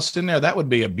Bubba Wallace in there, that would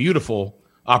be a beautiful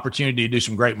opportunity to do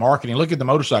some great marketing. Look at the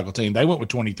motorcycle team. They went with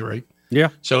 23. Yeah.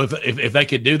 So if they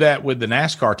could do that with the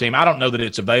NASCAR team, I don't know that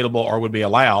it's available or would be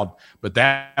allowed, but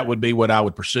that would be what I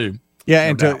would pursue. Yeah,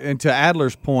 and to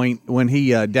Adler's point, when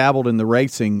he dabbled in the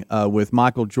racing with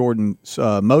Michael Jordan's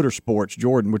Motorsports,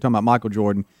 Jordan, we're talking about Michael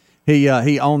Jordan, he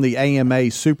owned the AMA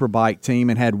Superbike team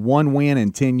and had one win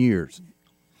in 10 years.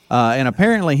 And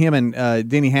apparently him and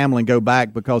Denny Hamlin go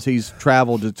back because he's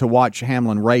traveled to watch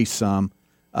Hamlin race some.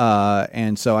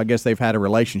 And so I guess they've had a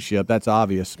relationship. That's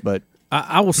obvious. But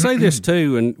I will say this,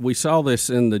 too, and we saw this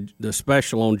in the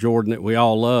special on Jordan that we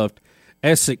all loved.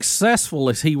 As successful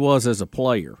as he was as a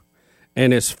player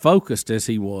and as focused as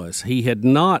he was, he had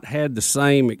not had the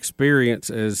same experience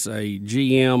as a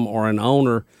GM or an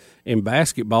owner in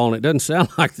basketball, and it doesn't sound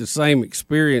like the same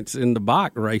experience in the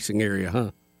bike racing area, huh?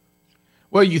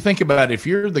 Well, you think about it, if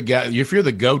you're the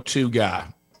go-to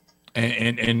guy,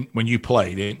 and when you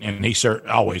played, and he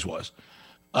always was,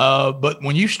 but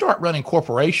when you start running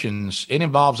corporations, it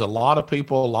involves a lot of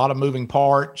people, a lot of moving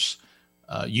parts.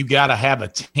 You got to have a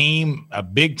team, a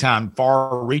big-time,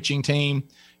 far-reaching team,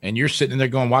 and you're sitting there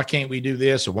going, why can't we do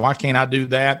this, or why can't I do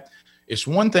that? It's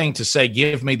one thing to say,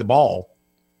 give me the ball,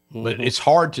 but it's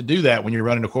hard to do that when you're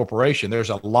running a corporation. There's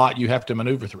a lot you have to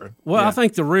maneuver through. Well, I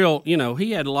think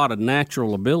he had a lot of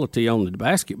natural ability on the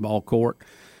basketball court,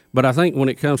 but I think when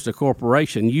it comes to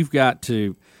corporation, you got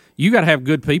to have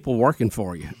good people working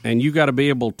for you, and you got to be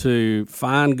able to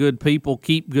find good people,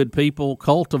 keep good people,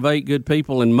 cultivate good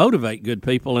people, and motivate good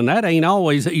people, and that ain't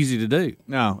always easy to do.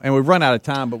 No, and we've run out of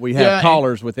time, but we have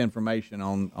callers with information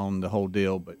on the whole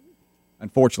deal, but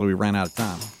unfortunately we ran out of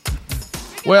time.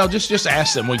 Well, just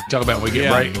ask them. We can talk about when we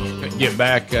get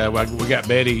back. We got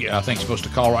Betty, I think, supposed to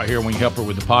call right here when we help her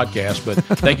with the podcast, but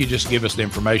they could just give us the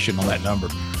information on that number.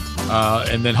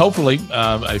 And then hopefully,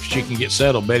 if she can get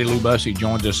settled, Betty Lou Bussey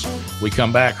joins us. We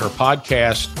come back. Her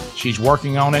podcast, she's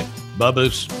working on it.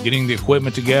 Bubba's getting the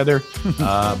equipment together.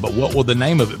 But what will the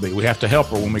name of it be? We have to help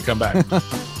her when we come back.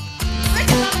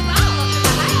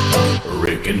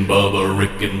 Rick and Bubba,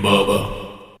 Rick and Bubba.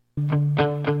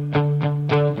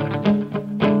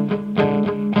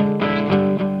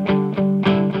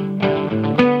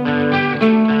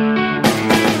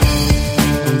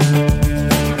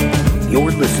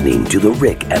 Listening to the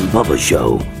Rick and Bubba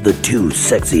Show, the two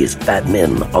sexiest fat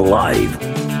men alive.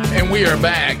 And we are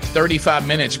back 35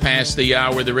 minutes past the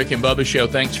hour of the Rick and Bubba Show.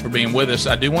 Thanks for being with us.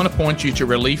 I do want to point you to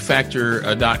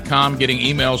ReliefFactor.com, getting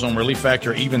emails on Relief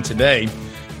Factor even today.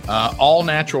 All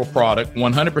natural product,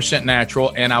 100%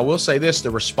 natural. And I will say this,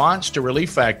 the response to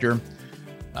Relief Factor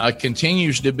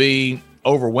continues to be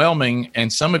overwhelming.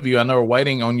 And some of you, I know, are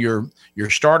waiting on your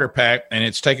starter pack, and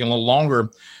it's taking a little longer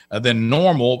than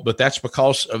normal, but that's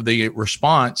because of the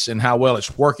response and how well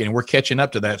it's working. And we're catching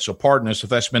up to that. So pardon us if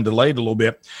that's been delayed a little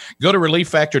bit. Go to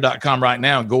ReliefFactor.com right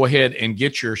now and go ahead and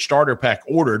get your starter pack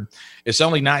ordered. It's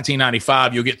only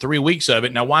 $19.95. You'll get 3 weeks of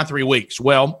it. Now, why 3 weeks?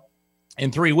 Well,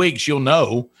 in 3 weeks, you'll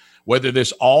know whether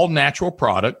this all natural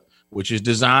product, which is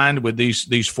designed with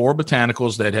these 4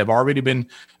 botanicals that have already been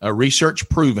research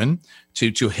proven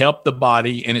to help the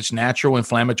body in its natural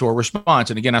inflammatory response.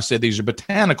 And again, I said these are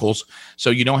botanicals, so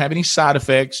you don't have any side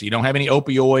effects, you don't have any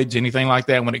opioids, anything like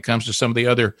that when it comes to some of the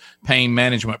other pain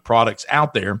management products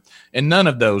out there. And none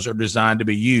of those are designed to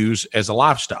be used as a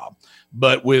lifestyle.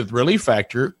 But with Relief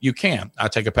Factor, you can. I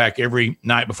take a pack every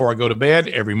night before I go to bed,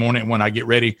 every morning when I get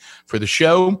ready for the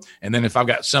show. And then if I've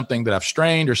got something that I've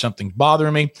strained or something's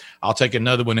bothering me, I'll take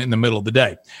another one in the middle of the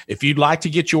day. If you'd like to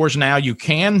get yours now, you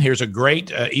can. Here's a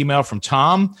great email from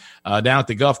Tom down at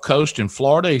the Gulf Coast in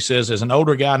Florida. He says, as an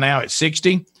older guy now at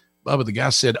 60, Bubba, the guy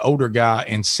said older guy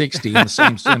and 60 in the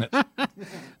same sentence.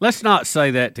 Let's not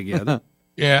say that together.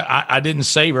 Yeah, I didn't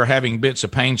savor having bits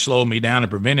of pain slowing me down and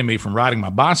preventing me from riding my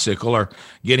bicycle or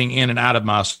getting in and out of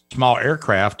my small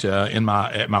aircraft at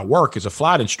my work as a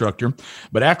flight instructor.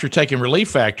 But after taking Relief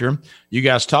Factor, you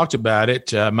guys talked about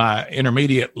it, my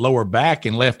intermediate lower back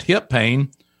and left hip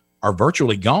pain are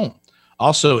virtually gone.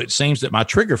 Also, it seems that my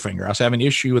trigger finger, I was having an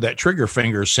issue with that trigger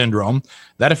finger syndrome.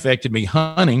 That affected me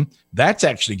hunting. That's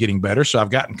actually getting better. So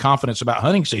I've gotten confidence about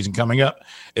hunting season coming up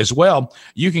as well.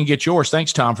 You can get yours.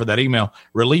 Thanks, Tom, for that email.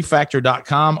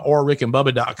 ReliefFactor.com or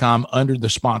rickandbubba.com under the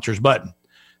sponsors button.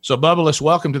 So, Bubba, let's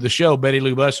welcome to the show Betty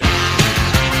Lou Bussey.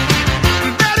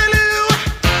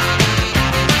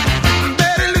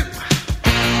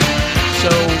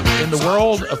 So, in the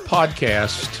world of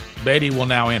podcast, Betty will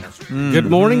now enter. Good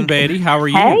morning, Betty. How are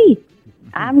you? Hey,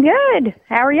 I'm good.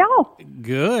 How are y'all?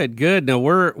 Good, good. Now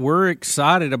we're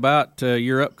excited about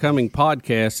your upcoming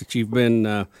podcast that you've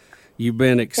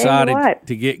been excited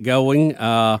to get going.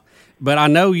 But I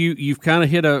know you've kind of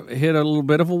hit a little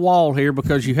bit of a wall here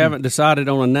because you haven't decided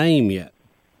on a name yet.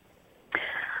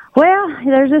 Well,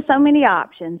 there's just so many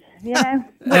options. You know,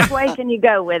 which way can you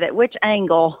go with it? Which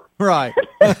angle? Right.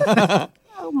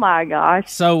 Oh my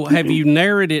gosh. So, have you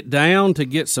narrowed it down to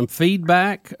get some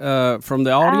feedback from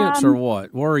the audience, or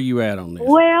what? Where are you at on this?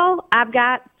 Well, I've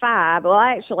got 5. Well,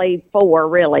 actually 4,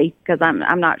 really, because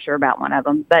I'm not sure about one of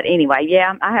them. But anyway,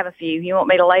 yeah, I have a few. You want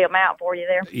me to lay them out for you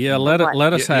there? Yeah, let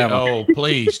us have them. Oh,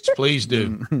 please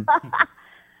do.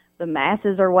 The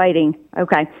masses are waiting.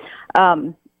 Okay.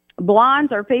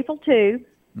 Blondes are people too.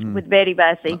 With Betty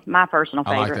Bussey, my personal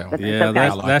favorite. Like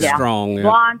that. That's strong. Yeah.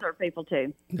 Blondes are people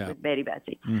too with Betty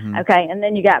Bussey. Mm-hmm. Okay, and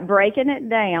then you got Breaking It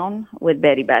Down with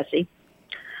Betty Bussey,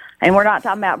 and we're not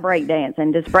talking about break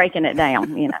dancing, just breaking it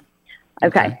down, you know.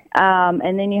 Okay.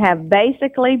 And then you have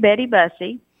Basically Betty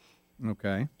Bussey.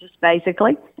 Okay. Just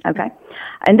basically. Okay,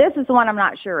 and this is the one I'm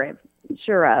not sure of.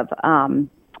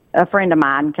 A friend of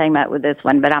mine came up with this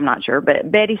one, but I'm not sure. But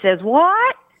Betty says,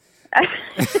 "What?" I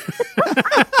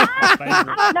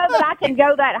don't know that I can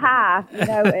go that high, you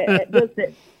know,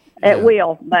 at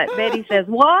will. But Betty says,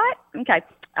 "What?" Okay,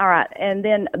 all right. And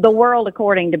then The World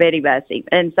According to Betty Bussey.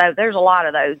 And so there's a lot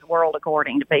of those World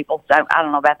According to people. So I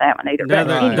don't know about that one either.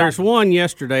 Now, there's one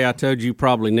yesterday I told you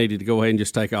probably needed to go ahead and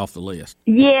just take off the list.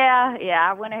 Yeah,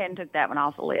 I went ahead and took that one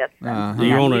off the list. So, you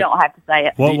don't have to say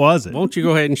it. What was it? Won't you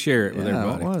go ahead and share it with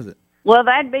everybody? What was it? Well,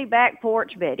 that'd be Back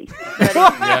Porch Betty.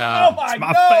 Yeah. Oh,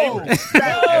 my favorite. So,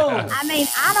 I mean,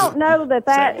 I don't know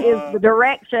that is the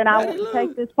direction I want to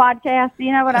take this podcast.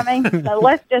 You know what I mean? So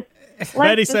let's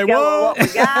Betty just say go what?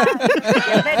 with what we got.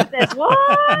 Yeah, Betty says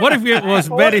what? What if it was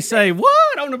Betty say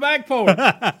what on the back porch?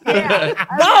 Yeah.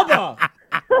 Bubba!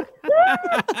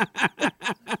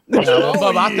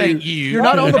 Bubba, I think You're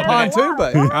not on the pontoon,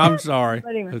 baby. I'm sorry.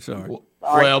 Anyway. I'm sorry.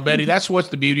 Well, Betty, that's what's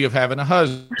the beauty of having a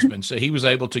husband. So he was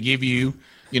able to give you,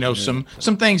 some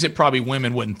things that probably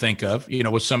women wouldn't think of,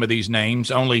 with some of these names.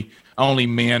 Only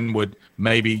men would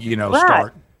maybe,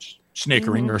 start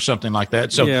snickering or something like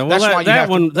that. So yeah, well, that's why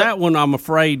that one I'm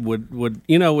afraid would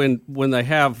when they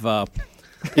have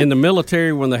in the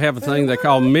military, when they have a thing they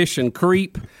call mission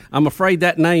creep, I'm afraid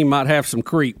that name might have some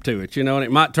creep to it, and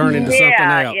it might turn into something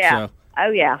else. Yeah. So. Oh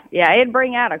yeah, it'd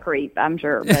bring out a creep, I'm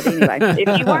sure. But anyway,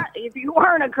 if you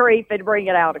weren't a creep, it'd bring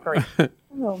it out a creep.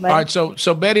 Oh, man. All right,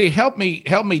 so Betty, help me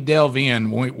delve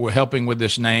in. We're helping with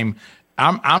this name.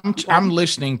 I'm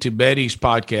listening to Betty's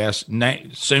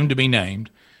podcast, soon to be named,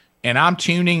 and I'm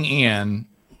tuning in.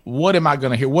 What am I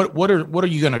going to hear? What are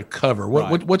you going to cover? What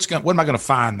am I going to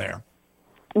find there?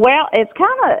 Well, it's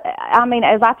kind of,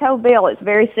 as I told Bill, it's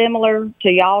very similar to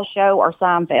y'all's show or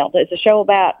Seinfeld. It's a show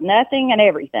about nothing and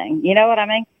everything. You know what I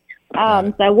mean?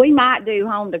 So we might do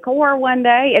home decor one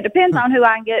day. It depends on who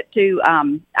I can get to.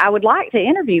 I would like to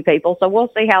interview people, so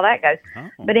we'll see how that goes. Oh.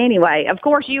 But anyway, of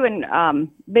course, you and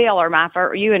Bill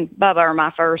are you and Bubba are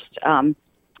my first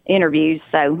interviews.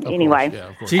 So anyway,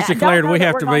 she's declared we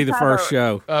have to be the first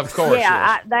show. Of course,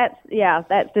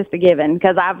 that's just a given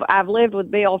because I've lived with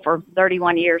Bill for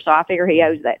 31 years, so I figure he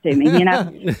owes that to me.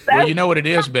 So. Well, you know what it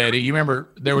is, Betty. You remember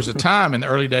there was a time in the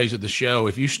early days of the show,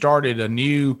 if you started a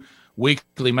new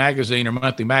weekly magazine or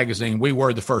monthly magazine, we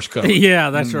were the first cover. Yeah,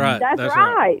 that's right. That's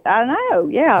right. I know.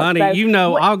 Yeah, honey,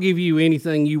 so, I'll give you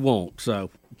anything you want.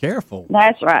 So careful.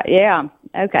 That's right. Yeah.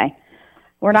 Okay.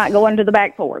 We're not going to the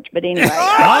back porch, but anyway.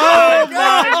 Oh,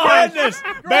 my goodness.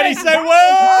 Betty say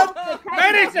what?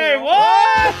 Betty say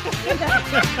what?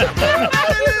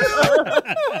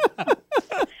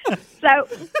 So,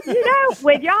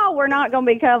 with y'all, we're not going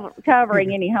to be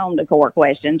covering any home decor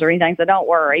questions or anything, so don't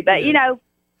worry. But,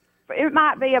 it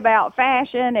might be about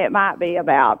fashion. It might be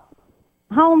about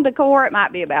home decor. It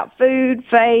might be about food,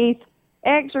 faith,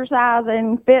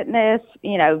 exercising, fitness,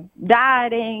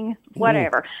 dieting,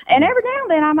 whatever. And every now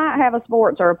and then I might have a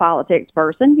sports or a politics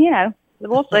person,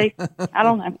 we'll see. I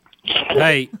don't know.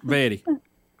 Hey, Betty.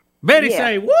 Betty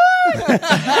say what?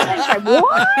 Betty say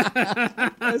what?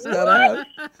 That's gotta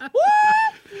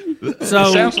So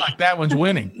it sounds like that one's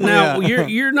winning. Now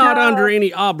you're not under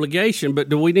any obligation, but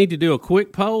do we need to do a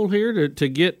quick poll here to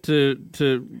get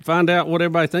to find out what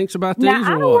everybody thinks about these? Now, I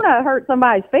don't want to hurt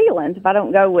somebody's feelings if I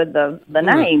don't go with the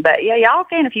name, but yeah, y'all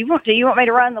can if you want to. You want me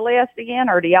to run the list again,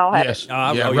 or do y'all have it? Yes.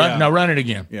 Run it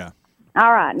again. Yeah.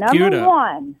 All right, number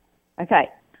 1. Okay.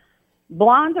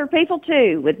 Blondes are people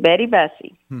too with Betty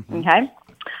Bussey. Mm-hmm. Okay.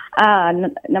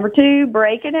 Number 2,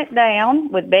 Breaking It Down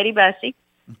with Betty Bussey.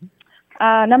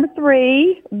 Number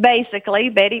 3, basically,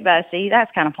 Betty Bussey.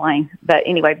 That's kind of plain. But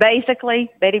anyway,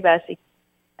 basically, Betty Bussey.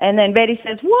 And then Betty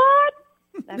says, what?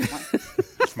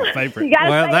 That's my favorite. You got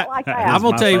to say it like that. I'm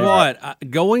going to tell you what,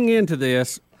 going into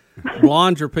this,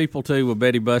 Blondes Are People Too with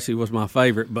Betty Bussey was my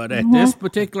favorite. But at this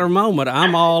particular moment,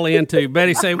 I'm all into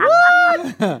Betty say,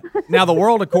 what? Now, The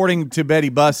World According to Betty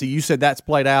Bussey, you said that's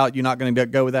played out. You're not going to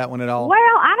go with that one at all? Well,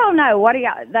 I don't know. What do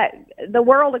y'all, The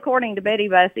World According to Betty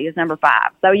Bussey is number 5.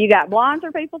 So you got Blondes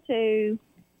Are People Too,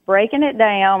 Breaking It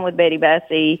Down with Betty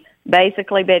Bussey,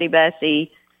 basically Betty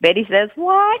Bussey, Betty Says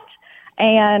What,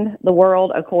 and The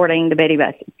World According to Betty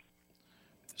Bussey.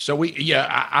 So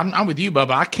I'm with you,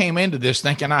 Bubba. I came into this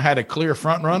thinking I had a clear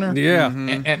front runner. Yeah.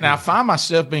 And I find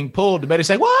myself being pulled to Betty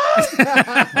say, what?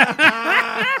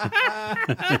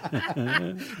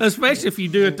 Especially if you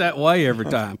do it that way every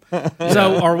time.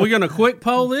 So are we going to quick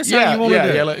poll this? How you want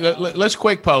to do it? Let's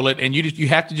quick poll it, and you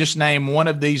have to just name one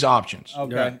of these options.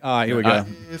 Okay. All right, here we go.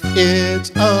 If it's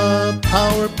a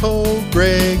power pole,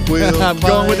 Greg will I'm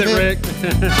going with it, Rick.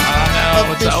 I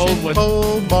know, it's an old one.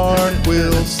 Pole, Mark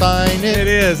will sign it. It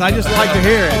is. I just like to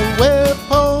hear it. A web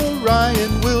pole,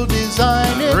 Ryan will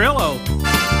design it. Grillo.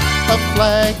 A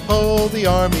flag pole, the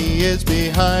Army is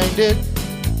behind it.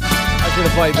 I should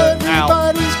have played that.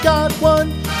 Everybody's got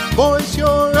one. Voice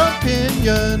your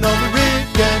opinion on the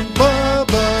Rick and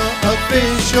Bubba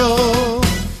official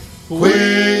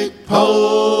quick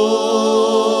poll.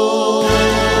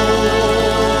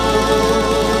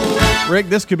 Rick,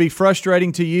 this could be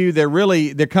frustrating to you.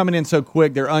 They're coming in so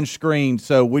quick. They're unscreened,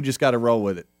 so we just got to roll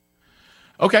with it.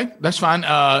 Okay, that's fine.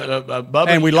 Bubba,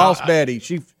 And we lost Betty.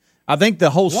 I think the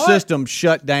whole system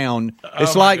shut down.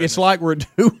 It's like we're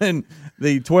doing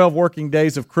the 12 working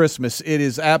days of Christmas. It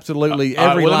is absolutely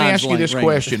every well, let me line's ask you this ringing.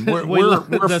 question.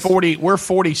 We're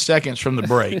 40 seconds from the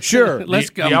break. Sure. Let's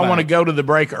go. Y'all want to go to the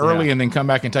break early and then come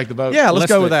back and take the vote? Yeah,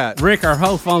 let's go with that. Rick, our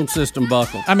whole phone system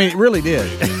buckled. I mean, it really did.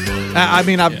 I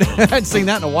hadn't seen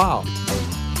that in a while.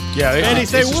 Yeah. Betty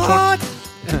say what?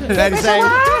 Betty say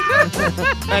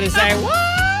what? Betty say what?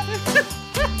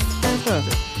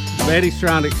 Betty's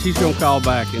she's going to call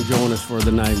back and join us for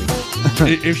the naming.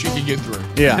 If she can get through.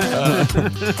 Yeah.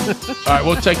 All right,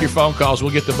 we'll take your phone calls.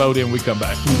 We'll get the vote in when we come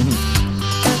back.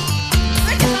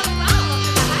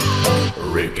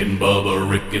 Rick and Bubba,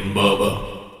 Rick and Bubba.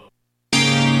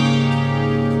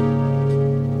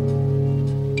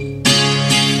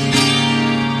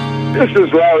 This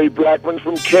is Larry Blackman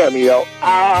from Cameo.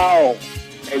 Ow!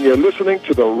 And you're listening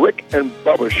to the Rick and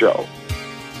Bubba Show.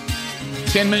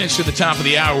 10 minutes to the top of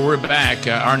the hour. We're back.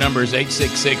 Our number is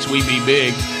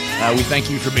 866-WE-BE-BIG. We thank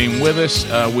you for being with us.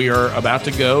 We are about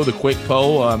to go. The quick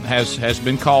poll has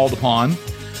been called upon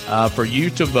for you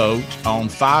to vote on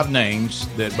 5 names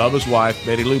that Bubba's wife,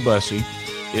 Betty Lou Bussey,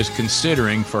 is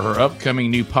considering for her upcoming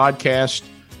new podcast.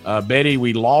 Betty,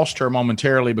 we lost her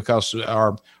momentarily because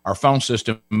our phone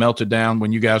system melted down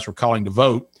when you guys were calling to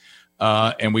vote.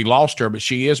 And we lost her, but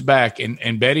she is back.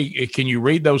 And Betty, can you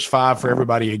read those 5 for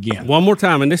everybody again? One more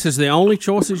time, and this is the only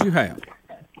choices you have.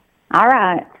 All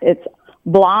right. It's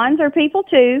Blondes Are People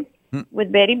Too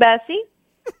with Betty Bussey,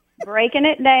 Breaking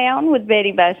It Down with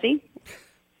Betty Bussey,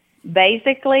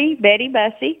 basically Betty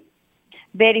Bussey,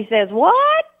 Betty Says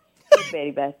What with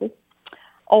Betty Bussey,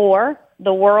 or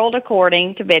The World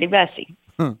According to Betty Bussey.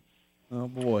 Oh,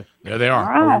 boy. There they are.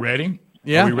 All right. Are we ready?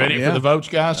 Yeah. Are we ready for the votes,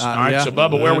 guys? All right, so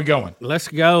Bubba, where are we going? Let's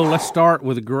go. Let's start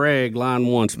with Greg, line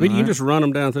 1. Speedy, you just run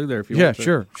them down through there if you want to.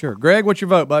 Yeah, sure. Greg, what's your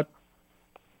vote, bud?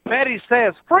 Betty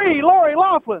Says Free Lori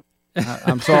Loughlin.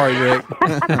 I'm sorry, Rick.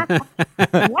 Why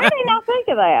didn't I think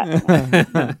of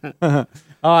that?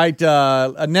 All right,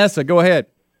 Anessa, go ahead.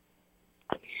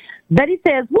 Betty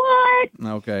Says What?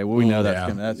 Okay, well, we know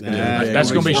that's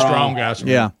going to be strong, guys.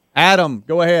 Yeah. Adam,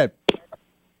 go ahead.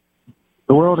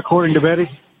 The World According to Betty.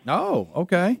 Oh,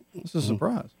 okay. This is a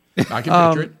surprise. I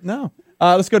can picture it. No.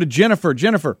 Let's go to Jennifer.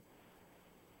 Jennifer.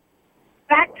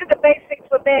 Back to the basics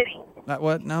with Betty.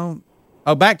 What? No.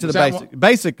 Oh, back to the basics.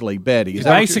 Basically, Betty. Is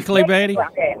basically Betty?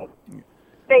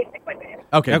 Basically Betty.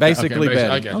 Okay, basically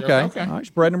Betty. Okay. All right,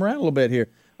 spreading them around a little bit here.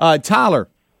 Tyler.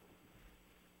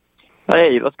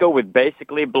 Hey, let's go with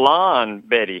basically blonde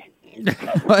Betty.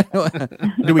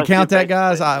 Do we count that,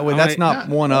 guys? That's not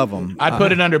one of them. I'd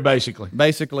put it under basically.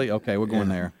 Basically? Okay, we're going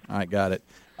there. All right, got it.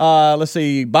 Let's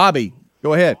see. Bobby,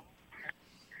 go ahead.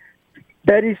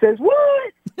 Betty Says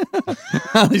What?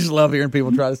 I just love hearing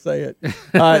people try to say it.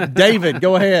 David,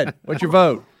 go ahead. What's your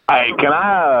vote? Hey, can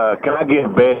I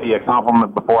give Betty a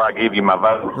compliment before I give you my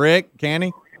vote? Rick, can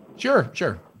he? Sure.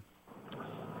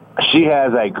 She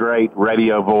has a great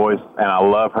radio voice, and I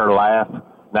love her laugh.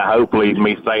 Now, hopefully,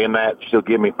 me saying that, she'll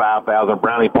give me 5,000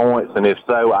 brownie points, and if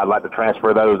so, I'd like to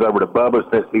transfer those over to Bubba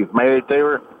since he's married to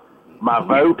her. My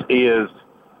vote is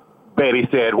Betty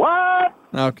said what?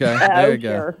 Okay, there you go.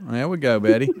 Sure. There we go,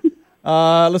 Betty.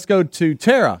 Let's go to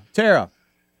Tara. Tara.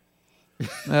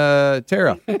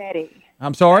 Betty.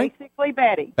 I'm sorry? Basically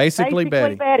Betty. Basically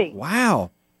Betty. Betty.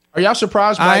 Wow. Are y'all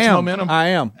surprised by its momentum? I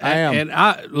am. And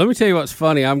let me tell you what's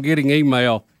funny. I'm getting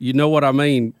email. You know what I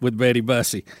mean with Betty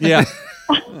Bussey. Yeah.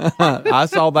 I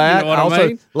saw that. You know what I also,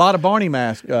 mean? a lot of Barney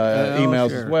Mask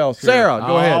emails as well. Sarah,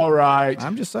 go ahead. All right.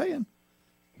 I'm just saying.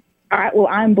 All right. Well,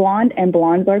 I'm blonde, and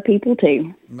blondes are people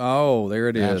too. Oh, there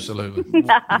it is. Absolutely.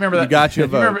 Remember that? You got your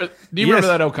vote. Do you remember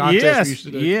that old contest we used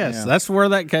to do? Yes, Yeah. that's where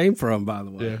that came from, by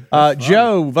the way. Yeah.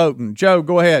 Joe voting. Joe,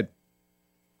 go ahead.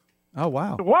 Oh,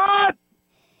 wow. What?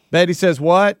 Betty says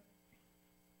what?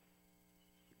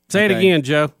 Say it again,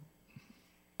 Joe.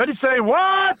 Betty say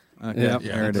what? Okay, Yep.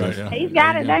 there it is. He's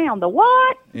got it down. The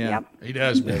what? Yeah. Yep. He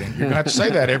does, Betty. You're going to have to say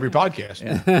that every podcast.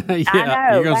 Yeah, I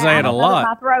know. you're going to say it a My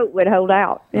lot. throat would hold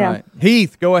out. Yeah. All right.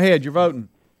 Heath, go ahead. You're voting.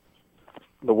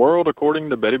 The world according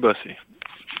to Betty Bussey.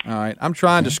 All right. I'm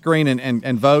trying to screen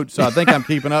and vote, so I think I'm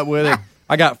keeping up with it.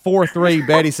 I got 4-3.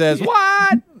 Betty says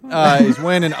what? Is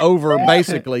winning over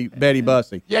basically Betty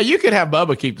Bussey. Yeah, you could have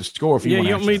Bubba keep the score if you want.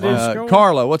 you want me to do the score?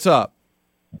 Carla, what's up?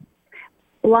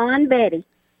 Blonde Betty.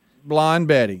 Blonde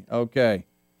Betty. Okay.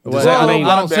 Does Well, that I mean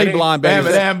don't see blonde Betty.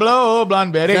 Bam, bam, blow,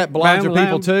 blonde Betty. Is that blondes are Bam,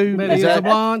 people too? Betty Is is a that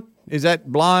blonde? Is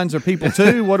that blondes are people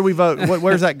too? What do we vote?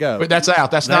 Where does that go? But that's out.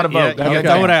 That's not a vote. Yeah, Okay.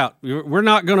 throw it out. We're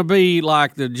not going to be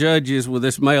like the judges with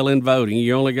this mail-in voting.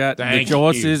 You only got Thank the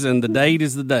choices, and the date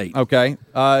is the date. Okay.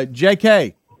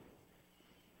 JK.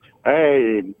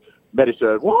 Hey, Betty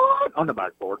said what? On the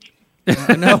back porch.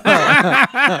 No.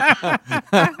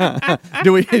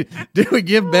 do we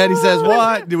give Betty says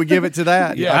what? Do we give it to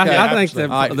that? Yeah, Okay. I think the, All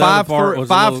right, the other part was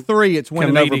a little 5-3. It's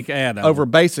winning comedic add-on. over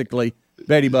basically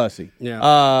Betty Bussey.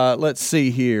 Yeah. Let's see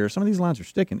here. Some of these lines are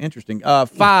sticking. Interesting.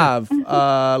 5.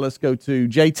 Let's go to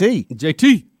JT.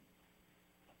 JT.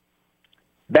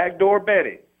 Backdoor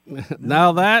Betty.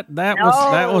 Now that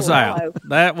was out. No.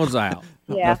 That was out.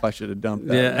 I don't know if I should have dumped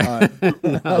that. Yeah. All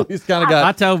right. No, he's kind of got.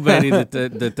 I told Betty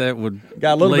that would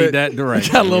got a little lead bit that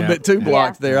direction. Got a little bit too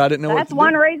blocked there. I didn't know. That's what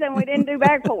one reason we didn't do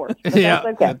back porch. But Yeah.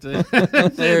 That's okay.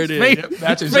 There it is. Yep,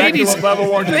 that's exactly what Bubba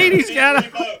wanted.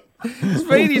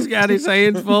 Speedy's got his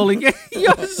hands full. He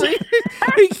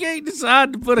can't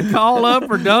decide to put a call up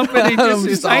or dump it. He just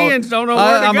his hands don't know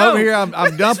where to I'm go. over here. I'm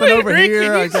dumping See, over Rick, here.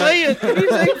 Can you see it? Can you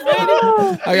see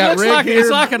Speedy? I got Looks Rick like, here. It's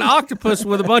like an octopus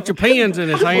with a bunch of pins in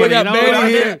his hand. We got you know what I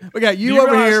Betty mean? here. We got you You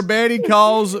over realize- here. Betty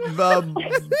calls. I got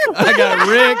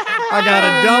Rick. I got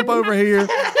a dump over here.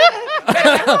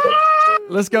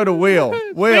 Let's go to Will.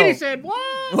 Will, Speedy said,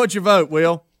 "What?" what's your vote,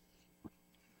 Will?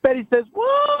 Betty says what?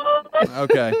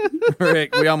 Okay,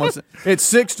 Rick. We almost.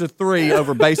 It's 6-3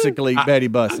 over basically Betty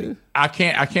Bussey. I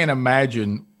can't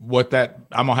imagine what that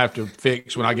I'm gonna have to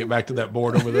fix when I get back to that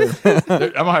board over there. I'm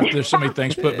gonna have to there's so many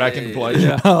things put back into place.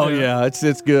 Oh yeah,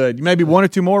 it's good. Maybe one or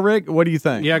two more, Rick. What do you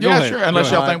think? Yeah, go Yeah, ahead. sure. Unless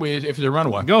Go y'all ahead. think if it's a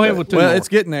runaway. Go ahead with two Well, more. it's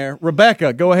getting there.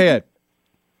 Rebecca, go ahead.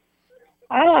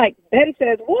 I like Betty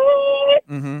says what?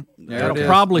 Mm-hmm. That'll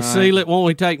probably seal it. Won't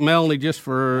we take Melanie just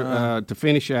for to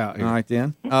finish out here? All right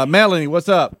then. Melanie, what's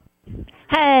up?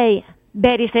 Hey,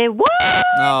 Betty said what?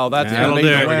 Oh, that's That'll gonna be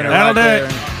do the it. winner. That'll right do it.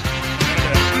 there.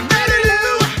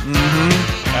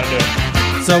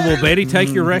 So will Betty take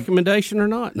your recommendation or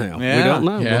not? Now we Yeah. don't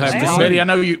know. Yeah. We'll have to see. Betty, I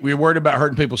know you're worried about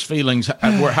hurting people's feelings.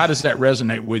 How does that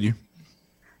resonate with you?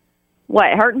 What,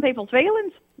 hurting people's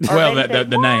feelings? Or Well, Betty says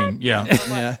the what? name, yeah.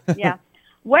 Yeah. Yeah.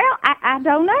 Well, I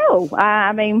don't know.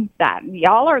 I mean,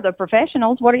 y'all are the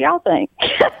professionals. What do y'all think?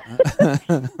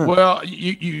 Well,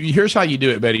 you here's how you do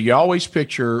it, Betty. You always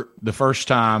picture the first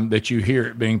time that you hear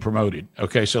it being promoted.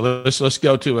 Okay, so let's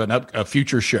go to a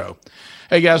future show.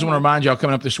 Hey guys, I want to remind y'all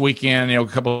coming up this weekend. A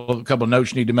couple of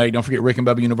notes you need to make. Don't forget Rick and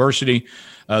Bubba University,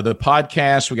 the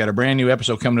podcast. We got a brand new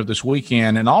episode coming up this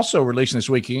weekend, and also releasing this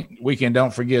weekend.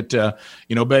 Don't forget,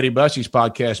 Betty Bussey's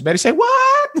podcast. Betty say what?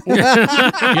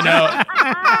 I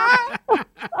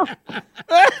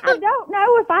don't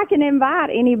know if I can invite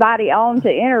anybody on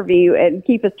to interview and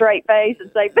keep a straight face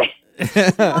and say,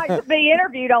 I'd like to be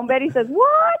interviewed on Betty says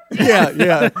what?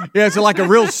 Yeah. It's like a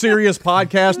real serious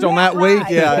podcast on that week.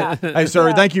 Yeah. Hey,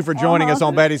 sir, thank you for joining us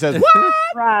on Betty Says What?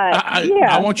 Right.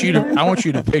 I want you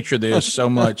to picture this so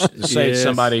much. Say Yes.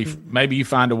 somebody, maybe you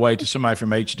find a way to somebody from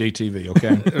HDTV,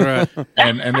 okay? Right.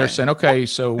 And they're saying, okay,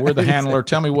 so we're the handler.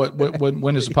 Tell me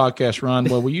when does the podcast run?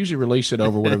 Well, we usually release it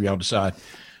over whatever y'all decide.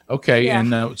 Okay,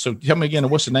 and so tell me again,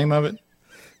 what's the name of it?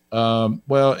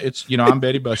 Well, it's I'm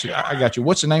Betty Bussey. I got you.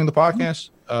 What's the name of the podcast?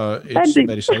 It's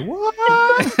Betty Say What?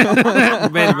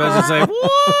 Betty Bussey Say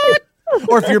What?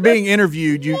 Or if you're being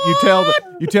interviewed, you tell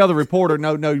the reporter,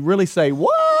 no, you really say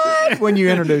what when you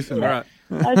introduce them. Right.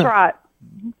 That's right.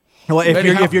 Well,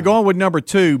 if you're going with number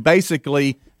 2,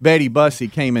 basically Betty Bussey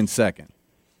came in second.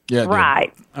 Yeah.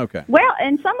 Right. Okay. Well,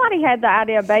 and somebody had the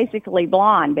idea of basically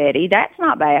blonde Betty. That's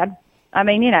not bad. I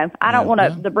mean, I don't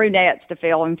want the brunettes to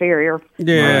feel inferior.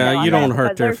 Yeah, you don't want to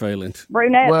hurt their feelings.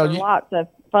 Brunettes are lots of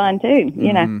fun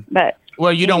too, but.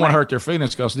 Well, you don't want to hurt their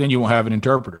feelings because then you won't have an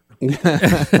interpreter. Well,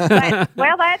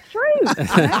 that's true.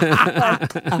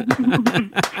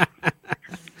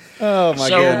 Oh, my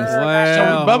goodness.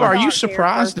 So, Bubba, are you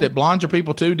surprised that Blondes Are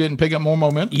People Too didn't pick up more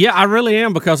momentum? Yeah, I really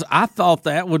am, because I thought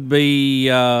that would be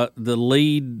the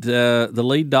lead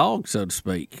dog, so to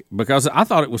speak, because I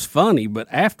thought it was funny. But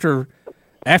after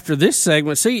this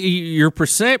segment, see, your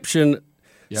perception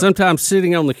sometimes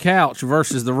sitting on the couch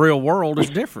versus the real world is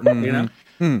different,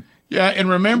 Yeah, and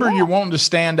remember, you're wanting to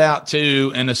stand out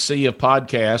too in a sea of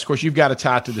podcasts. Of course, you've got to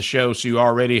tie to the show, so you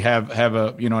already have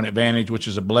a an advantage, which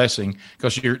is a blessing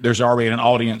because there's already an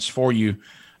audience for you.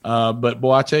 But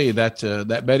boy, I tell you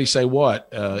that Betty Say What,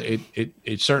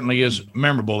 it certainly is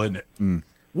memorable, isn't it?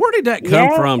 Where did that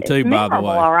come from, too? By the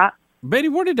way, all right. Betty,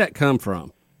 where did that come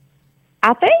from?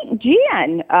 I think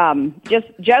Jen just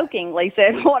jokingly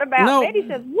said, "What about?" Betty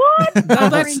says, "What?" No,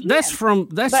 that's from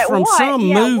some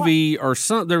movie or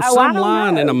some. There's some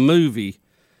line in a movie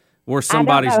where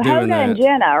somebody's doing Hoda that. and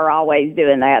Jenna are always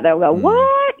doing that. They'll go,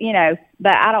 "What?"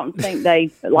 But I don't think they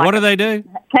What do they do?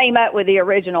 Came up with the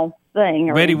original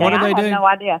thing. Or Betty, anything. what do they do? I have no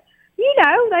idea.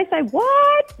 They say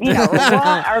what? Or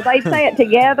what? Or they say it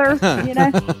together.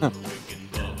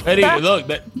 Betty, look,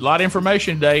 a lot of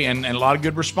information today and a lot of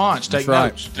good response. Take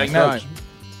notes. Take notes.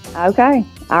 Right. Okay.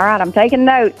 All right. I'm taking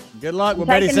notes. Good luck with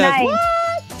Betty Says What?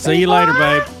 See you later,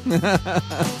 babe.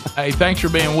 Hey, thanks for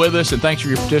being with us, and thanks for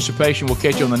your participation. We'll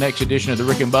catch you on the next edition of the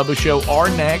Rick and Bubba Show, or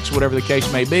next, whatever the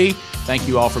case may be. Thank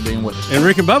you all for being with us. And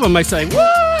Rick and Bubba may say,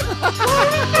 what?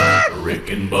 Rick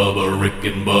and Bubba, Rick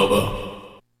and Bubba.